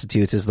male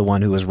prostitutes is the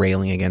one who was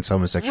railing against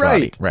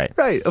homosexuality.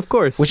 Right, of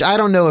course. Which I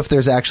don't know if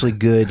there's actually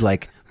good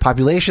like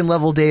population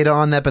level data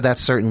on that, but that's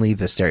certainly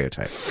the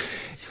stereotype.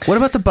 What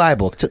about the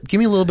Bible? Give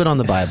me a little bit on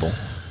the Bible.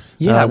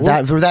 Yeah,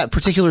 that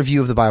particular view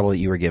of the Bible that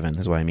you were given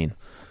is what I mean.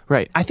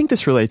 Right. I think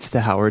this relates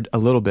to Howard a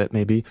little bit,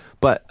 maybe,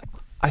 but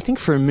I think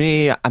for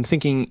me, I'm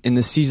thinking in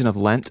the season of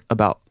Lent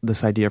about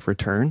this idea of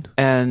return.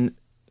 And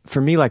for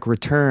me, like,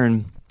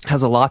 return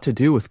has a lot to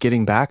do with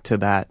getting back to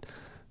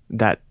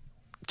that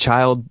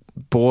child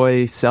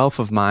boy self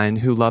of mine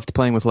who loved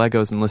playing with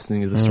Legos and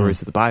listening to the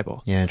stories of the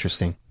Bible. Yeah,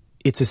 interesting.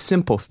 It's a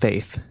simple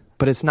faith,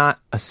 but it's not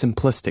a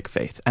simplistic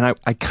faith. And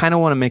I kind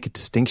of want to make a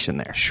distinction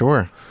there.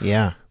 Sure.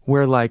 Yeah.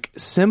 Where like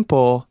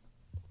simple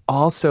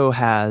also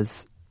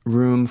has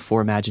room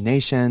for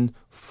imagination,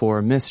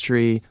 for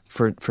mystery,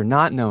 for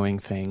not knowing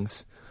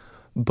things,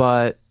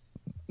 but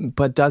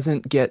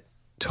doesn't get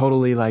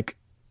totally like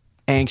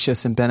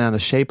anxious and bent out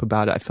of shape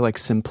about it. I feel like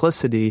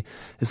simplicity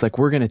is like,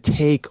 we're going to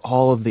take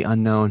all of the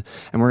unknown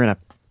and we're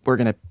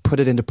going to put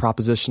it into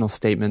propositional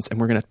statements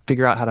and we're going to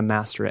figure out how to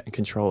master it and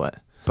control it.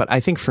 But I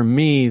think for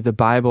me, the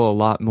Bible a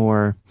lot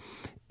more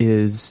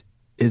is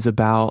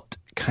about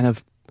kind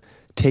of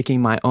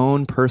taking my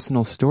own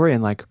personal story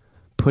and like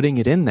putting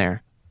it in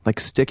there, like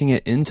sticking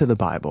it into the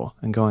Bible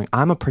and going,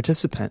 I'm a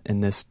participant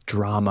in this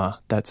drama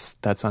that's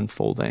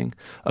unfolding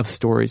of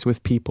stories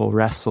with people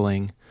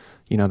wrestling.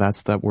 You know,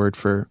 that's that word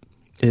for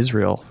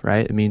Israel,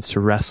 right? It means to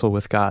wrestle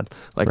with God,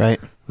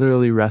 like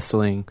literally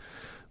wrestling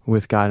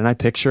with God. And I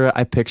picture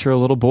a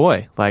little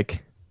boy,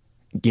 like,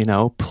 you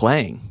know,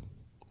 playing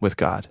with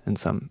God in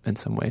some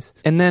ways.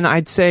 And then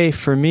I'd say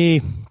for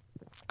me,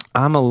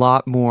 I'm a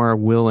lot more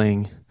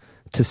willing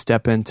to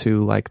step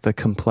into like the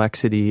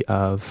complexity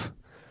of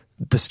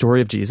the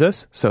story of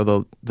Jesus.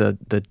 So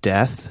the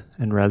death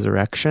and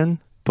resurrection,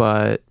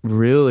 but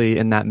really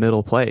in that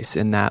middle place,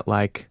 in that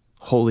like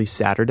Holy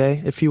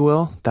Saturday, if you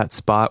will, that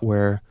spot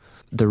where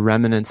the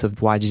remnants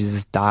of why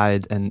Jesus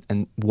died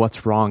and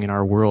what's wrong in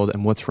our world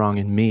and what's wrong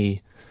in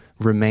me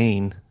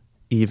remain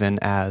even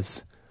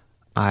as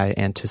I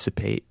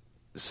anticipate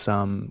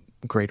some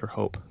greater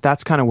hope.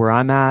 That's kind of where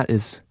I'm at,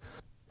 is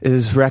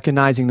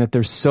recognizing that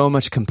there's so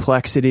much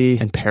complexity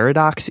and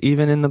paradox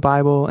even in the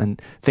Bible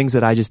and things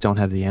that I just don't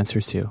have the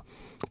answers to.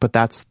 But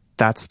that's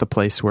the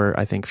place where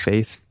I think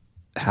faith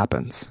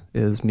happens,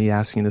 is me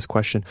asking this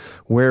question,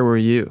 where were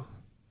you,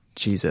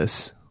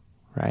 Jesus?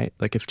 Right?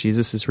 Like, if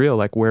Jesus is real,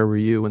 like, where were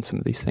you when some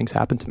of these things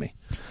happened to me?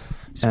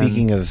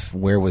 Speaking of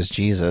where was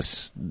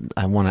Jesus,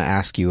 I want to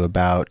ask you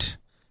about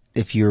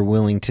if you're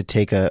willing to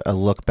take a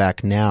look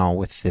back now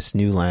with this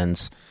new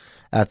lens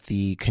at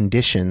the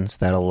conditions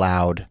that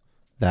allowed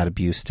that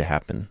abuse to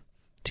happen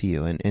to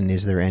you. And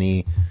is there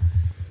any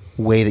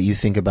way that you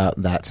think about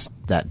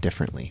that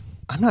differently?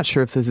 I'm not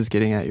sure if this is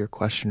getting at your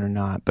question or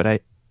not,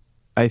 but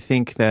I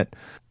think that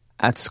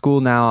at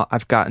school now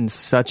I've gotten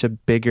such a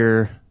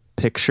bigger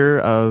picture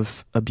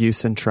of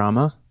abuse and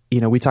trauma. You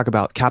know, we talk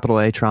about capital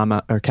A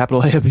trauma or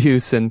capital A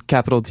abuse and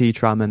capital T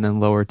trauma and then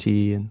lower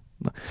T, and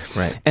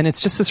right. And it's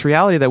just this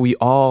reality that we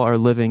all are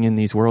living in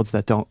these worlds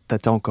that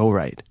don't go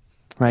right.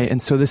 Right.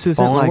 And so this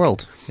isn't Fallen like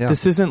world. Yeah.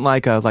 This isn't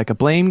like a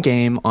blame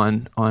game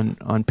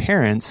on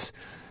parents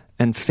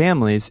and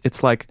families.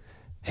 It's like,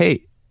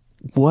 hey,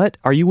 what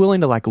are you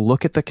willing to like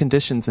look at the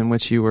conditions in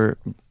which you were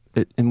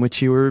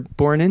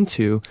born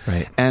into,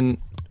 right? And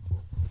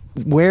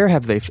where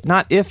have they,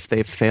 not if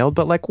they've failed,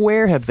 but like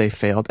where have they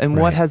failed, and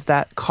what has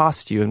that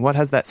cost you, and what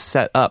has that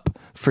set up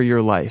for your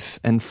life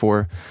and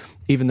for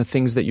even the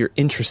things that you're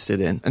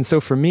interested in. And so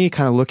for me,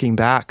 kind of looking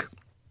back,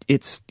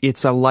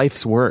 it's a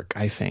life's work,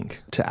 I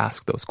think, to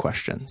ask those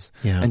questions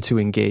and to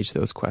engage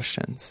those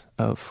questions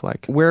of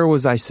like, where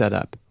was I set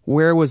up?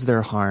 Where was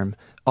there harm?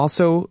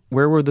 Also,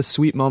 where were the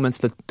sweet moments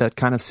that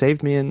kind of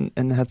saved me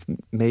and have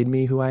made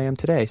me who I am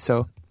today?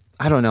 So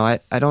I don't know.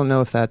 I don't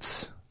know if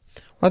that's,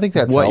 I think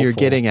that's what helpful. You're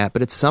getting at,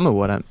 but it's some of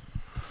what I'm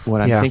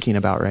thinking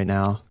about right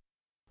now.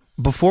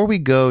 Before we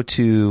go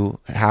to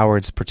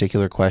Howard's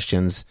particular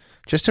questions,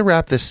 just to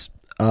wrap this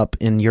up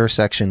in your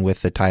section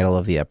with the title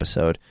of the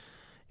episode,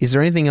 is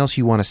there anything else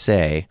you want to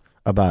say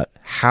about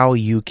how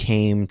you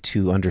came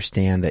to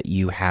understand that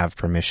you have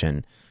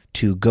permission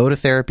to go to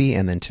therapy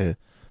and then to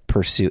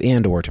pursue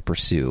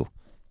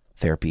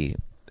therapy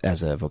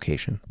as a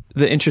vocation?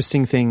 The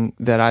interesting thing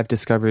that I've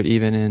discovered,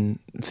 even in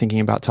thinking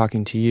about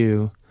talking to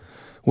you,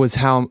 was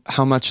how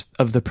much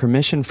of the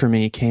permission for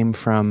me came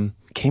from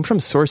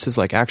sources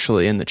like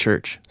actually in the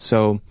church.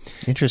 So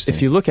interesting.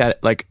 If you look at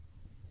it, like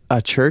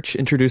a church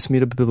introduced me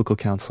to biblical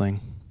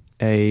counseling,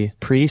 a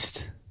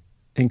priest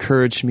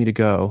encouraged me to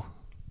go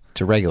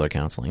to regular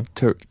counseling.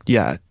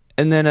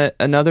 And then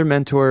another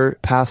mentor,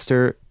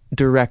 pastor,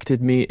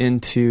 directed me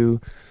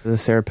into the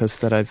therapist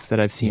that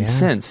I've seen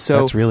since. So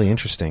that's really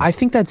interesting. I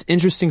think that's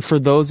interesting for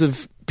those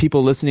of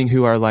people listening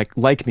who are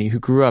like me, who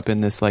grew up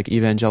in this like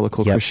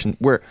evangelical Christian,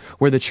 where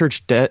the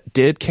church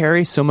did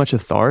carry so much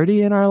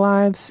authority in our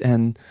lives.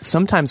 And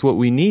sometimes what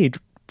we need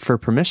for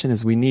permission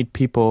is we need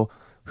people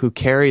who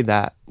carry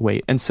that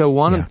weight. And so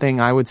one thing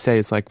I would say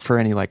is like for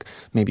any like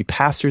maybe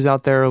pastors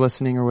out there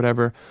listening or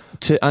whatever,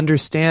 to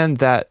understand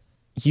that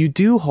you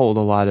do hold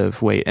a lot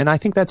of weight. And I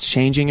think that's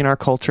changing in our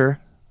culture.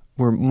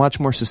 We're much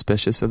more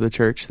suspicious of the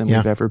church than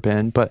we've ever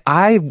been. But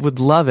I would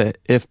love it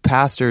if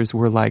pastors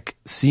were like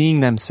seeing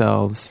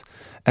themselves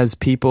as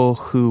people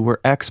who were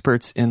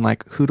experts in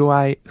like, who do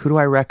I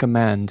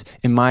recommend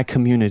in my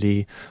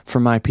community for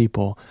my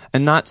people,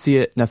 and not see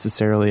it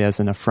necessarily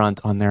as an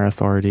affront on their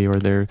authority or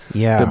their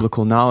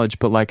biblical knowledge,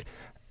 but like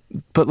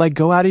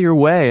go out of your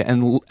way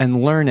and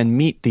learn and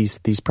meet these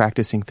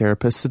practicing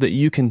therapists so that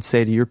you can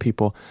say to your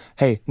people,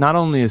 hey, not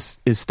only is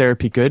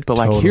therapy good, but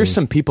like here's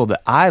some people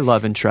that I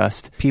love and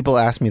trust. People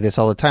ask me this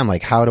all the time,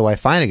 like, how do I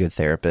find a good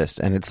therapist?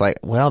 And it's like,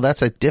 well,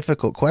 that's a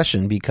difficult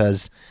question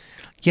because,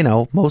 you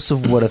know, most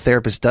of what a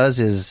therapist does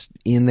is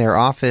in their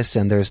office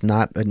and there's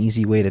not an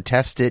easy way to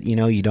test it. You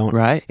know, you don't,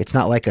 it's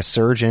not like a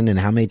surgeon and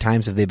how many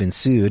times have they been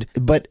sued?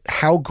 But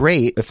how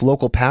great if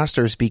local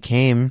pastors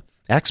became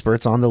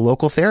experts on the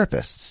local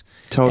therapists.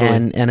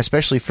 Totally. And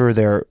especially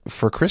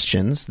for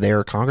Christians,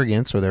 their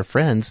congregants or their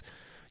friends,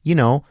 you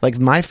know, like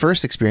my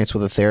first experience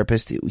with a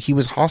therapist, he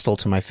was hostile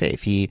to my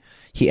faith. He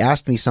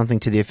asked me something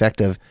to the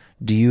effect of,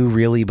 do you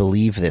really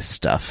believe this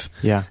stuff?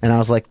 Yeah. And I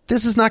was like,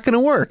 this is not going to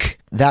work.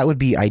 That would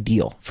be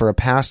ideal for a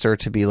pastor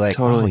to be like,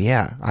 oh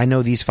yeah, I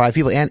know these 5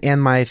 people.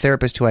 And my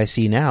therapist who I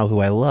see now, who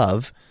I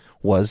love,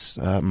 was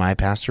my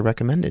pastor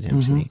recommended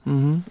him to me.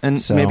 Mm-hmm. And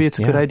so, maybe it's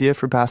a good idea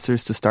for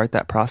pastors to start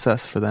that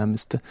process for them,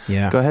 is to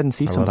go ahead and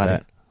see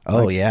somebody.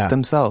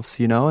 Themselves,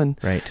 you know,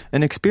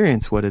 and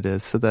experience what it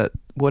is, so that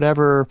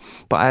whatever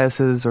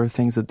biases or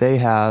things that they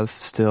have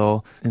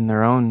still in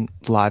their own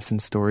lives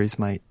and stories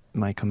might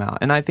come out.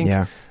 And I think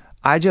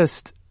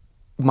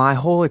my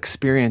whole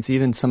experience,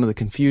 even some of the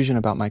confusion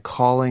about my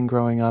calling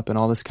growing up and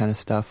all this kind of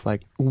stuff,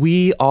 like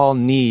we all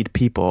need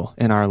people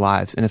in our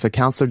lives. And if a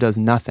counselor does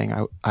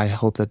nothing, I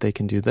hope that they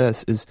can do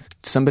this, is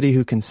somebody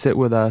who can sit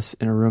with us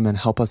in a room and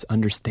help us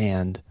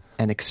understand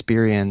and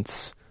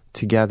experience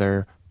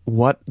together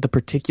what the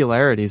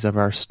particularities of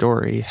our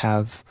story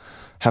have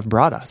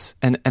brought us.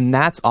 And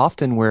that's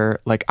often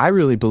where, like, I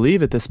really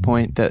believe at this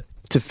point that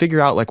to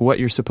figure out like what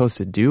you're supposed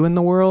to do in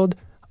the world,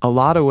 a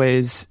lot of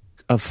ways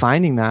of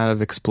finding that,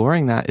 of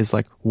exploring that, is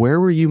like, where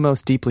were you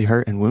most deeply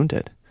hurt and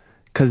wounded?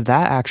 Because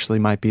that actually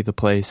might be the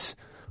place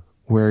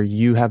where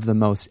you have the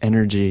most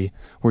energy,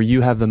 where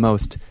you have the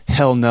most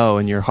hell no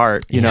in your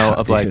heart, you know,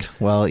 of like,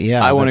 well,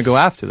 yeah, I want to go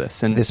after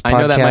this. And this I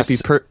know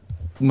that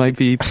might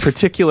be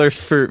particular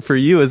for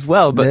you as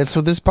well, but that's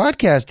what this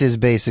podcast is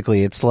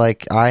basically. It's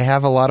like I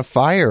have a lot of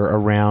fire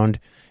around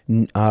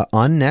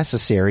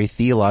unnecessary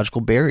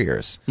theological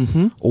barriers,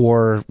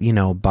 or, you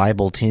know,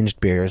 Bible tinged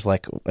barriers.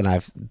 Like, and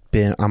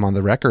I'm on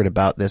the record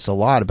about this a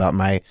lot, about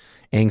my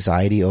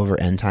anxiety over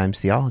end times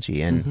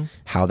theology and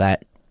how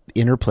that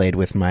interplayed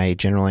with my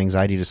general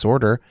anxiety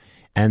disorder.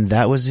 And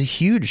that was a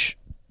huge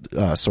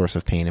source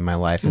of pain in my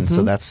life. And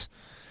so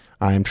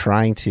I'm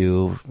trying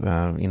to,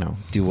 you know,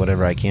 do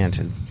whatever I can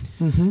to,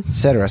 et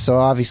cetera. So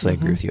obviously I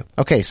agree with you.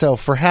 Okay. So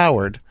for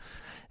Howard,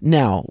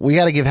 now we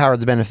got to give Howard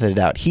the benefit of the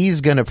doubt.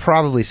 He's going to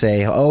probably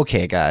say,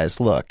 okay, guys,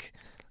 look,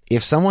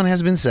 if someone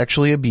has been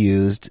sexually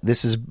abused,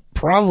 this is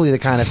probably the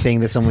kind of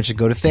thing that someone should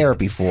go to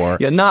therapy for.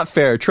 Yeah, not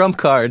fair. Trump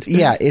card.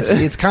 Yeah,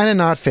 it's kind of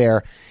not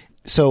fair.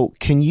 So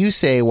can you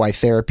say why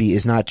therapy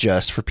is not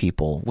just for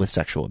people with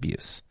sexual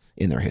abuse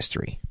in their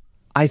history?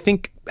 I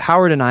think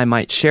Howard and I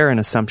might share an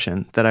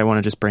assumption that I want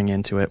to just bring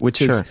into it,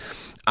 which is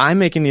I'm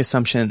making the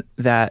assumption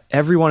that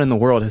everyone in the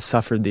world has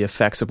suffered the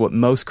effects of what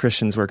most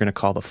Christians were going to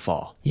call the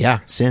fall. Yeah,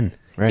 sin.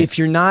 Right. If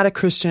you're not a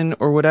Christian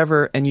or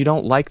whatever, and you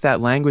don't like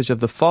that language of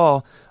the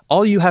fall,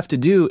 all you have to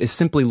do is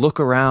simply look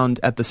around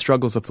at the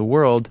struggles of the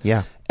world.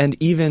 Yeah. And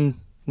even,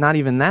 not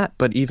even that,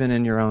 but even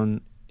in your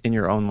own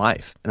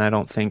life. And I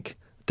don't think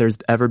there's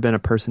ever been a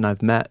person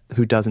I've met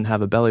who doesn't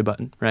have a belly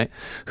button, right?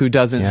 Who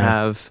doesn't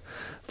have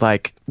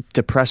like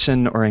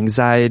depression or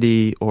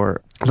anxiety,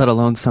 or let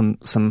alone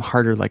some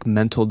harder like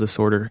mental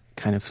disorder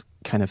kind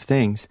of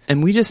things.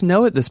 And we just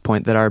know at this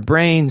point that our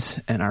brains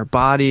and our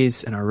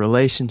bodies and our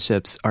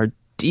relationships are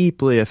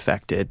deeply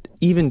affected,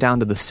 even down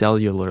to the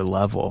cellular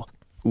level,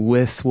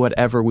 with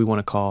whatever we want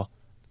to call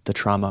the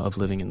trauma of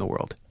living in the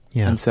world.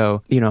 Yeah. And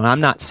so, you know, I'm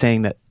not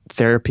saying that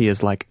therapy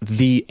is like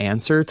the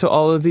answer to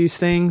all of these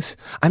things.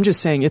 I'm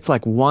just saying it's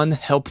like one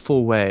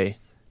helpful way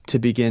to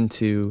begin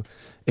to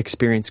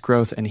experience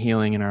growth and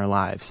healing in our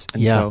lives.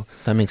 And so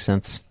that makes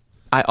sense.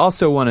 I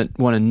also want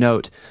to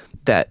note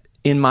that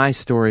in my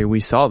story, we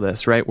saw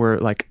this, right? Where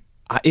like,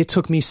 it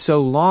took me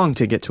so long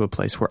to get to a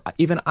place where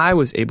even I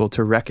was able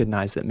to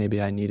recognize that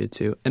maybe I needed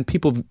to. And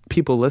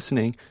people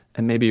listening,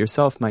 and maybe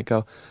yourself, might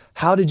go,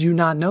 how did you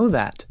not know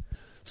that?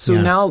 So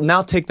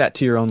now take that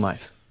to your own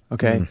life,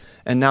 okay?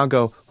 And now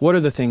go, what are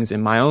the things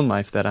in my own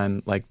life that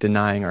I'm like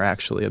denying are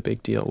actually a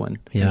big deal when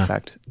in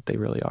fact they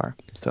really are?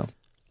 So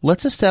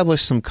let's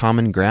establish some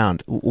common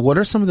ground. What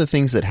are some of the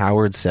things that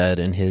Howard said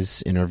in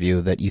his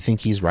interview that you think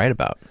he's right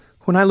about?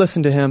 When I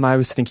listened to him, I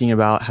was thinking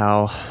about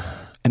how,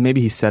 and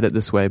maybe he said it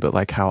this way, but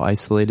like how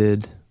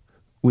isolated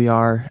we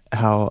are,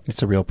 how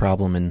it's a real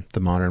problem in the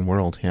modern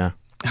world. Yeah.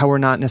 How we're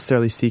not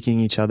necessarily seeking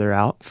each other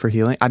out for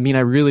healing. I mean, I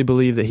really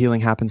believe that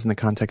healing happens in the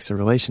context of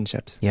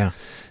relationships. Yeah.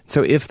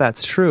 So if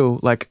that's true,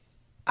 like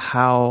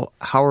how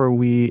are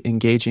we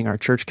engaging our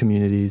church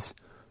communities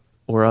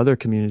or other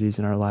communities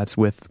in our lives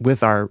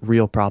with our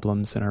real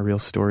problems and our real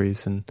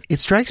stories? And it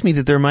strikes me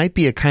that there might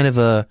be a kind of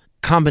a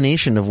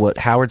combination of what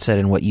Howard said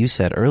and what you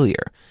said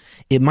earlier.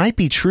 It might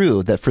be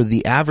true that for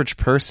the average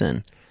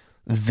person,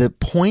 the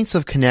points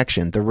of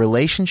connection, the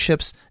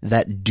relationships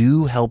that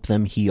do help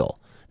them heal,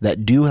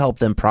 that do help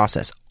them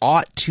process,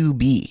 ought to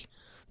be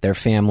their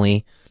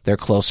family, their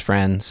close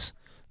friends,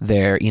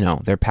 their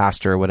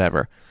pastor or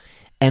whatever.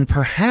 And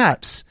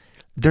perhaps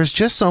there's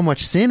just so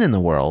much sin in the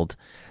world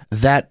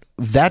that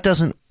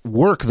doesn't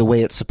work the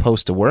way it's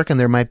supposed to work. And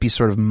there might be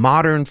sort of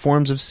modern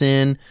forms of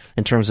sin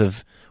in terms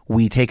of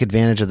we take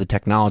advantage of the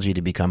technology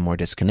to become more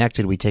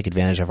disconnected. We take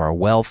advantage of our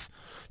wealth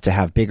to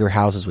have bigger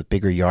houses with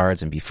bigger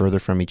yards and be further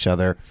from each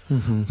other.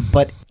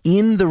 But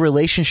in the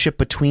relationship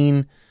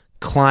between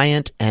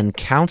client and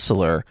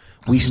counselor,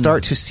 we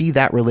start to see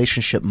that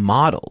relationship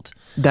modeled.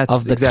 That's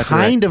of the exactly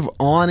kind right. of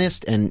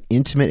honest and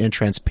intimate and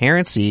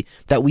transparency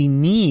that we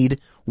need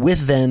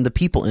with then the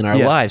people in our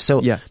lives.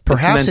 So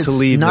perhaps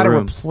it's not a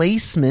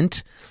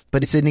replacement,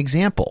 but it's an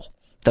example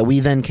that we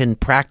then can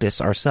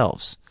practice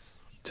ourselves.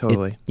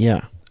 Totally.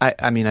 Yeah.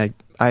 I mean,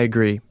 I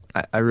agree.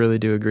 I really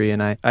do agree.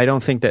 And I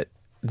don't think that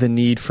the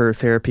need for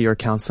therapy or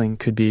counseling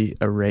could be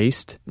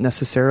erased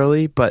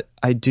necessarily, but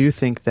I do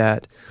think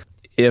that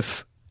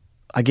if,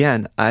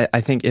 again,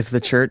 I think if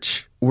the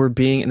church were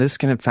being, and this is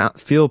going to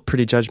feel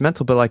pretty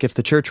judgmental, but like if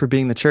the church were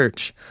being the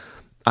church,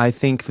 I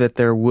think that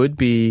there would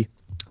be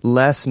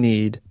less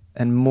need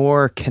and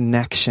more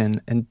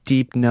connection and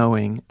deep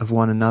knowing of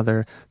one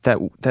another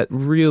that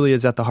really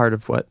is at the heart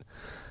of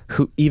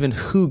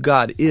who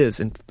God is,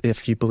 and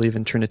if you believe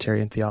in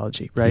Trinitarian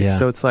theology, right? Yeah.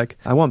 So it's like,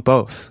 I want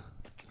both.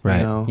 Right.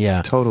 You know?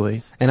 Yeah.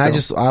 Totally. And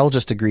I'll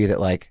just agree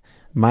that like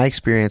my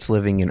experience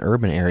living in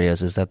urban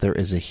areas is that there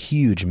is a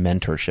huge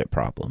mentorship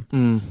problem.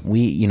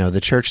 We,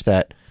 the church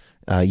that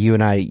you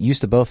and I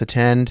used to both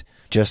attend,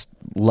 just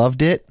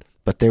loved it,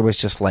 but there was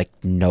just like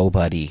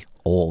nobody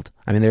old.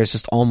 I mean, there's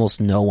just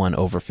almost no one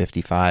over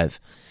 55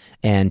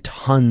 and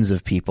tons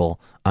of people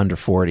under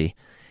 40.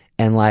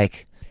 And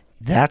like,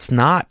 that's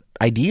not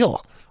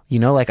ideal. You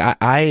know, like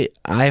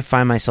I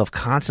find myself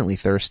constantly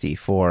thirsty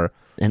for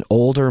an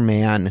older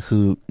man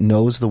who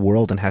knows the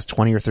world and has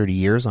 20 or 30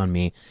 years on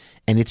me,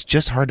 and it's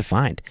just hard to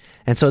find.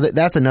 And so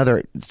that's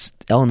another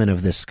element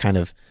of this kind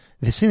of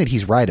this thing that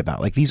he's right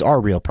about. Like, these are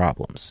real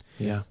problems.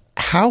 Yeah.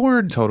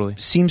 Howard Totally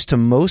seems to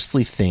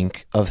mostly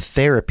think of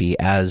therapy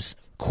as,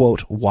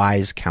 quote,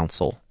 wise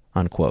counsel,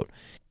 unquote.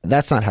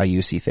 That's not how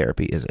you see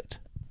therapy, is it?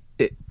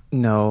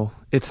 No,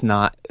 it's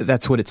not.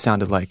 That's what it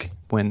sounded like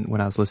when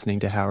I was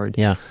listening to Howard.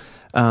 Yeah.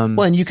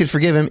 Well, and you could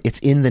forgive him. It's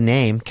in the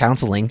name,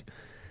 counseling.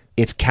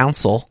 It's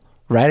counsel,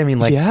 right? I mean,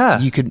 like,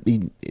 you could.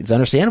 It's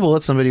understandable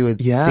that somebody would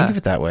think of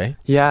it that way.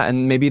 Yeah,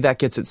 and maybe that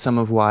gets at some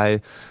of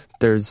why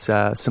there's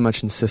so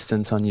much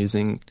insistence on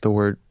using the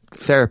word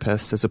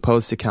therapist as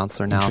opposed to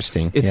counselor now.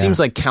 Interesting. It seems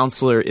like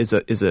counselor is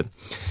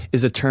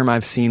a term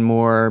I've seen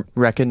more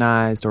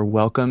recognized or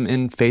welcome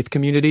in faith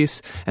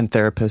communities, and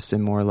therapist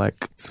in more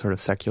like sort of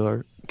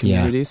secular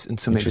communities. And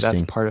so maybe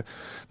that's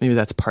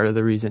part of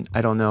the reason.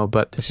 I don't know,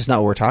 but it's just not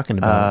what we're talking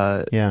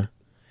about.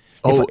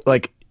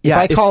 If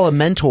I call a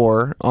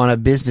mentor on a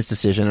business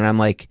decision and I'm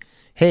like,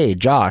 hey,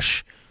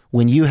 Josh,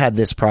 when you had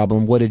this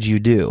problem, what did you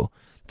do?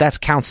 That's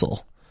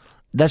counsel.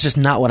 That's just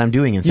not what I'm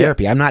doing in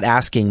therapy. I'm not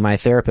asking my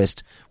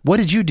therapist, what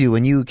did you do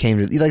when you came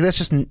to, like,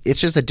 it's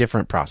just a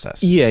different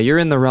process. Yeah, you're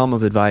in the realm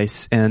of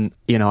advice. And,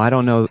 I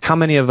don't know how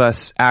many of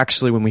us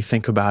actually, when we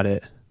think about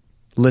it,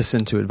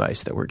 listen to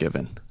advice that we're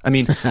given. I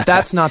mean,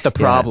 that's not the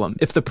problem.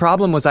 If the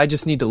problem was I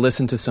just need to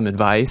listen to some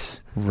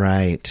advice.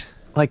 Right.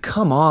 Like,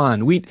 come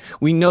on. We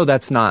know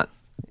that's not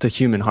the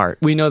human heart.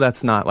 We know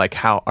that's not like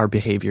how our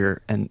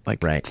behavior and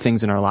like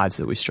things in our lives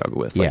that we struggle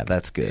with. Like,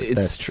 that's good.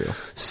 That's true.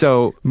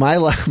 So my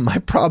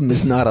problem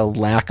is not a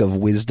lack of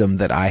wisdom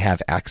that I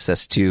have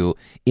access to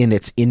in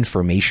its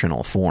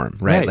informational form,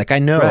 right? Like, I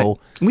know.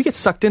 Right. We get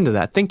sucked into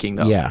that thinking,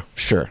 though. Yeah,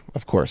 sure.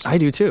 Of course. I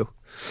do too.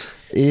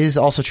 It is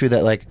also true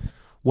that, like,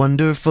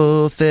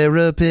 wonderful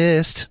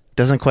therapist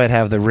doesn't quite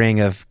have the ring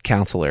of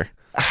counselor.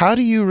 How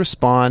do you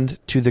respond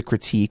to the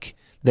critique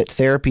that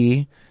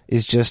therapy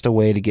is just a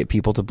way to get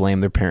people to blame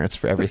their parents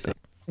for everything?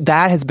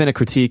 That has been a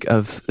critique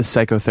of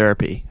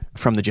psychotherapy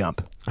from the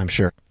jump. I'm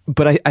sure.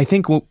 But I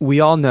think we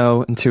all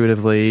know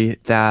intuitively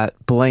that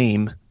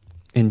blame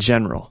in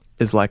general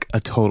is like a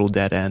total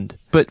dead end.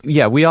 But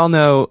yeah, we all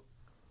know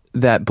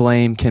that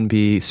blame can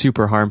be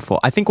super harmful.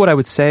 I think what I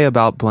would say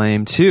about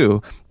blame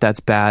too that's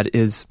bad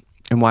is,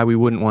 and why we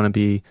wouldn't want to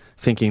be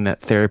thinking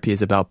that therapy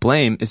is about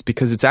blame, is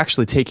because it's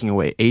actually taking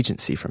away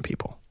agency from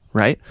people.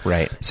 Right?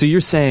 Right. So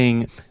you're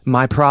saying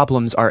my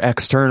problems are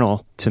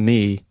external to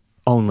me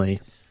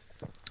only,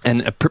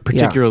 and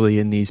particularly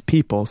in these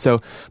people.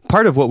 So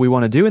part of what we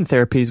want to do in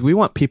therapy is we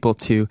want people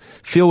to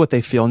feel what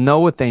they feel, know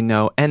what they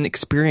know, and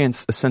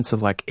experience a sense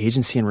of like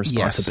agency and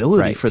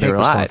responsibility for their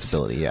lives.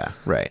 Responsibility, yeah,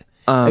 right.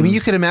 I mean,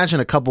 you could imagine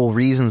a couple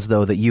reasons,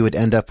 though, that you would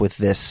end up with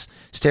this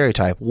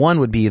stereotype. One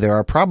would be there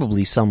are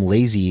probably some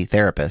lazy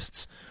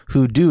therapists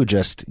who do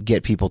just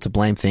get people to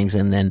blame things,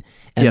 and then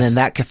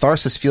that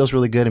catharsis feels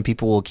really good, and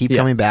people will keep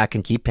coming back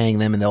and keep paying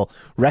them, and they'll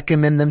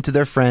recommend them to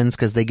their friends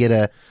because they get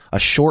a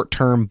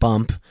short-term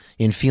bump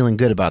in feeling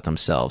good about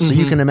themselves. So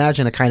you can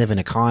imagine a kind of an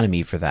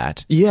economy for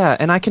that. Yeah,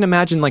 and I can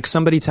imagine like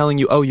somebody telling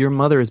you, oh, your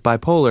mother is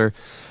bipolar,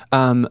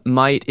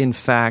 might in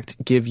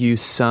fact give you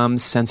some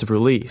sense of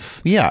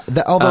relief. Yeah,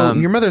 although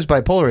your mother's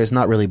bipolar is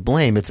not really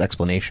blame, it's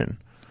explanation.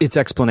 It's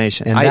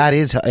explanation. And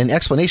an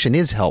explanation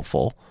is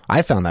helpful.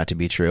 I found that to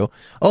be true.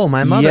 Oh,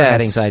 my mother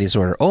had anxiety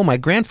disorder. Oh, my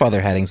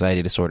grandfather had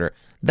anxiety disorder.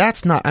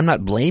 I'm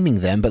not blaming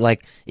them, but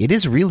like, it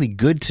is really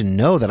good to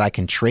know that I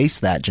can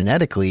trace that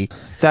genetically.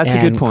 That's a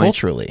good point.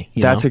 Culturally.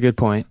 That's a good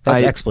point.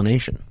 That's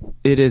explanation.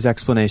 It is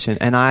explanation.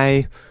 And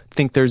I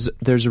think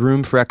there's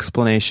room for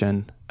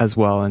explanation as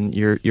well, and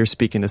you're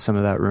speaking to some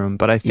of that room.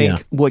 But I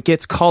think what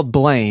gets called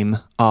blame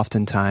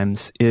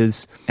oftentimes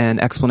is, and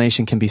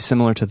explanation can be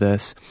similar to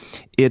this,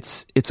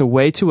 it's a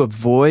way to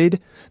avoid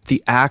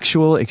the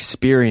actual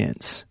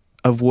experience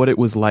of what it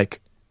was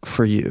like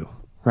for you,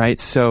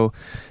 right? So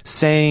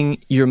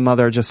saying your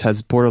mother just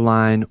has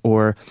borderline,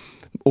 or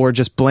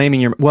just blaming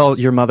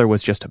your mother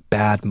was just a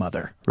bad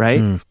mother,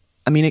 right?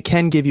 I mean, it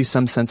can give you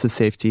some sense of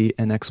safety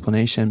and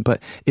explanation, but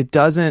it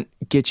doesn't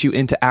get you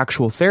into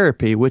actual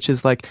therapy, which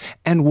is like,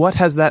 and what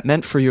has that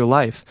meant for your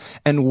life?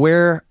 And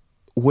where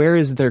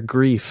is there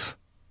grief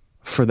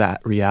for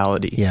that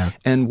reality? Yeah.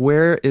 And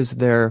where is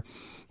there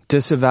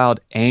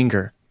disavowed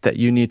anger that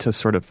you need to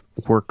sort of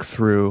work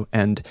through?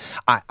 And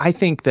I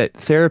think that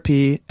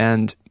therapy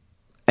and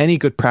any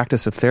good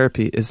practice of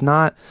therapy is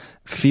not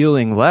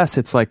feeling less,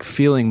 it's like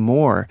feeling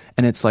more,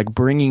 and it's like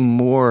bringing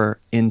more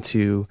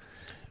into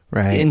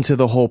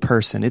the whole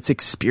person. It's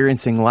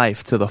experiencing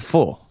life to the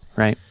full,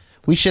 right?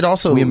 We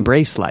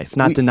embrace life,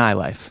 not deny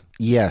life.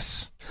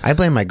 Yes. I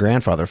blame my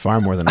grandfather far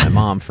more than my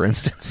mom, for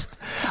instance.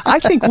 I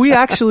think we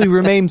actually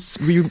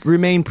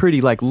remain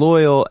pretty like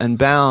loyal and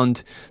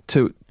bound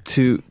to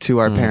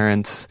our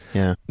parents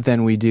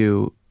than we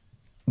do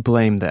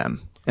blame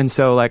them. And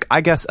so, like,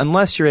 I guess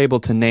unless you're able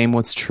to name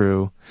what's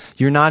true,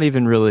 you're not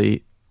even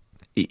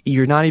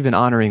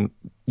honoring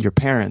your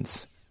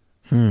parents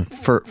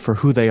for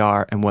who they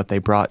are and what they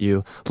brought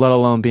you, let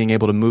alone being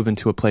able to move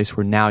into a place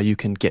where now you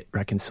can get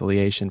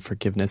reconciliation,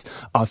 forgiveness,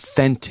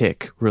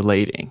 authentic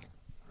relating,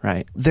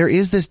 right? There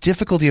is this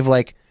difficulty of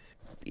like,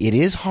 it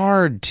is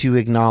hard to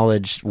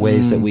acknowledge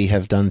ways that we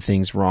have done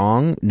things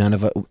wrong. None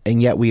of it,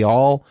 and yet we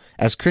all,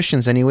 as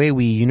Christians anyway,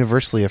 we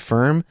universally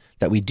affirm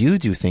that we do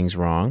things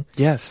wrong.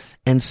 Yes.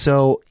 And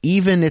so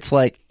even if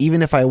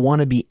I want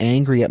to be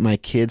angry at my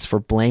kids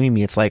for blaming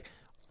me, it's like,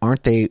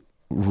 aren't they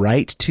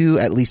right to,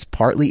 at least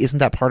partly? Isn't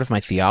that part of my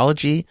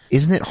theology?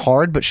 Isn't it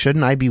hard, but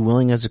shouldn't I be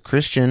willing as a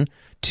Christian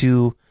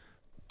to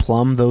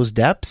plumb those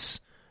depths?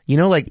 You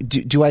know, like,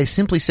 do I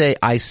simply say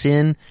I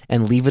sin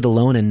and leave it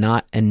alone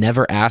and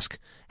never ask,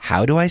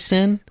 how do I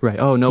sin? Right.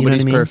 Oh,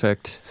 nobody's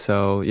perfect.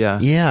 So, yeah.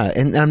 Yeah.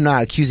 And I'm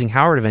not accusing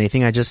Howard of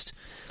anything.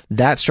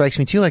 That strikes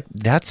me too. Like,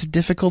 that's a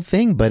difficult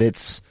thing, but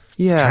it's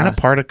kind of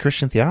part of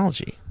Christian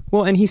theology.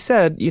 Well, and he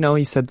said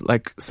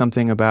like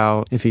something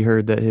about if he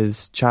heard that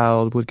his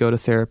child would go to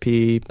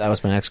therapy. That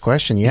was my next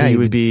question. Yeah. He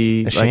would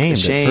be ashamed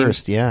at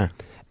first. Yeah.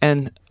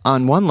 And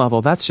on one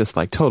level, that's just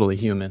like totally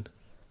human.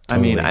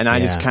 Totally, I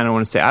just kind of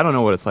want to say, I don't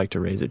know what it's like to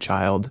raise a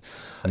child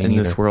in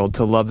this world,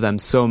 to love them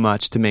so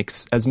much, to make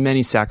as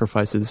many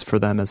sacrifices for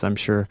them as I'm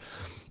sure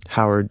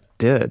Howard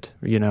did,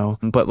 you know.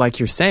 But like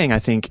you're saying, I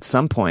think at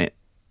some point,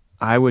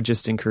 I would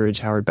just encourage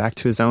Howard back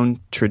to his own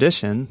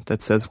tradition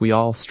that says we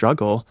all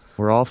struggle,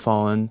 we're all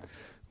fallen,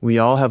 we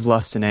all have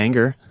lust and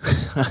anger,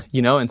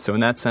 you know. And so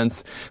in that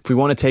sense, if we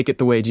want to take it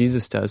the way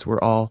Jesus does,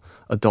 we're all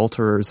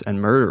adulterers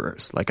and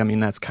murderers. Like, I mean,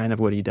 that's kind of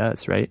what he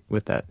does, right,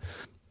 with that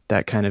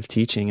kind of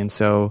teaching. And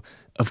so,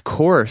 of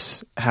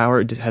course,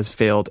 Howard has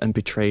failed and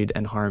betrayed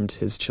and harmed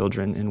his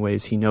children in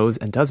ways he knows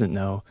and doesn't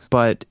know.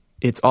 But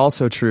it's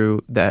also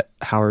true that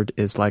Howard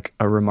is like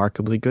a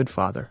remarkably good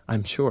father,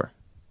 I'm sure,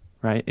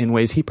 right? In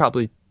ways he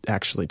probably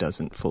actually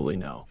doesn't fully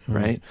know,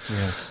 right?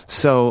 Yeah.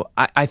 So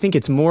I think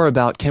it's more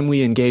about, can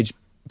we engage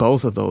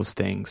both of those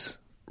things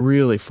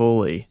really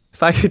fully?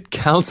 If I could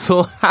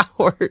counsel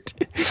Howard,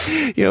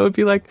 you know, it'd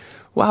be like,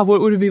 wow, what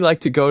would it be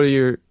like to go to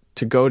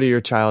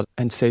your child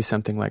and say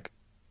something like,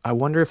 I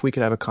wonder if we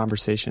could have a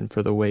conversation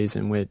for the ways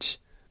in which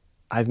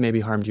I've maybe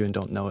harmed you and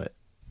don't know it.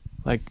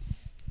 Like,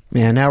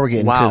 man, now we're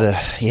getting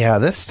to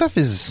this stuff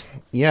is,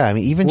 I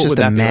mean, even just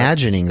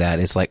imagining that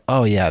is like,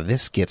 oh yeah,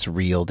 this gets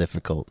real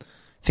difficult.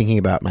 Thinking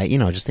about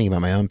just thinking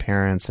about my own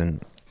parents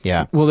and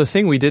Well, the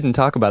thing we didn't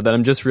talk about that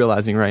I'm just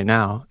realizing right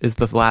now is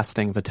the last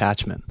thing of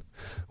attachment,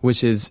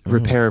 which is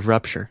repair of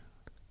rupture.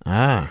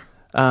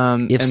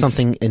 If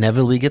something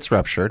inevitably gets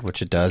ruptured,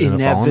 which it does in a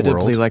fallen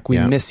world. Like we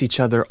miss each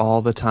other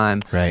all the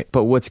time. Right.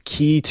 But what's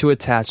key to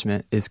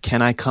attachment is,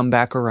 can I come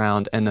back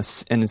around and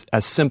as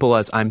simple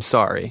as I'm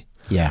sorry.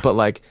 Yeah. But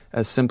like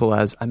as simple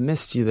as I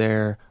missed you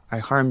there, I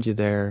harmed you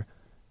there.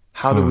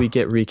 How do we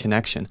get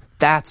reconnection?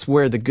 That's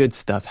where the good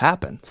stuff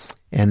happens.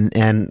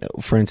 And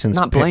for instance,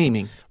 not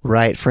blaming.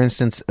 Right. For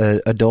instance,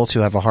 adults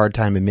who have a hard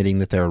time admitting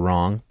that they're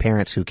wrong,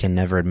 parents who can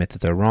never admit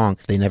that they're wrong,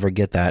 they never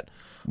get that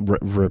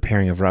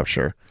repairing of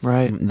rupture.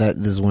 Right. This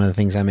is one of the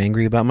things I'm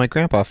angry about my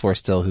grandpa for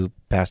still, who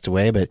passed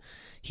away, but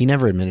he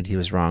never admitted he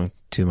was wrong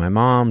to my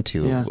mom,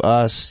 to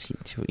us,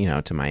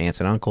 to my aunts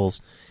and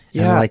uncles.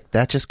 And like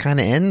that just kind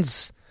of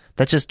ends.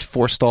 That just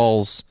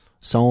forestalls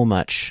so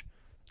much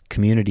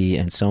community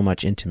and so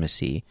much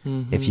intimacy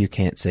if you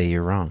can't say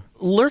you're wrong.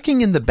 Lurking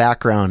in the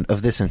background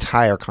of this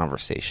entire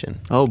conversation.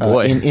 Oh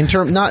boy. In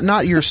term,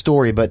 not your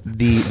story, but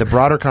the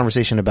broader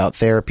conversation about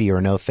therapy or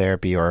no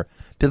therapy or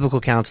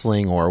biblical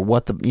counseling or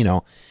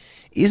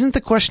isn't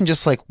the question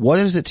just like, what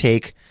does it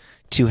take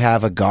to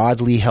have a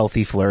godly,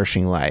 healthy,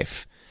 flourishing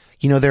life?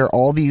 There are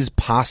all these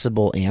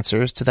possible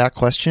answers to that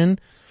question.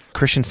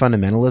 Christian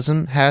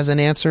fundamentalism has an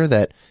answer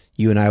that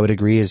you and I would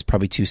agree is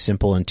probably too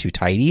simple and too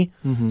tidy.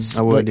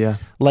 I would,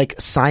 Like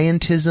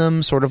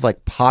scientism, sort of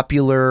like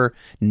popular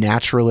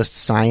naturalist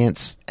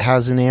science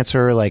has an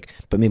answer,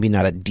 but maybe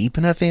not a deep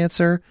enough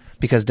answer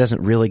because it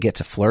doesn't really get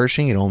to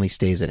flourishing. It only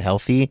stays at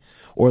healthy.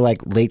 Or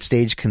like late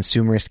stage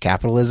consumerist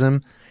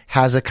capitalism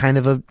has a kind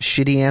of a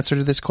shitty answer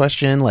to this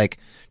question. Like,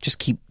 just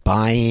keep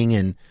buying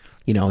and,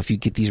 if you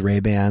get these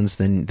Ray-Bans,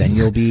 then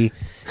you'll be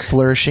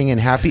flourishing and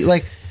happy.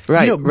 Like,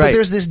 right, But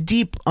there's this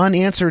deep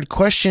unanswered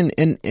question,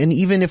 and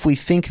even if we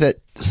think that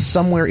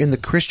somewhere in the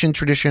Christian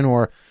tradition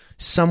or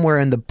somewhere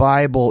in the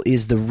Bible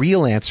is the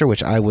real answer,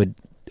 which I would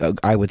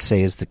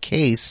say is the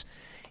case,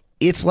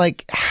 it's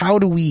like, how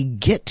do we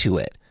get to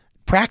it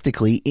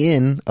practically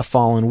in a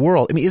fallen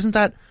world? I mean, isn't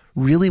that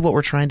really what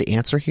we're trying to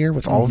answer here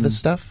with all of this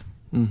stuff?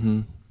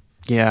 Mm-hmm.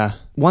 Yeah.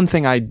 One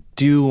thing I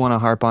do want to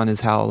harp on is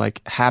how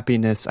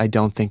happiness I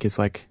don't think is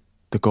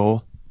the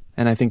goal.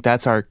 And I think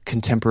that's our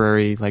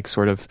contemporary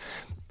sort of,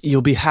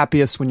 you'll be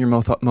happiest when you're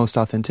most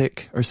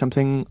authentic or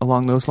something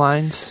along those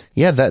lines.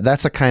 Yeah,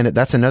 that's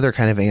another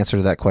kind of answer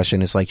to that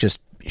question is just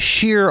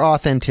sheer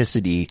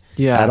authenticity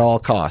at all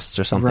costs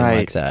or something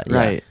like that. Yeah.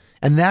 Right.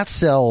 And that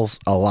sells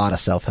a lot of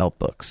self-help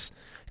books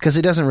because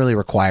it doesn't really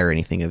require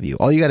anything of you.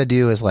 All you got to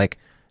do is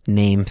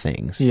name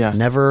things. Yeah.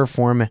 Never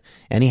form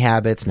any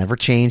habits, never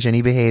change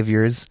any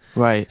behaviors.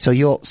 Right.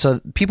 So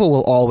people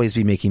will always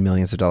be making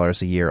millions of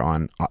dollars a year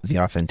on the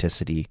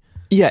authenticity.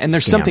 Yeah, and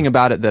there's scam. something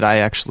about it that I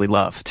actually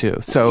love too.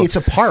 So it's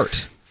a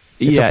part.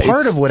 It's a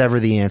part of whatever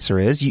the answer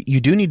is.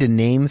 You do need to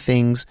name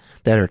things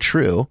that are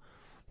true,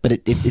 but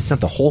it's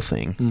not the whole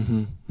thing.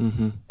 Mm-hmm,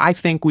 mm-hmm. I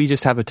think we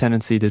just have a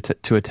tendency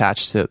to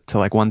attach to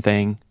like one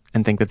thing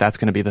and think that that's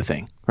going to be the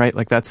thing, right?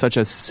 Like that's such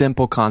a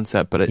simple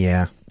concept, but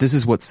this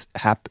is what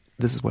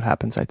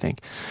happens, I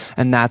think.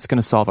 And that's going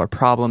to solve our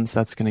problems.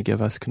 That's going to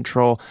give us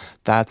control.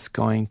 That's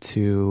going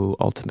to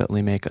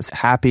ultimately make us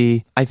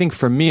happy. I think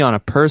for me on a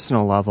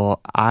personal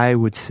level, I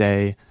would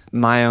say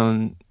my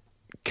own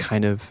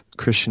kind of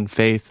Christian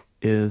faith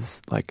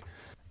is like,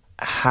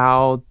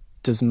 how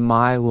does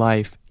my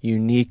life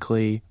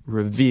uniquely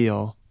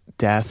reveal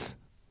death,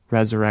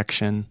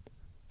 resurrection,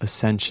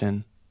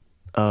 ascension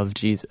of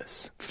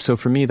Jesus? So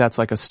for me, that's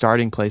like a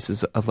starting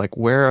place of like,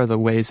 where are the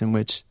ways in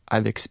which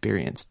I've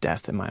experienced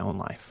death in my own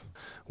life?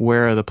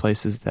 Where are the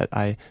places that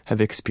I have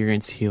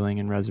experienced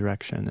healing and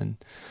resurrection? And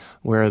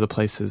where are the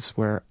places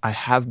where I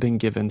have been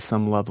given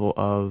some level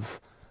of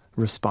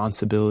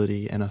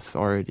responsibility and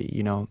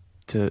authority,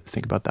 to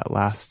think about that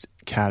last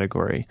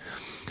category.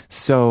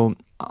 So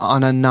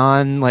on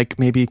a like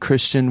maybe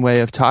Christian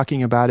way of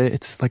talking about it,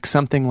 it's like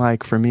something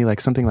like, for me,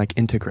 like something like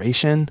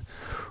integration,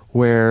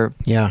 where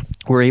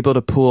we're able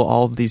to pull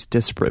all of these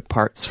disparate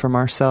parts from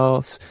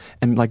ourselves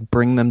and like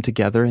bring them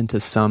together into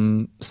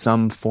some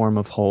form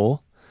of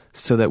whole,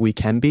 so that we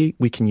can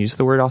use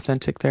the word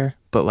authentic there,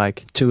 but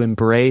like to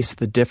embrace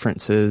the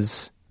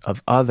differences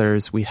of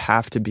others, we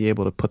have to be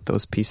able to put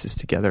those pieces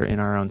together in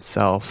our own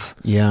self.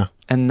 Yeah.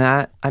 And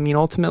that,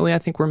 ultimately, I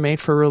think we're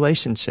made for a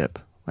relationship.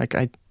 Like,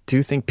 I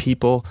do think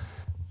people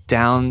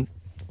down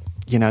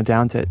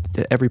to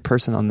every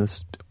person on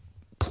this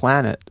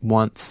planet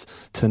wants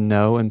to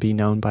know and be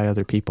known by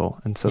other people.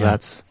 And so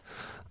that's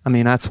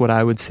what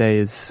I would say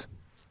is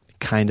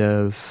kind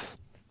of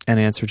an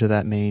answer to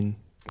that main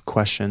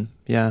question.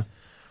 Yeah.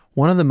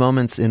 One of the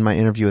moments in my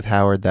interview with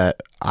Howard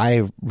that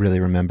I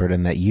really remembered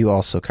and that you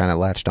also kind of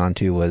latched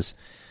onto was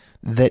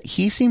that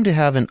he seemed to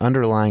have an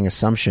underlying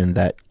assumption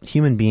that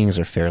human beings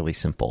are fairly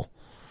simple.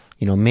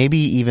 Maybe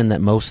even that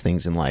most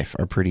things in life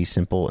are pretty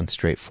simple and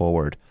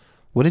straightforward.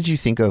 What did you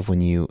think of when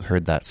you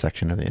heard that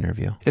section of the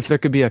interview? If there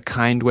could be a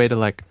kind way to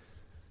like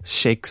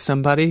shake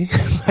somebody,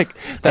 like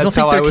that's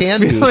how I was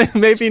feeling.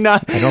 Maybe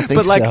not. I don't think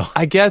but like, so.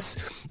 I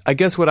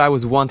guess what I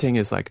was wanting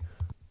is like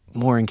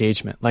more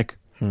engagement. Like,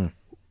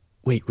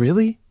 wait,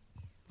 really?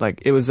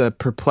 Like, it was a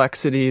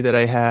perplexity that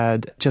I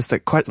had, just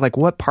like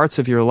what parts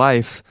of your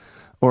life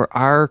or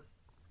our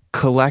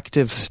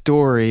collective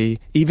story,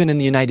 even in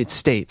the United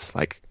States,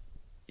 like,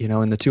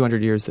 in the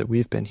 200 years that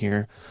we've been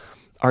here,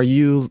 are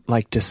you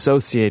like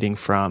dissociating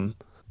from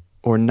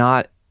or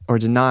not, or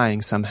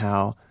denying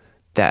somehow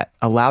that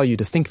allow you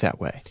to think that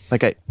way?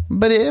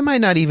 But it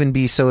might not even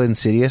be so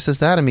insidious as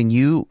that. I mean,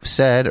 you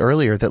said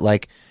earlier that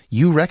like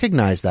you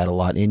recognize that a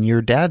lot in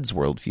your dad's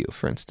worldview,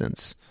 for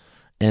instance.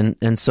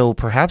 And so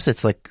perhaps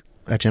it's like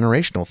a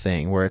generational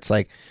thing where it's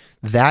like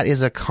that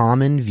is a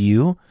common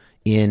view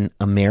in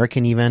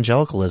American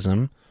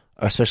evangelicalism,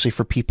 especially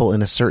for people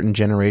in a certain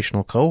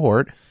generational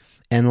cohort.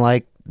 And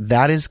like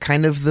that is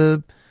kind of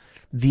the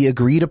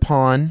agreed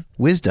upon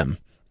wisdom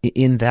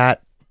in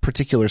that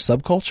particular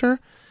subculture.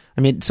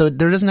 I mean, so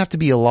there doesn't have to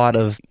be a lot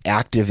of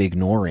active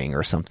ignoring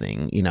or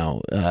something,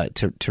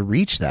 to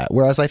reach that.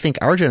 Whereas I think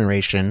our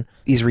generation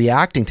is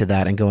reacting to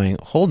that and going,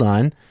 hold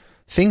on,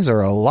 things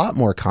are a lot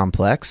more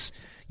complex.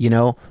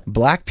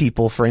 Black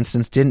people, for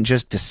instance, didn't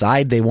just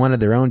decide they wanted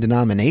their own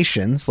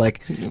denominations.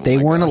 Like they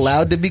weren't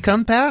allowed to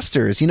become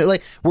pastors.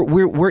 Like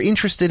we're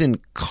interested in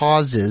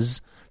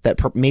causes that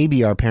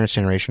maybe our parents'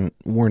 generation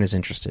weren't as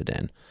interested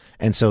in.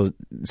 And so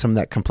some of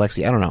that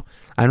complexity, I don't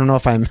know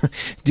if I'm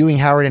doing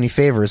Howard any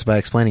favors by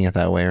explaining it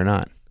that way or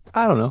not.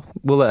 I don't know.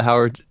 We'll let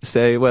Howard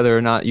say whether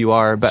or not you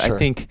are, but sure. I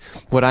think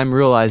what I'm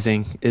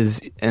realizing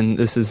is, and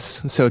this is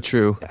so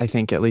true, I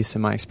think at least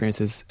in my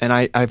experiences, and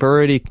I've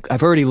already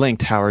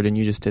linked Howard, and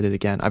you just did it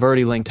again. I've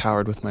already linked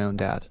Howard with my own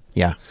dad.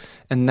 Yeah.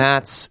 And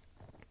that's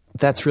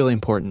really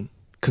important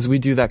because we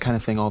do that kind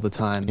of thing all the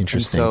time.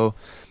 Interesting. And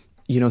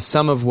so,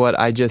 some of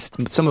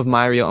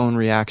my own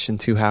reaction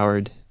to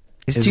Howard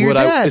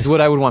is what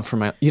I would want for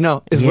my,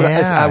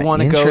 I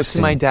want to go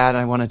to my dad and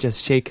I want to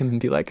just shake him and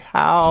be like,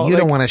 how? You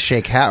don't want to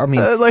shake Howard. I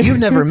mean, you've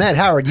never met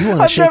Howard. You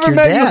want to shake your dad. I've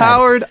never met you,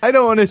 Howard. I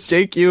don't want to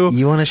shake you.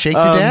 You want to shake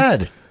your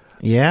dad.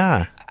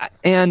 Yeah.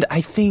 And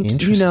I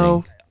think,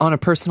 on a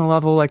personal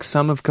level, like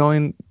some of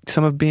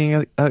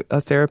being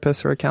a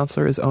therapist or a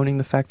counselor is owning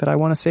the fact that I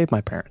want to save my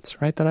parents,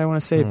 right? That I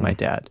want to save my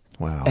dad.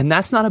 Wow. And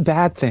that's not a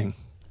bad thing.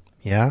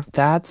 Yeah.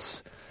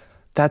 That's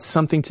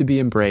something to be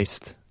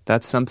embraced.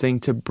 That's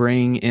something to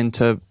bring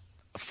into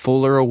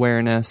fuller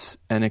awareness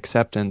and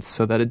acceptance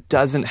so that it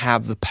doesn't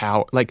have the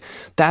power. Like,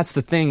 that's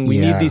the thing. We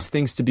need these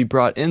things to be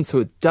brought in so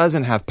it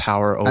doesn't have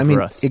power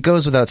over us. It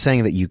goes without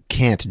saying that you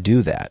can't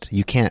do that.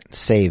 You can't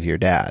save your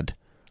dad.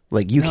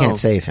 Like you can't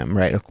save him,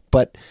 right?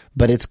 But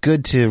it's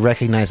good to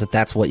recognize that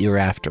that's what you're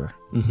after.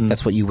 Mm-hmm.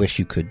 That's what you wish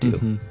you could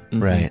do,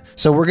 right?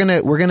 So we're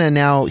gonna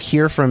now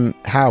hear from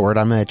Howard.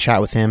 I'm gonna chat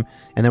with him,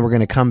 and then we're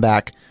gonna come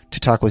back to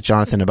talk with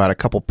Jonathan about a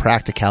couple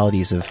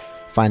practicalities of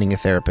finding a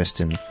therapist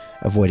and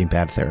avoiding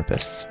bad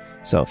therapists.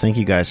 So thank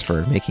you guys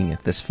for making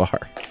it this far.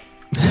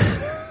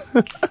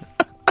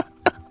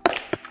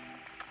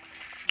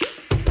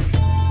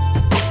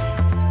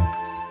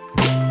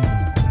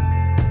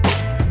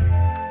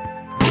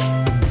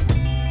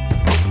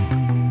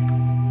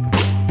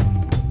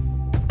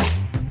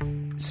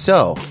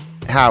 So,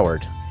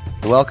 Howard,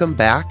 welcome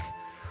back.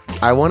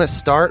 I want to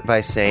start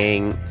by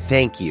saying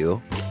thank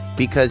you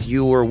because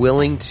you were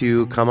willing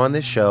to come on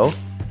this show.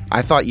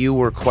 I thought you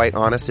were quite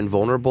honest and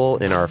vulnerable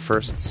in our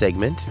first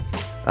segment.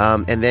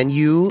 And then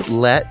you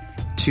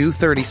let two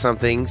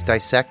 30-somethings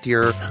dissect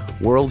your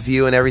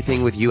worldview and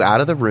everything with you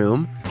out of the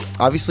room.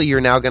 Obviously, you're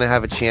now going to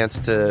have a chance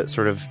to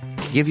sort of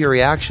give your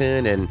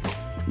reaction and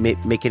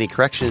make any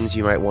corrections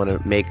you might want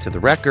to make to the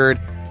record.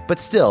 But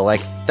still,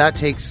 like, that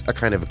takes a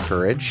kind of a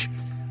courage.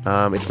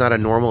 It's not a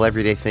normal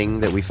everyday thing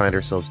that we find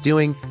ourselves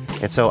doing.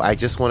 And so I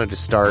just wanted to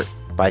start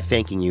by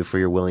thanking you for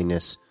your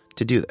willingness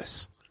to do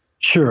this.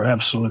 Sure,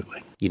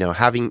 absolutely. You know,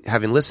 having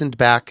listened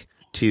back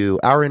to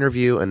our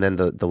interview and then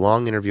the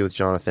long interview with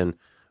Jonathan,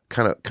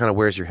 kind of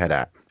where's your head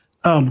at?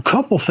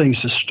 Couple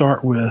things to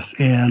start with,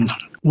 and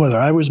whether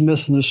I was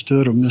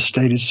misunderstood or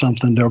misstated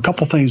something, there are a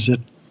couple things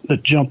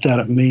that jumped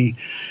out at me.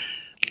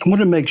 I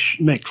want to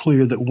make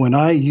clear that when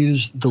I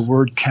used the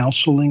word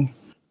counseling,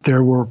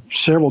 there were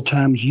several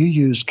times you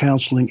used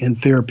counseling and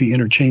therapy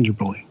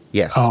interchangeably.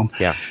 Yes.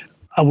 Yeah.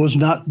 I was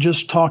not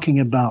just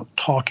talking about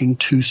talking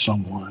to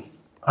someone.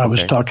 I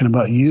was talking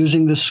about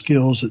using the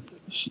skills that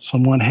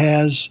someone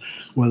has,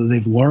 whether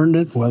they've learned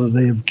it, whether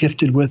they have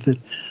gifted with it,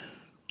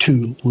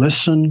 to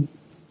listen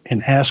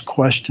and ask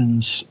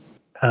questions.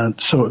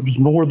 So it was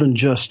more than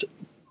just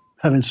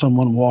having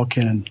someone walk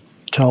in and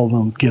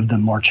give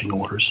them marching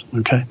orders.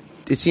 Okay.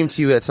 It seemed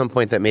to you at some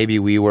point that maybe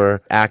we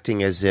were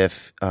acting as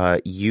if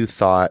you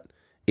thought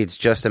it's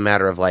just a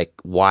matter of like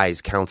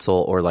wise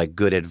counsel or like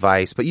good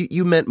advice, but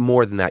you meant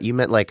more than that. You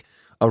meant like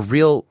a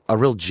real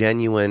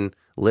genuine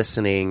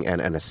listening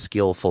and a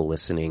skillful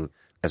listening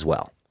as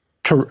well.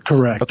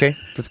 Correct. Okay,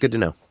 that's good to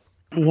know.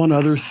 One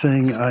other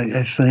thing,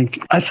 I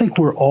think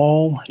we're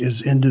all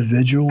as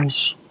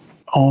individuals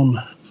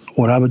on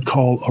what I would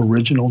call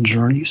original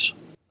journeys.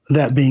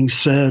 That being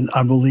said,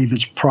 I believe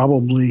it's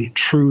probably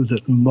true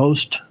that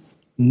most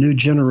new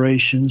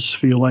generations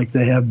feel like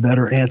they have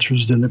better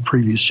answers than the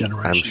previous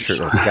generations. I'm sure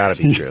that's got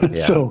to be true. Yeah,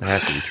 so it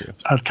has to be true.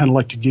 I'd kind of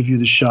like to give you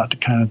the shot to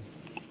kind of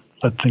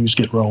let things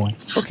get rolling.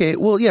 Okay,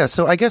 well, yeah,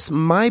 so I guess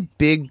my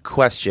big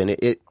question,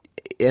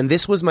 and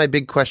this was my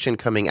big question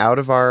coming out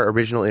of our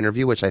original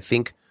interview, which I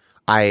think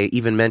I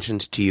even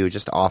mentioned to you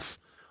just off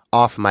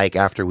mic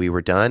after we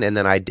were done, and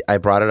then I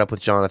brought it up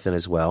with Jonathan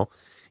as well.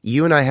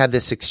 You and I had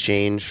this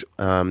exchange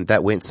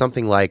that went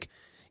something like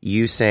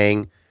you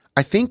saying,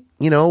 I think,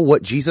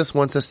 what Jesus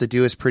wants us to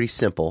do is pretty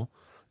simple.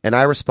 And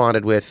I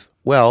responded with,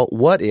 well,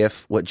 what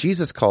if what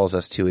Jesus calls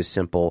us to is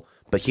simple,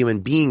 but human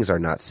beings are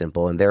not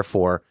simple, and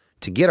therefore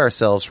to get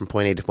ourselves from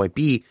point A to point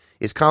B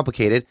is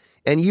complicated?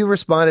 And you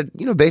responded,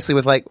 basically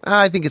with like,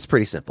 I think it's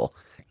pretty simple.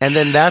 And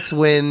then that's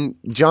when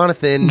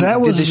Jonathan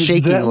did the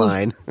shaking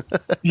line.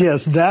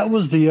 Yes, that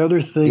was the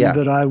other thing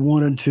that I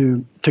wanted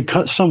to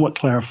somewhat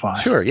clarify.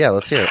 Sure, yeah,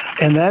 let's hear it.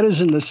 And that is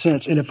in the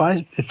sense, and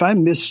if I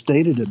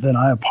misstated it, then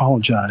I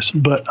apologize.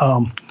 But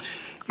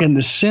in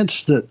the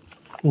sense that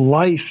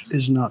life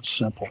is not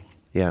simple,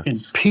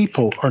 and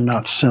people are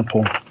not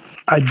simple,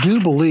 I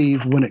do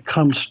believe when it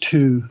comes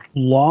to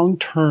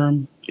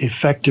long-term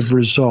effective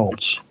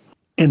results,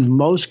 in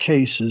most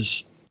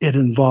cases, it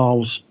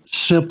involves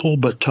simple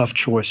but tough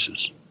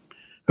choices.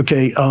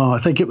 Okay, I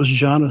think it was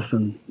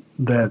Jonathan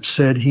that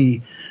said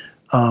he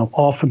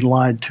often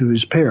lied to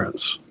his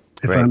parents.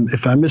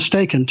 If I'm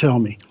mistaken, tell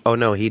me. Oh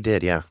no, he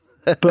did, yeah.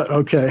 But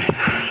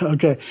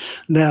okay.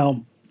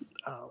 Now,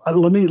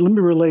 let me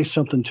relay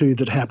something to you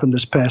that happened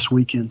this past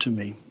weekend to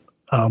me.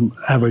 I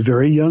have a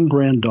very young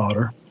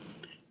granddaughter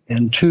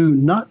and two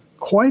not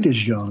quite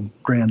as young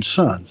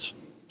grandsons.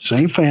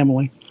 Same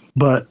family,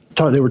 but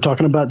they were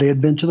talking about they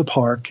had been to the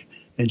park.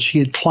 And she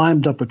had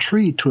climbed up a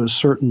tree to a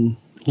certain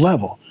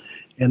level.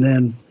 And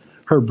then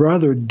her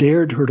brother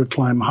dared her to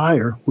climb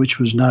higher, which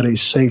was not a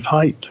safe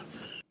height.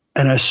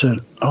 And I said,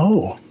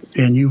 oh,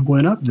 and you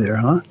went up there,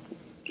 huh?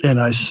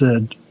 And I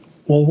said,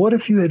 well, what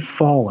if you had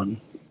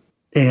fallen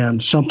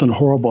and something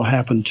horrible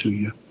happened to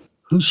you?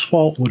 Whose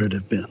fault would it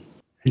have been?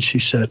 And she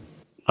said,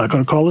 I'm not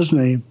going to call his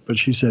name, but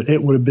she said,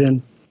 it would have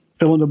been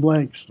fill in the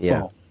blanks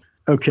fault.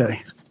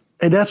 Okay.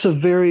 And that's a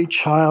very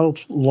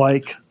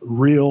childlike,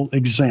 real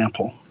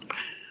example.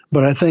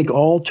 But I think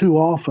all too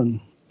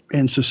often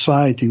in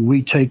society,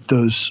 we take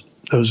those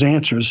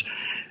answers.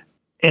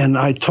 And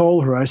I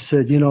told her, I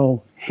said,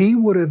 he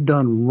would have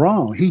done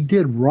wrong. He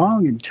did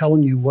wrong in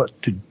telling you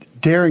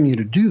daring you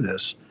to do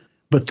this.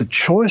 But the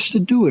choice to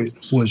do it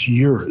was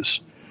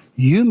yours.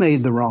 You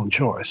made the wrong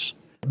choice.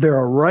 There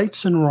are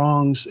rights and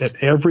wrongs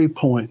at every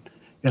point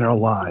in our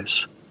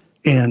lives.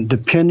 And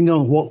depending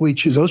on what we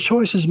choose, those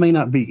choices may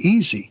not be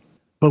easy,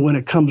 but when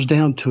it comes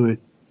down to it,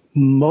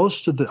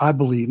 I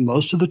believe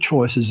most of the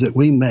choices that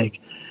we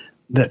make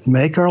that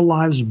make our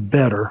lives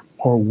better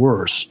or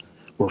worse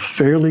were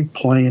fairly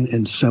plain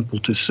and simple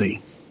to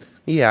see.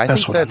 Yeah,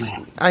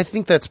 I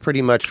think that's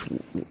pretty much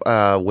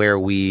where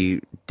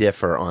we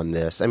differ on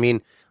this. I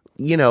mean,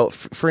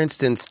 for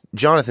instance,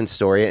 Jonathan's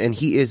story, and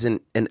he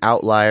isn't an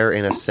outlier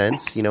in a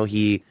sense.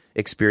 He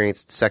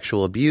experienced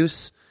sexual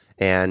abuse,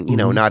 and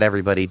not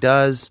everybody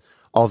does.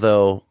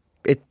 Although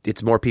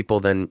it's more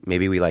people than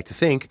maybe we like to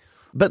think.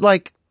 But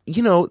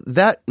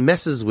that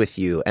messes with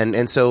you,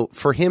 and so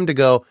for him to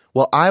go,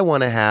 well, I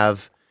want to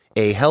have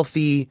a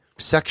healthy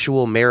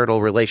sexual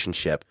marital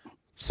relationship,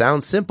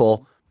 sounds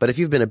simple. But if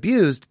you've been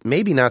abused,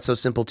 maybe not so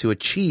simple to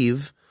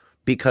achieve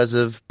because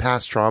of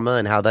past trauma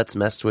and how that's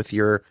messed with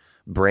your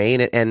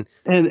brain.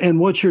 And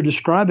what you're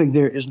describing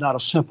there is not a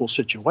simple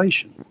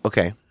situation.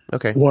 Okay.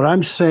 What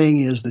I'm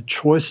saying is the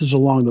choices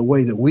along the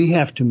way that we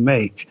have to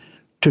make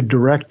to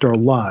direct our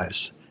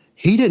lives.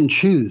 He didn't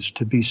choose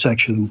to be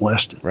sexually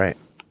molested. Right.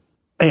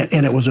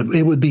 And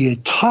it would be a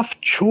tough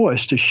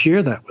choice to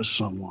share that with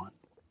someone.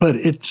 But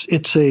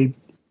it's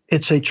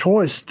a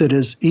choice that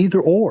is either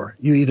or.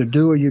 You either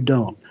do or you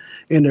don't.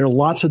 And there are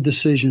lots of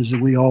decisions that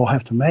we all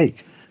have to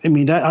make. I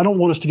mean, I don't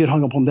want us to get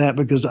hung up on that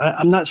because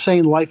I'm not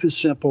saying life is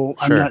simple.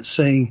 Sure.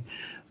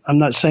 I'm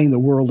not saying the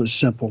world is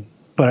simple.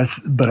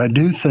 But I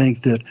do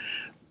think that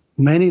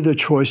many of the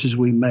choices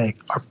we make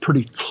are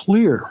pretty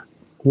clear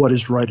what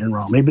is right and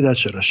wrong. Maybe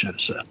that's what I should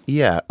have said.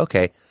 Yeah.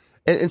 Okay.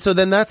 And so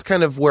then that's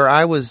kind of where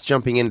I was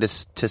jumping in to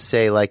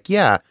say,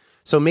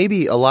 so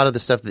maybe a lot of the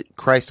stuff that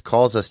Christ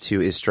calls us to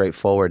is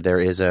straightforward.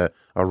 There is a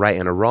right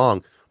and a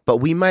wrong, but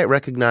we might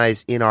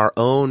recognize in our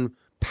own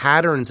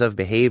patterns of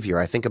behavior.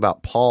 I think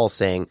about Paul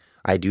saying,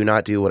 I do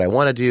not do what I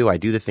want to do. I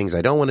do the things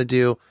I don't want to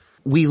do.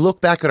 We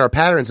look back at our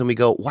patterns and we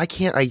go, why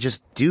can't I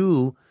just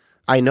do,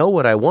 I know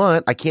what I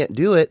want. I can't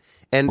do it.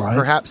 And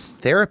perhaps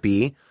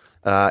therapy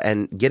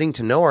and getting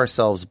to know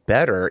ourselves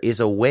better is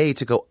a way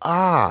to go,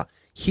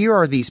 here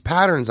are these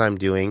patterns I'm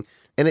doing.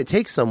 And it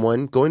takes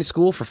someone going to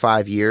school for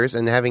 5 years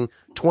and having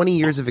 20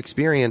 years of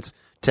experience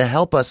to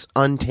help us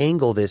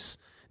untangle this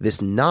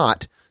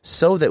knot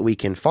so that we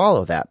can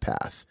follow that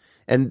path.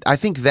 And I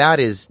think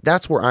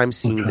that's where I'm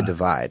seeing the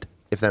divide,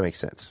 if that makes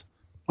sense.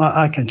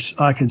 I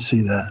can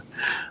see that.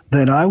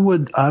 Then I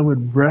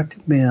would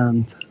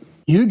recommend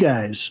you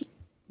guys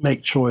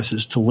make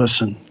choices to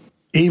listen,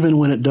 even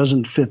when it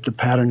doesn't fit the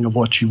pattern of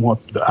what you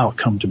want the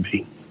outcome to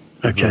be.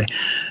 Okay.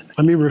 Mm-hmm.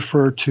 Let me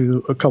refer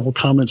to a couple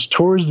comments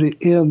towards the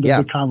end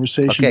of the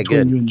conversation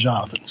between you and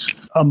Jonathan.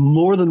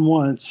 More than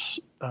once,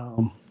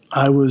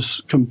 I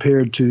was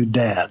compared to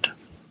Dad.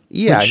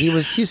 Yeah,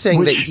 he's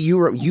saying that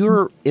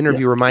your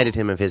interview reminded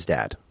him of his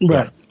dad.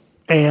 Right.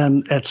 Yeah.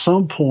 And at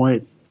some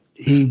point,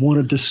 he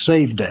wanted to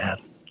save Dad.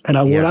 And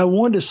what I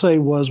wanted to say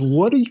was,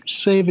 what are you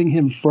saving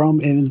him from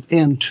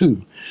and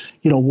to?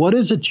 What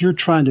is it you're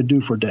trying to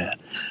do for Dad?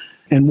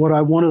 And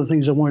one of the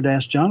things I wanted to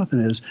ask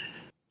Jonathan is,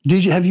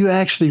 have you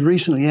actually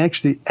recently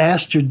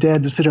asked your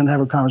dad to sit down and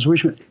have a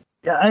conversation?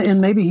 Yeah,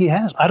 and maybe he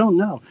has. I don't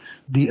know.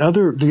 The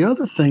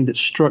other thing that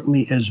struck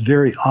me as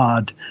very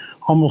odd,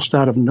 almost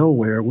out of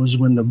nowhere, was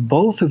when the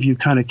both of you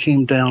kind of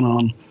came down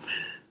on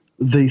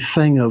the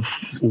thing of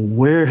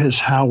where has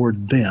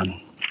Howard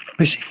been?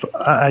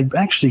 I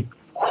actually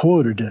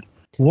quoted it.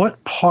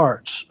 What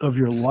parts of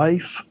your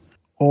life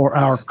or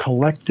our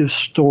collective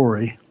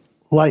story,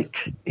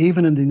 like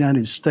even in the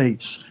United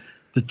States,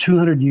 the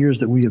 200 years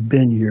that we have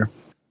been here,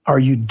 are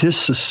you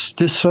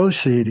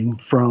dissociating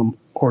from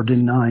or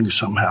denying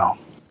somehow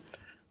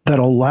that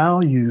allow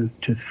you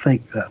to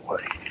think that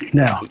way?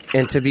 Now,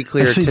 and to be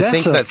clear, to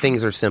think that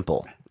things are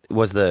simple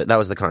was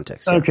the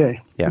context. Yeah. Okay.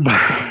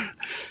 Yeah.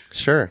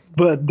 Sure.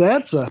 But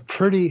that's a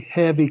pretty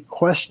heavy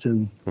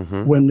question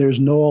when there's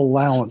no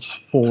allowance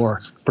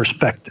for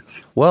perspective.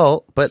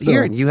 Well, but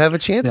here you have a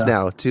chance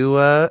now to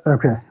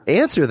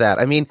answer that.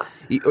 I mean,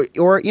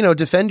 or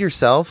defend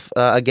yourself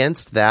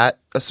against that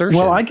assertion.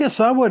 Well, I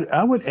guess I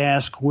would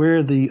ask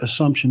where the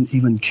assumption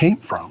even came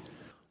from.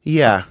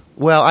 Yeah.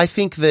 Well, I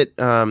think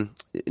that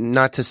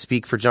not to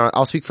speak for John,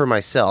 I'll speak for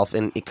myself,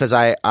 and because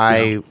I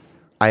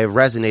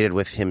resonated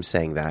with him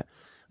saying that.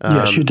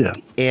 Yes, you did.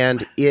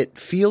 And it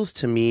feels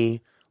to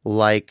me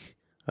like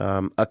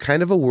a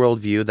kind of a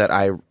worldview that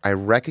I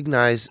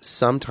recognize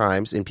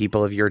sometimes in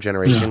people of your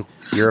generation,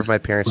 year of my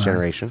parents'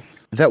 generation,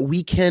 that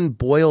we can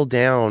boil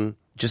down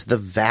just the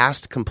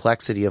vast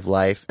complexity of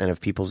life and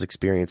of people's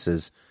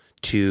experiences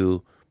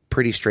to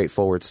pretty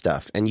straightforward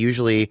stuff. And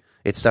usually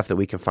it's stuff that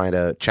we can find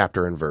a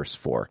chapter and verse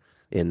for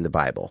in the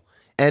Bible.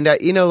 And,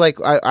 like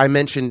I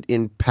mentioned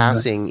in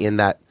passing in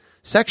that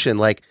section,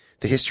 like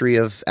the history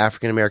of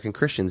African-American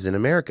Christians in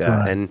America.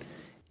 Right. And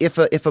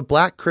if a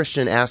black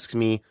Christian asks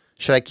me,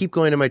 should I keep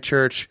going to my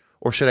church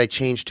or should I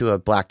change to a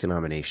black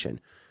denomination?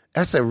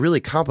 That's a really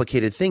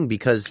complicated thing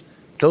because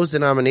those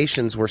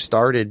denominations were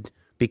started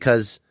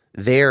because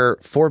their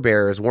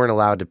forebears weren't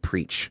allowed to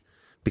preach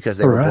because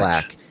they were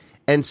black.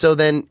 And so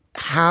then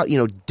how,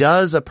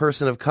 does a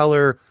person of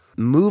color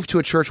move to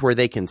a church where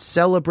they can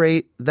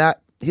celebrate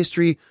that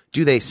history?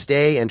 Do they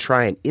stay and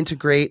try and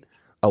integrate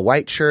a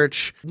white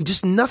church?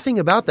 Just nothing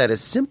about that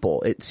is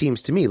simple, it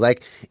seems to me.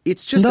 Like,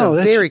 it's just a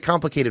very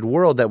complicated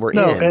world that we're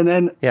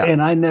in.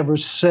 And I never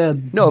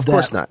said of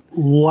course not.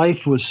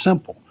 Life was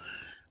simple.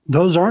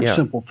 Those aren't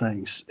simple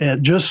things.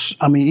 And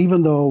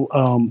even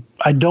though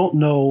I don't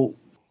know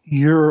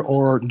your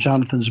or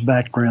Jonathan's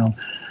background,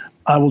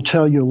 I will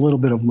tell you a little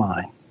bit of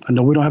mine. I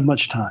know we don't have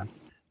much time,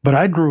 but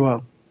I grew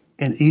up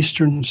in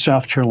eastern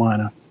South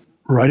Carolina,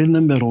 right in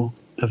the middle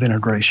of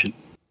integration.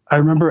 I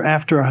remember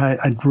after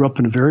I grew up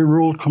in a very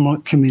rural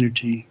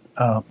community,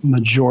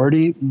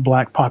 majority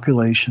black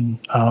population,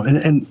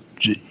 and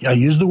I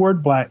use the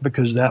word black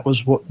because that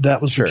was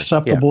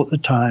acceptable at the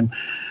time.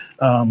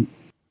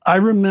 I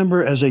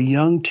remember as a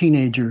young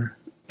teenager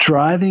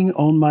driving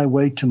on my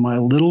way to my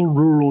little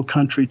rural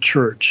country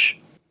church,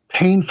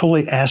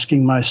 painfully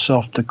asking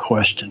myself the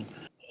question,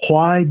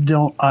 why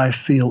don't I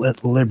feel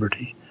at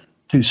liberty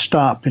to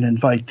stop and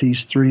invite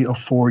these 3 or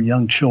 4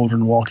 young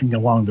children walking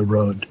along the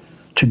road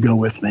to go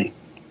with me?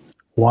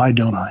 Why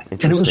don't I?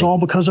 And it was all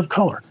because of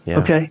color. Yeah,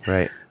 okay.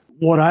 Right.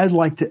 What I'd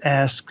like to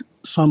ask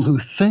some who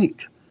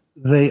think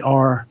they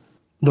are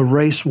the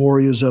race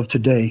warriors of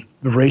today,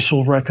 the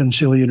racial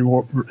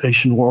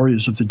reconciliation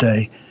warriors of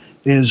today,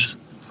 is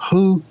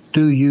who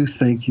do you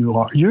think you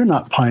are? You're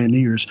not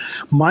pioneers.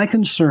 My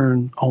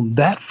concern on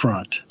that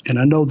front, and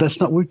I know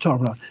that's not what we're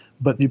talking about,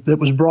 but that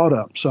was brought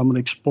up, so I'm going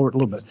to explore it a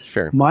little bit.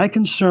 Sure. My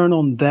concern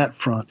on that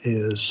front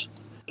is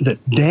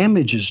that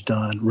damage is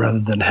done rather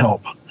than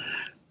help.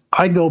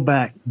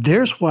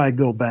 There's why I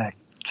go back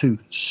to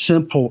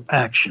simple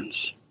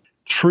actions.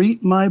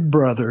 Treat my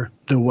brother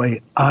the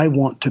way I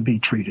want to be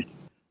treated,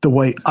 the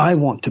way I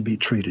want to be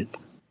treated.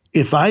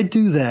 If I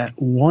do that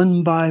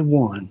one by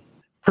one,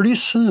 pretty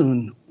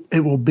soon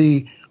it will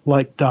be,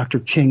 like Dr.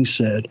 King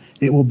said,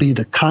 it will be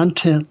the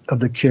content of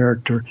the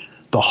character,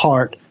 the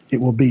heart. It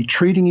will be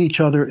treating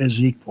each other as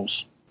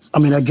equals.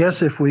 I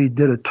guess if we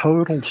did a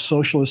total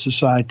socialist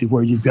society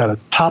where you've got a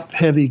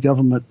top-heavy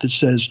government that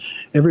says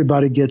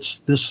everybody gets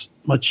this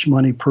much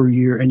money per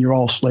year and you're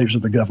all slaves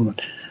of the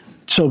government.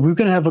 So we're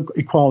going to have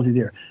equality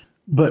there.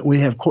 But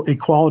we have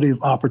equality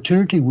of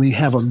opportunity. We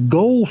have a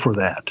goal for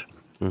that.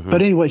 Mm-hmm.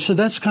 But anyway, so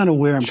that's kind of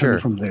where I'm coming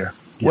from there.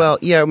 Yeah. Well,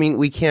 we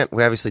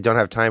obviously don't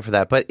have time for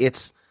that, but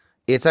it's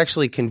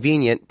actually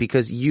convenient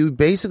because you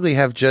basically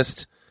have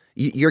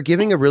you're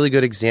giving a really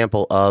good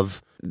example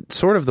of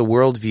sort of the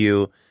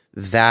worldview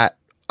that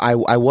I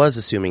was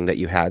assuming that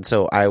you had.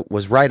 So I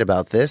was right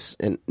about this,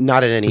 and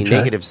not in any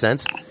negative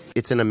sense.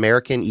 It's an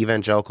American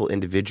evangelical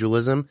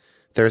individualism.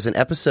 There's an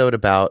episode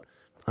about,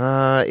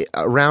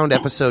 around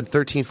episode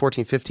 13,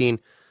 14, 15,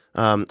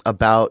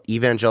 about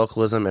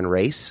evangelicalism and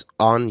race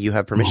on You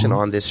Have Permission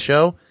on this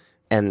show.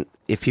 And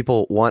if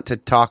people want to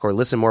talk or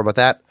listen more about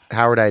that,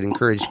 Howard, I'd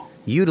encourage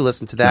you to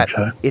listen to that.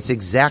 Okay. It's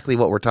exactly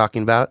what we're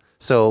talking about.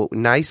 So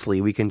nicely,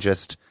 we can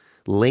just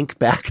link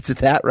back to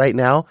that right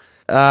now.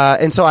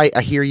 And so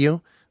I hear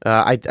you.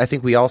 I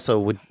think we also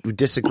would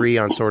disagree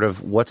on sort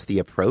of what's the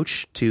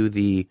approach to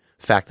the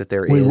fact that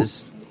there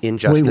is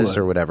injustice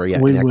or whatever. Yeah,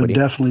 we inequity. Would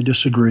definitely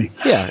disagree.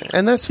 Yeah,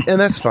 and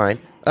that's fine.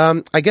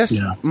 I guess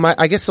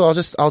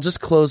so. I'll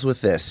just close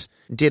with this.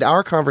 Did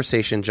our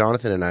conversation,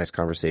 Jonathan and I's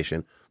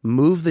conversation,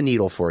 move the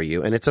needle for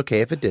you? And it's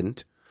okay if it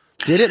didn't.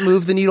 Did it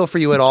move the needle for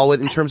you at all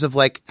in terms of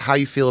like how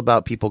you feel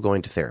about people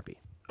going to therapy?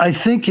 I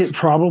think it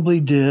probably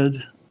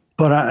did,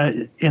 but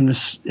in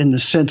the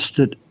sense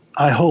that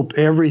I hope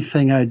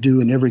everything I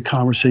do and every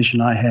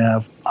conversation I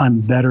have, I'm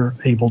better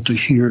able to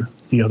hear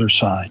the other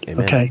side.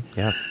 Amen. Okay?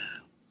 Yeah.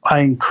 I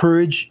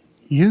encourage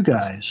you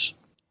guys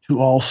to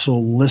also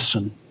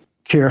listen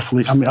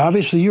carefully.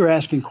 Obviously you're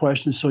asking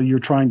questions, so you're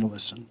trying to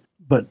listen.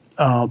 But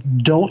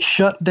don't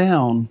shut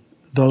down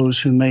those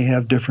who may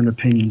have different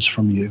opinions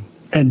from you.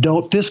 And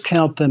don't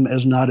discount them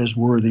as not as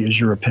worthy as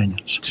your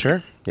opinions.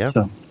 Sure. Yeah.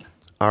 So.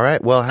 All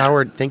right. Well,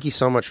 Howard, thank you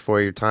so much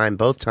for your time,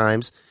 both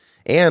times,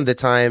 and the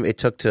time it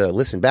took to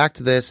listen back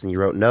to this, and you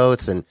wrote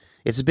notes, and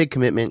it's a big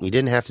commitment. You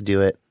didn't have to do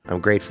it.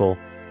 I'm grateful.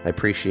 I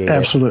appreciate it.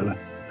 Absolutely.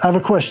 I have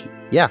a question.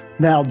 Yeah.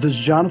 Now, does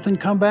Jonathan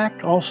come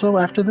back also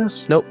after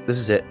this? Nope. This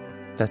is it.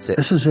 That's it.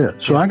 This is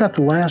it. So I got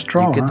the last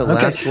draw. You get the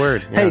last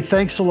word. Yeah. Hey,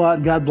 thanks a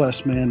lot. God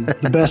bless, man.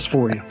 The best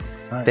for you.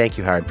 Right. Thank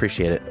you, Howard.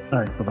 Appreciate it. All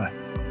right. Bye-bye.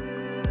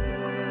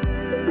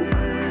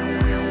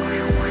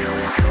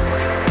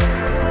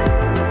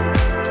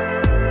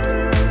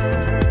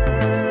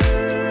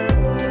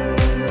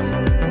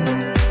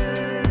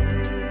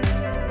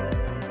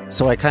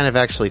 So I kind of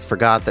actually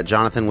forgot that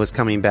Jonathan was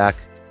coming back,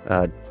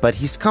 but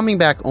he's coming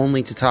back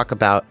only to talk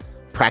about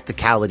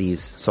practicalities.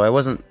 So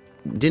I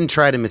didn't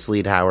try to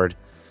mislead Howard.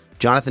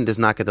 Jonathan does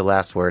not get the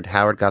last word.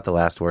 Howard got the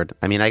last word.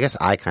 I mean, I guess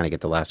I kind of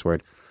get the last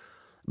word.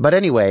 But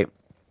anyway,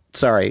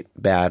 sorry,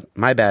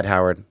 my bad,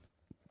 Howard.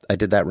 I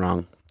did that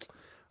wrong.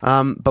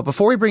 But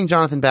before we bring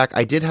Jonathan back,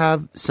 I did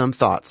have some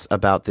thoughts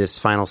about this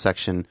final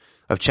section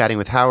of chatting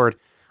with Howard.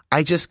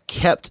 I just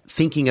kept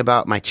thinking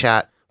about my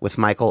chat with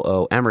Michael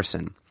O.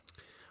 Emerson.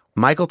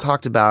 Michael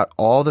talked about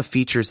all the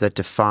features that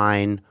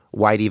define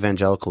white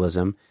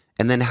evangelicalism,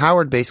 and then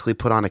Howard basically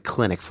put on a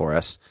clinic for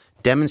us,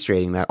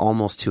 demonstrating that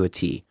almost to a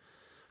T.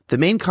 The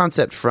main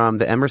concept from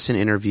the Emerson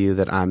interview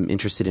that I'm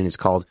interested in is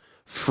called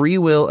free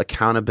will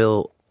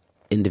accountable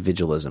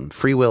individualism.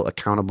 Free will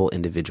accountable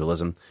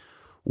individualism.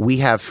 We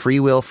have free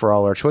will for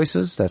all our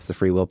choices. That's the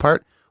free will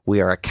part. We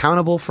are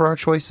accountable for our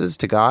choices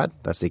to God.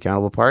 That's the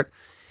accountable part.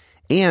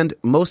 And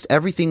most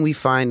everything we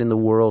find in the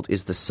world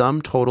is the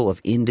sum total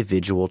of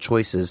individual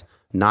choices,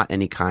 not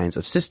any kinds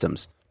of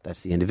systems.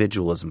 That's the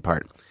individualism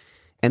part.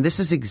 And this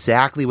is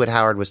exactly what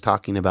Howard was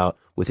talking about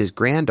with his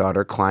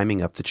granddaughter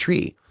climbing up the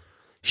tree.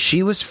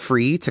 She was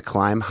free to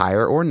climb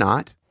higher or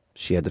not.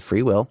 She had the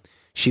free will.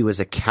 She was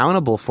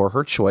accountable for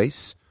her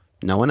choice,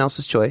 no one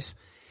else's choice.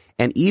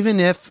 And even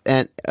if,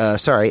 and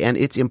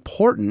it's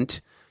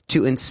important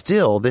to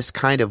instill this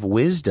kind of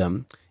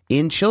wisdom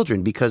in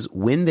children, because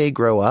when they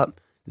grow up,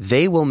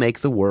 they will make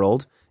the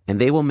world, and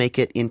they will make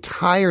it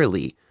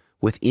entirely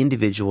with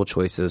individual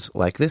choices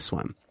like this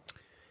one.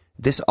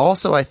 This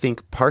also, I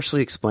think,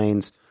 partially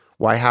explains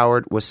why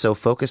Howard was so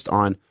focused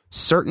on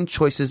certain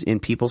choices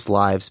in people's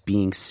lives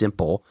being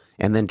simple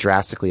and then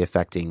drastically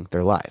affecting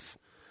their life.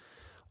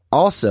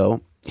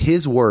 Also,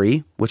 his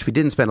worry, which we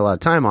didn't spend a lot of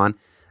time on,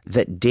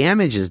 that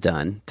damage is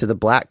done to the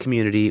black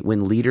community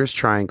when leaders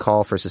try and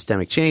call for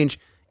systemic change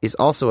is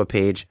also a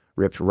page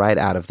ripped right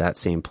out of that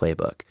same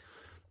playbook.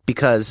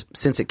 Because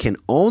since it can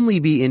only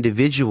be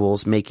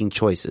individuals making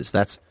choices,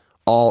 that's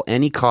all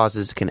any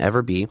causes can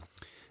ever be,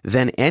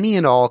 then any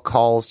and all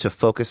calls to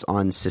focus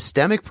on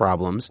systemic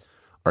problems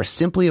are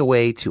simply a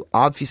way to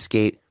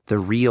obfuscate the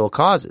real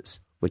causes,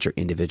 which are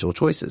individual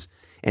choices,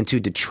 and to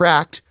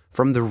detract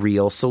from the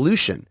real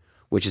solution,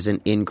 which is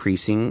an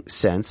increasing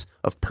sense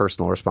of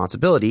personal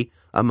responsibility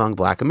among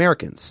black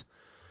Americans.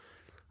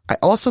 I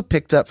also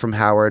picked up from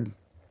Howard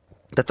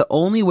that the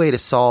only way to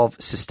solve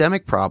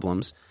systemic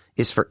problems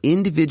is for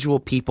individual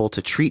people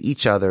to treat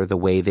each other the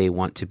way they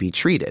want to be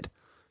treated.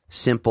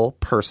 Simple,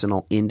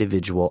 personal,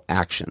 individual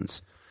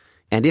actions.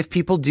 And if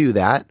people do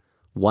that,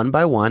 one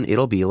by one,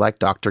 it'll be like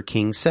Dr.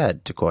 King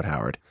said, to quote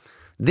Howard.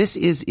 This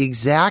is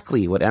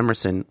exactly what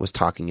Emerson was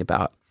talking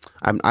about.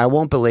 I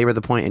won't belabor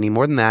the point any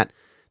more than that.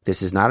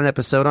 This is not an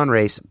episode on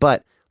race,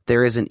 but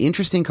there is an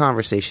interesting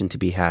conversation to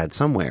be had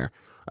somewhere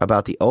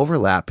about the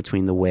overlap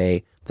between the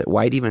way that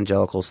white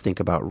evangelicals think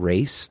about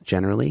race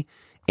generally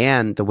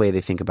and the way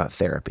they think about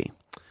therapy.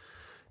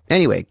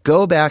 Anyway,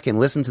 go back and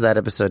listen to that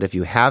episode if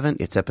you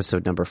haven't. It's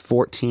episode number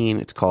 14.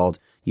 It's called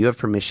You Have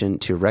Permission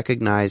to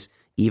Recognize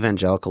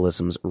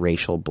Evangelicalism's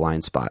Racial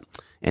Blind Spot.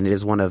 And it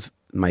is one of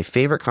my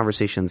favorite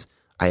conversations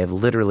I have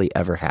literally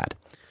ever had.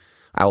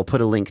 I will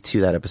put a link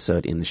to that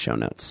episode in the show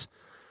notes.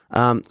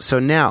 So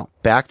now,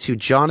 back to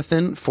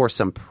Jonathan for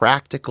some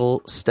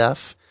practical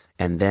stuff,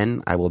 and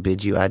then I will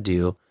bid you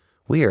adieu.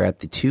 We are at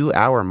the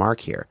 2-hour mark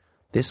here.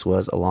 This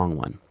was a long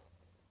one.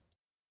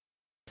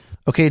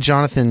 Okay,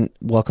 Jonathan,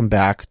 welcome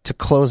back. To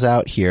close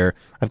out here,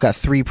 I've got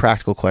 3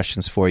 practical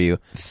questions for you.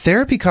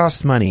 Therapy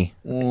costs money,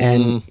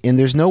 and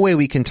there's no way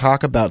we can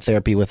talk about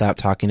therapy without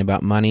talking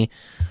about money.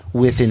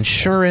 With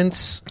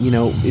insurance,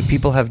 if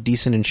people have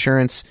decent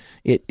insurance,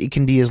 it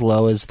can be as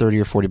low as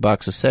 $30 or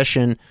 $40 a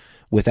session.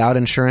 Without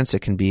insurance, it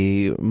can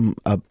be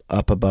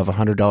up above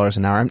 $100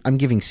 an hour. I'm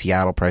giving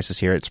Seattle prices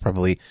here. It's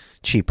probably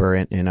cheaper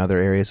in other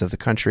areas of the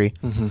country.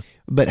 Mm-hmm.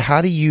 But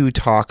how do you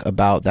talk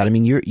about that? I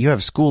mean, you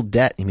have school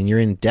debt. I mean, you're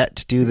in debt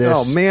to do this.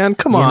 Oh man,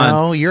 come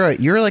on!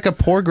 You're like a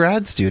poor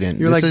grad student.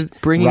 You're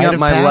like bringing up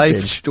my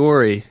life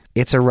story.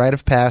 It's a rite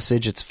of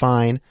passage. It's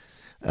fine.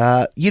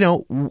 How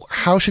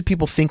should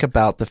people think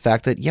about the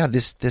fact that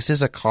this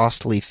is a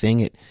costly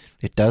thing? It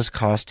does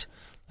cost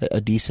a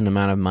decent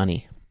amount of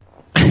money.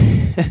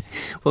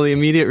 Well, the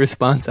immediate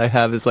response I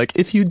have is like,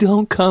 if you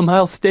don't come,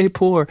 I'll stay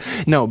poor.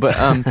 No, but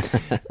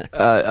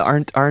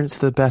aren't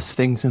the best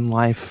things in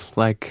life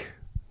like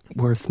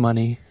worth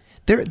money?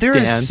 There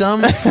is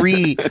some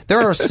free.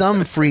 There are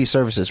some free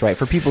services, right,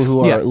 for people who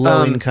are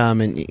low income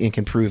and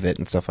can prove it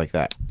and stuff like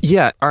that.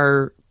 Yeah,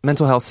 our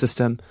mental health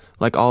system,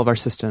 like all of our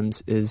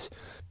systems, is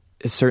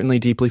certainly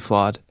deeply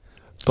flawed.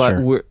 But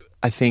sure.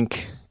 I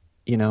think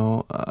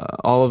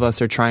all of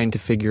us are trying to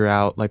figure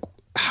out like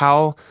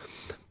how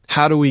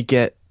do we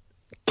get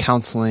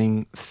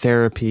counseling,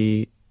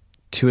 therapy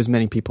to as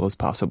many people as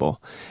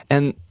possible?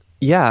 And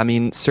yeah, I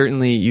mean,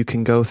 certainly you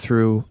can go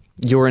through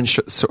your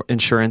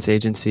insurance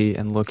agency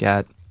and look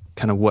at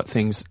kind of what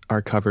things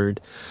are covered.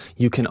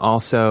 You can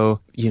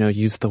also,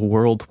 use the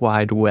World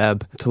Wide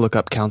Web to look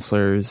up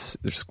counselors.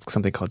 There's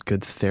something called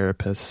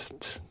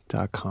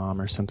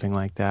goodtherapist.com or something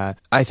like that.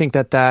 I think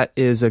that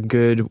is a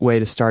good way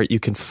to start. You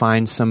can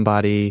find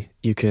somebody.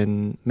 You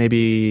can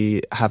maybe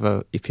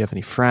if you have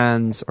any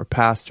friends or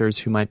pastors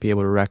who might be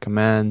able to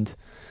recommend,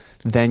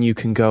 then you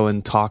can go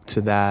and talk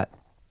to that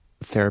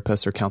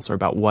therapist or counselor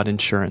about what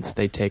insurance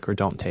they take or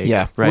don't take.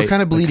 Yeah, right? We're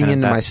kind of bleeding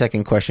into my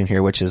second question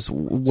here, which is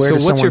where So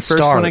does what's someone your first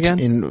start? one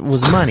again?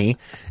 Was money,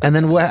 and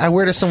then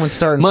where does someone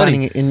start in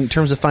Money. in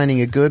terms of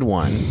finding a good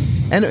one?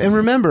 And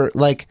remember,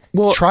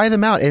 try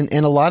them out, and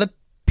a lot of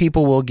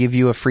people will give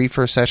you a free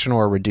first session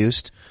or a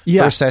reduced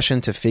first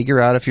session to figure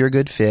out if you're a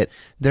good fit.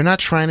 They're not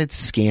trying to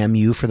scam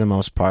you for the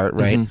most part,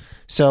 right? Mm-hmm.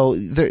 So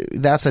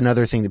that's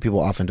another thing that people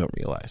often don't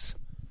realize.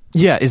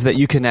 Yeah, is that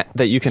you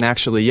can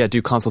actually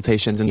do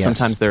consultations, and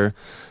sometimes they're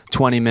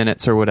 20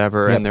 minutes or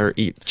whatever, and they're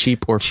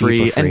cheap or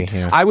free. And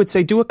I would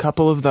say do a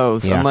couple of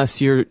those,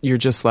 unless you're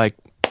just like,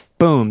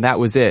 boom, that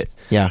was it.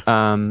 Yeah.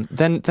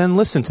 Then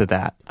listen to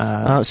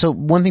that. So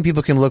one thing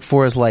people can look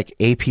for is like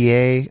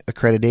APA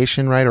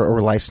accreditation, right, or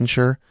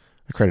licensure.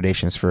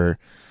 Accreditation is for.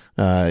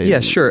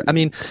 Yeah, sure. I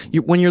mean,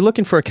 when you're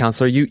looking for a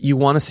counselor, you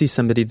want to see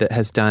somebody that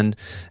has done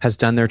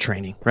their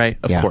training, right?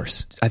 Of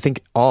course. I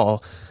think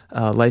all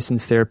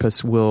licensed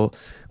therapists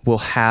will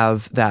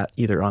have that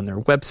either on their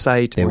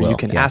website or you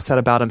can ask that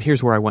about them.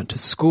 Here's where I went to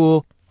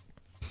school.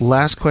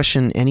 Last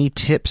question. Any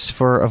tips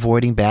for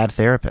avoiding bad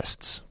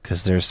therapists?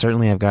 Because there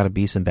certainly have got to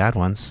be some bad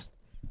ones.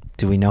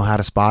 Do we know how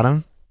to spot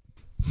them?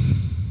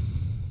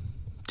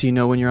 Do you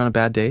know when you're on a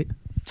bad date?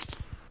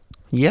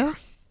 Yeah.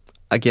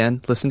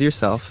 Again, listen to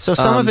yourself. So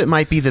some of it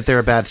might be that they're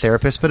a bad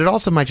therapist, but it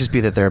also might just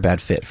be that they're a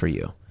bad fit for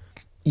you.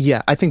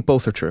 Yeah, I think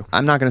both are true.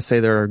 I'm not going to say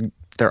there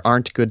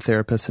aren't good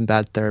therapists and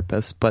bad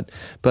therapists, but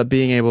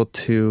being able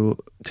to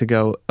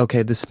go,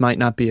 okay, this might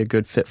not be a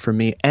good fit for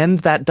me, and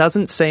that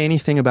doesn't say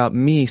anything about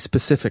me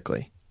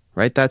specifically,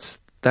 right? That's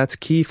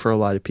key for a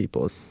lot of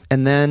people.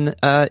 And then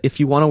if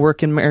you want to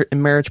work in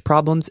marriage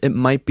problems, it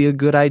might be a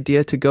good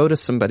idea to go to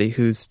somebody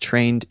who's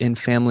trained in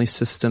family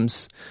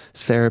systems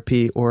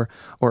therapy or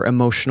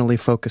emotionally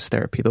focused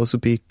therapy. Those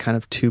would be kind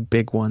of two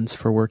big ones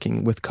for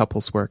working with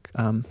couples work.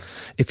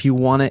 If you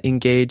want to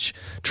engage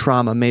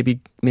trauma, maybe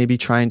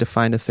trying to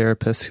find a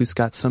therapist who's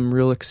got some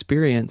real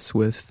experience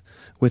with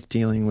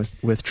dealing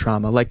with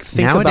trauma. Like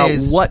think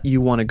Nowadays, about what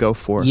you want to go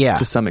for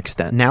to some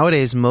extent.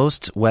 Nowadays,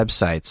 most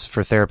websites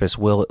for therapists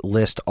will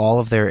list all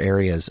of their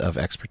areas of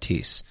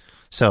expertise.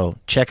 So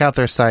check out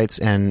their sites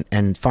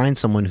and find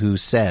someone who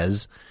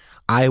says,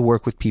 I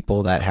work with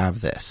people that have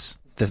this.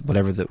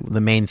 Whatever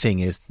the main thing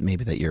is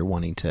maybe that you're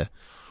wanting to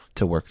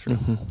work through.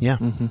 Mm-hmm. Yeah.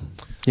 Mm-hmm.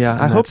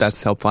 Yeah, I hope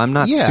that's helpful. I'm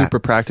not super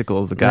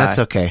practical of a guy. That's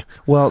okay.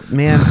 Well,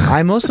 man,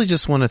 I mostly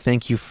just want to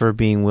thank you for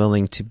being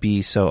willing to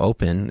be so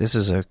open. This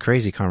is a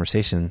crazy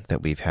conversation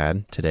that we've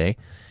had today,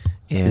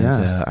 and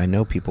I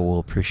know people will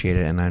appreciate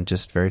it, and I'm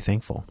just very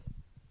thankful.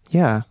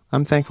 Yeah,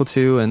 I'm thankful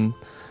too, and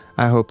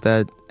I hope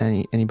that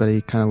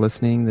anybody kind of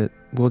listening that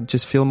will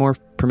just feel more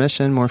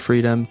permission, more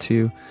freedom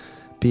to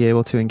be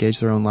able to engage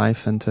their own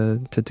life and to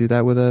do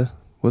that with a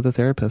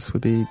therapist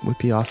would be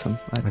awesome.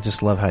 I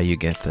just love how you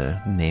get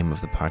the name of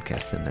the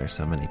podcast in there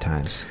so many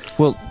times.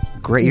 Well,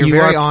 great. You're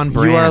very on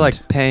brand. You are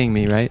like paying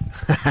me, right?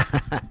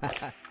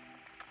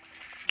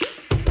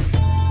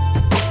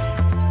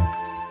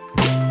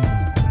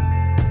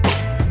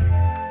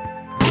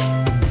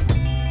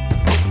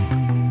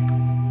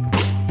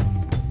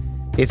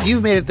 If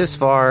you've made it this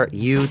far,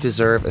 you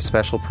deserve a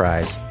special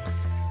prize.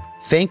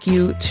 Thank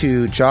you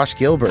to Josh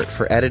Gilbert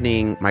for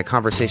editing my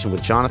conversation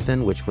with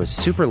Jonathan, which was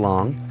super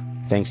long.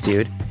 Thanks,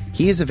 dude.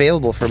 He is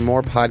available for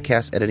more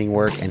podcast editing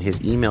work, and his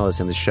email is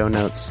in the show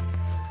notes.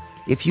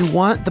 If you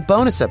want the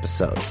bonus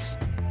episodes,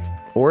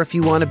 or if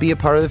you want to be a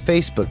part of the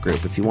Facebook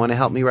group, if you want to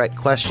help me write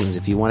questions,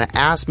 if you want to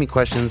ask me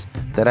questions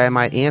that I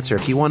might answer,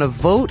 if you want to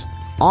vote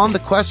on the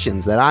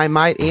questions that I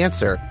might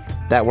answer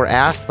that were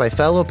asked by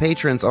fellow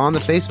patrons on the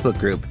Facebook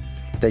group,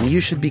 then you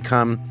should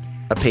become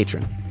a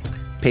patron.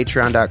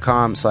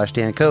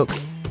 Patreon.com/Dan Koch.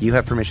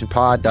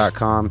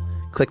 YouHavePermissionPod.com.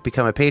 Click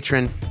Become a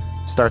Patron.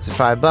 Starts at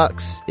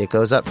 $5. It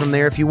goes up from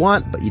there if you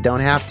want, but you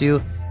don't have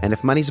to. And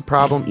if money's a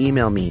problem,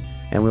 email me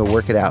and we'll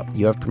work it out.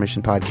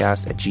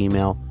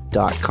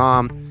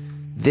 YouHavePermissionPodcast@gmail.com.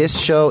 This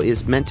show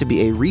is meant to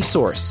be a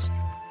resource.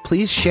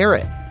 Please share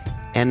it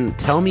and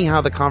tell me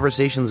how the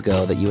conversations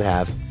go that you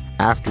have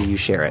after you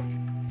share it.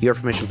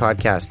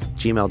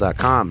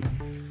 YouHavePermissionPodcast@gmail.com.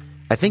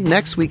 I think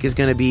next week is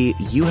going to be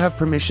You Have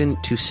Permission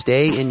to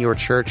Stay in Your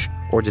Church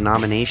or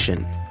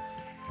Denomination.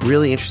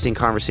 Really interesting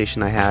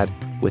conversation I had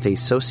with a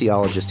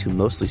sociologist who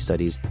mostly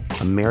studies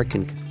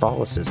American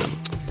Catholicism.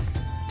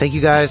 Thank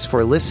you guys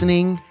for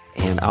listening,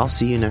 and I'll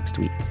see you next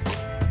week.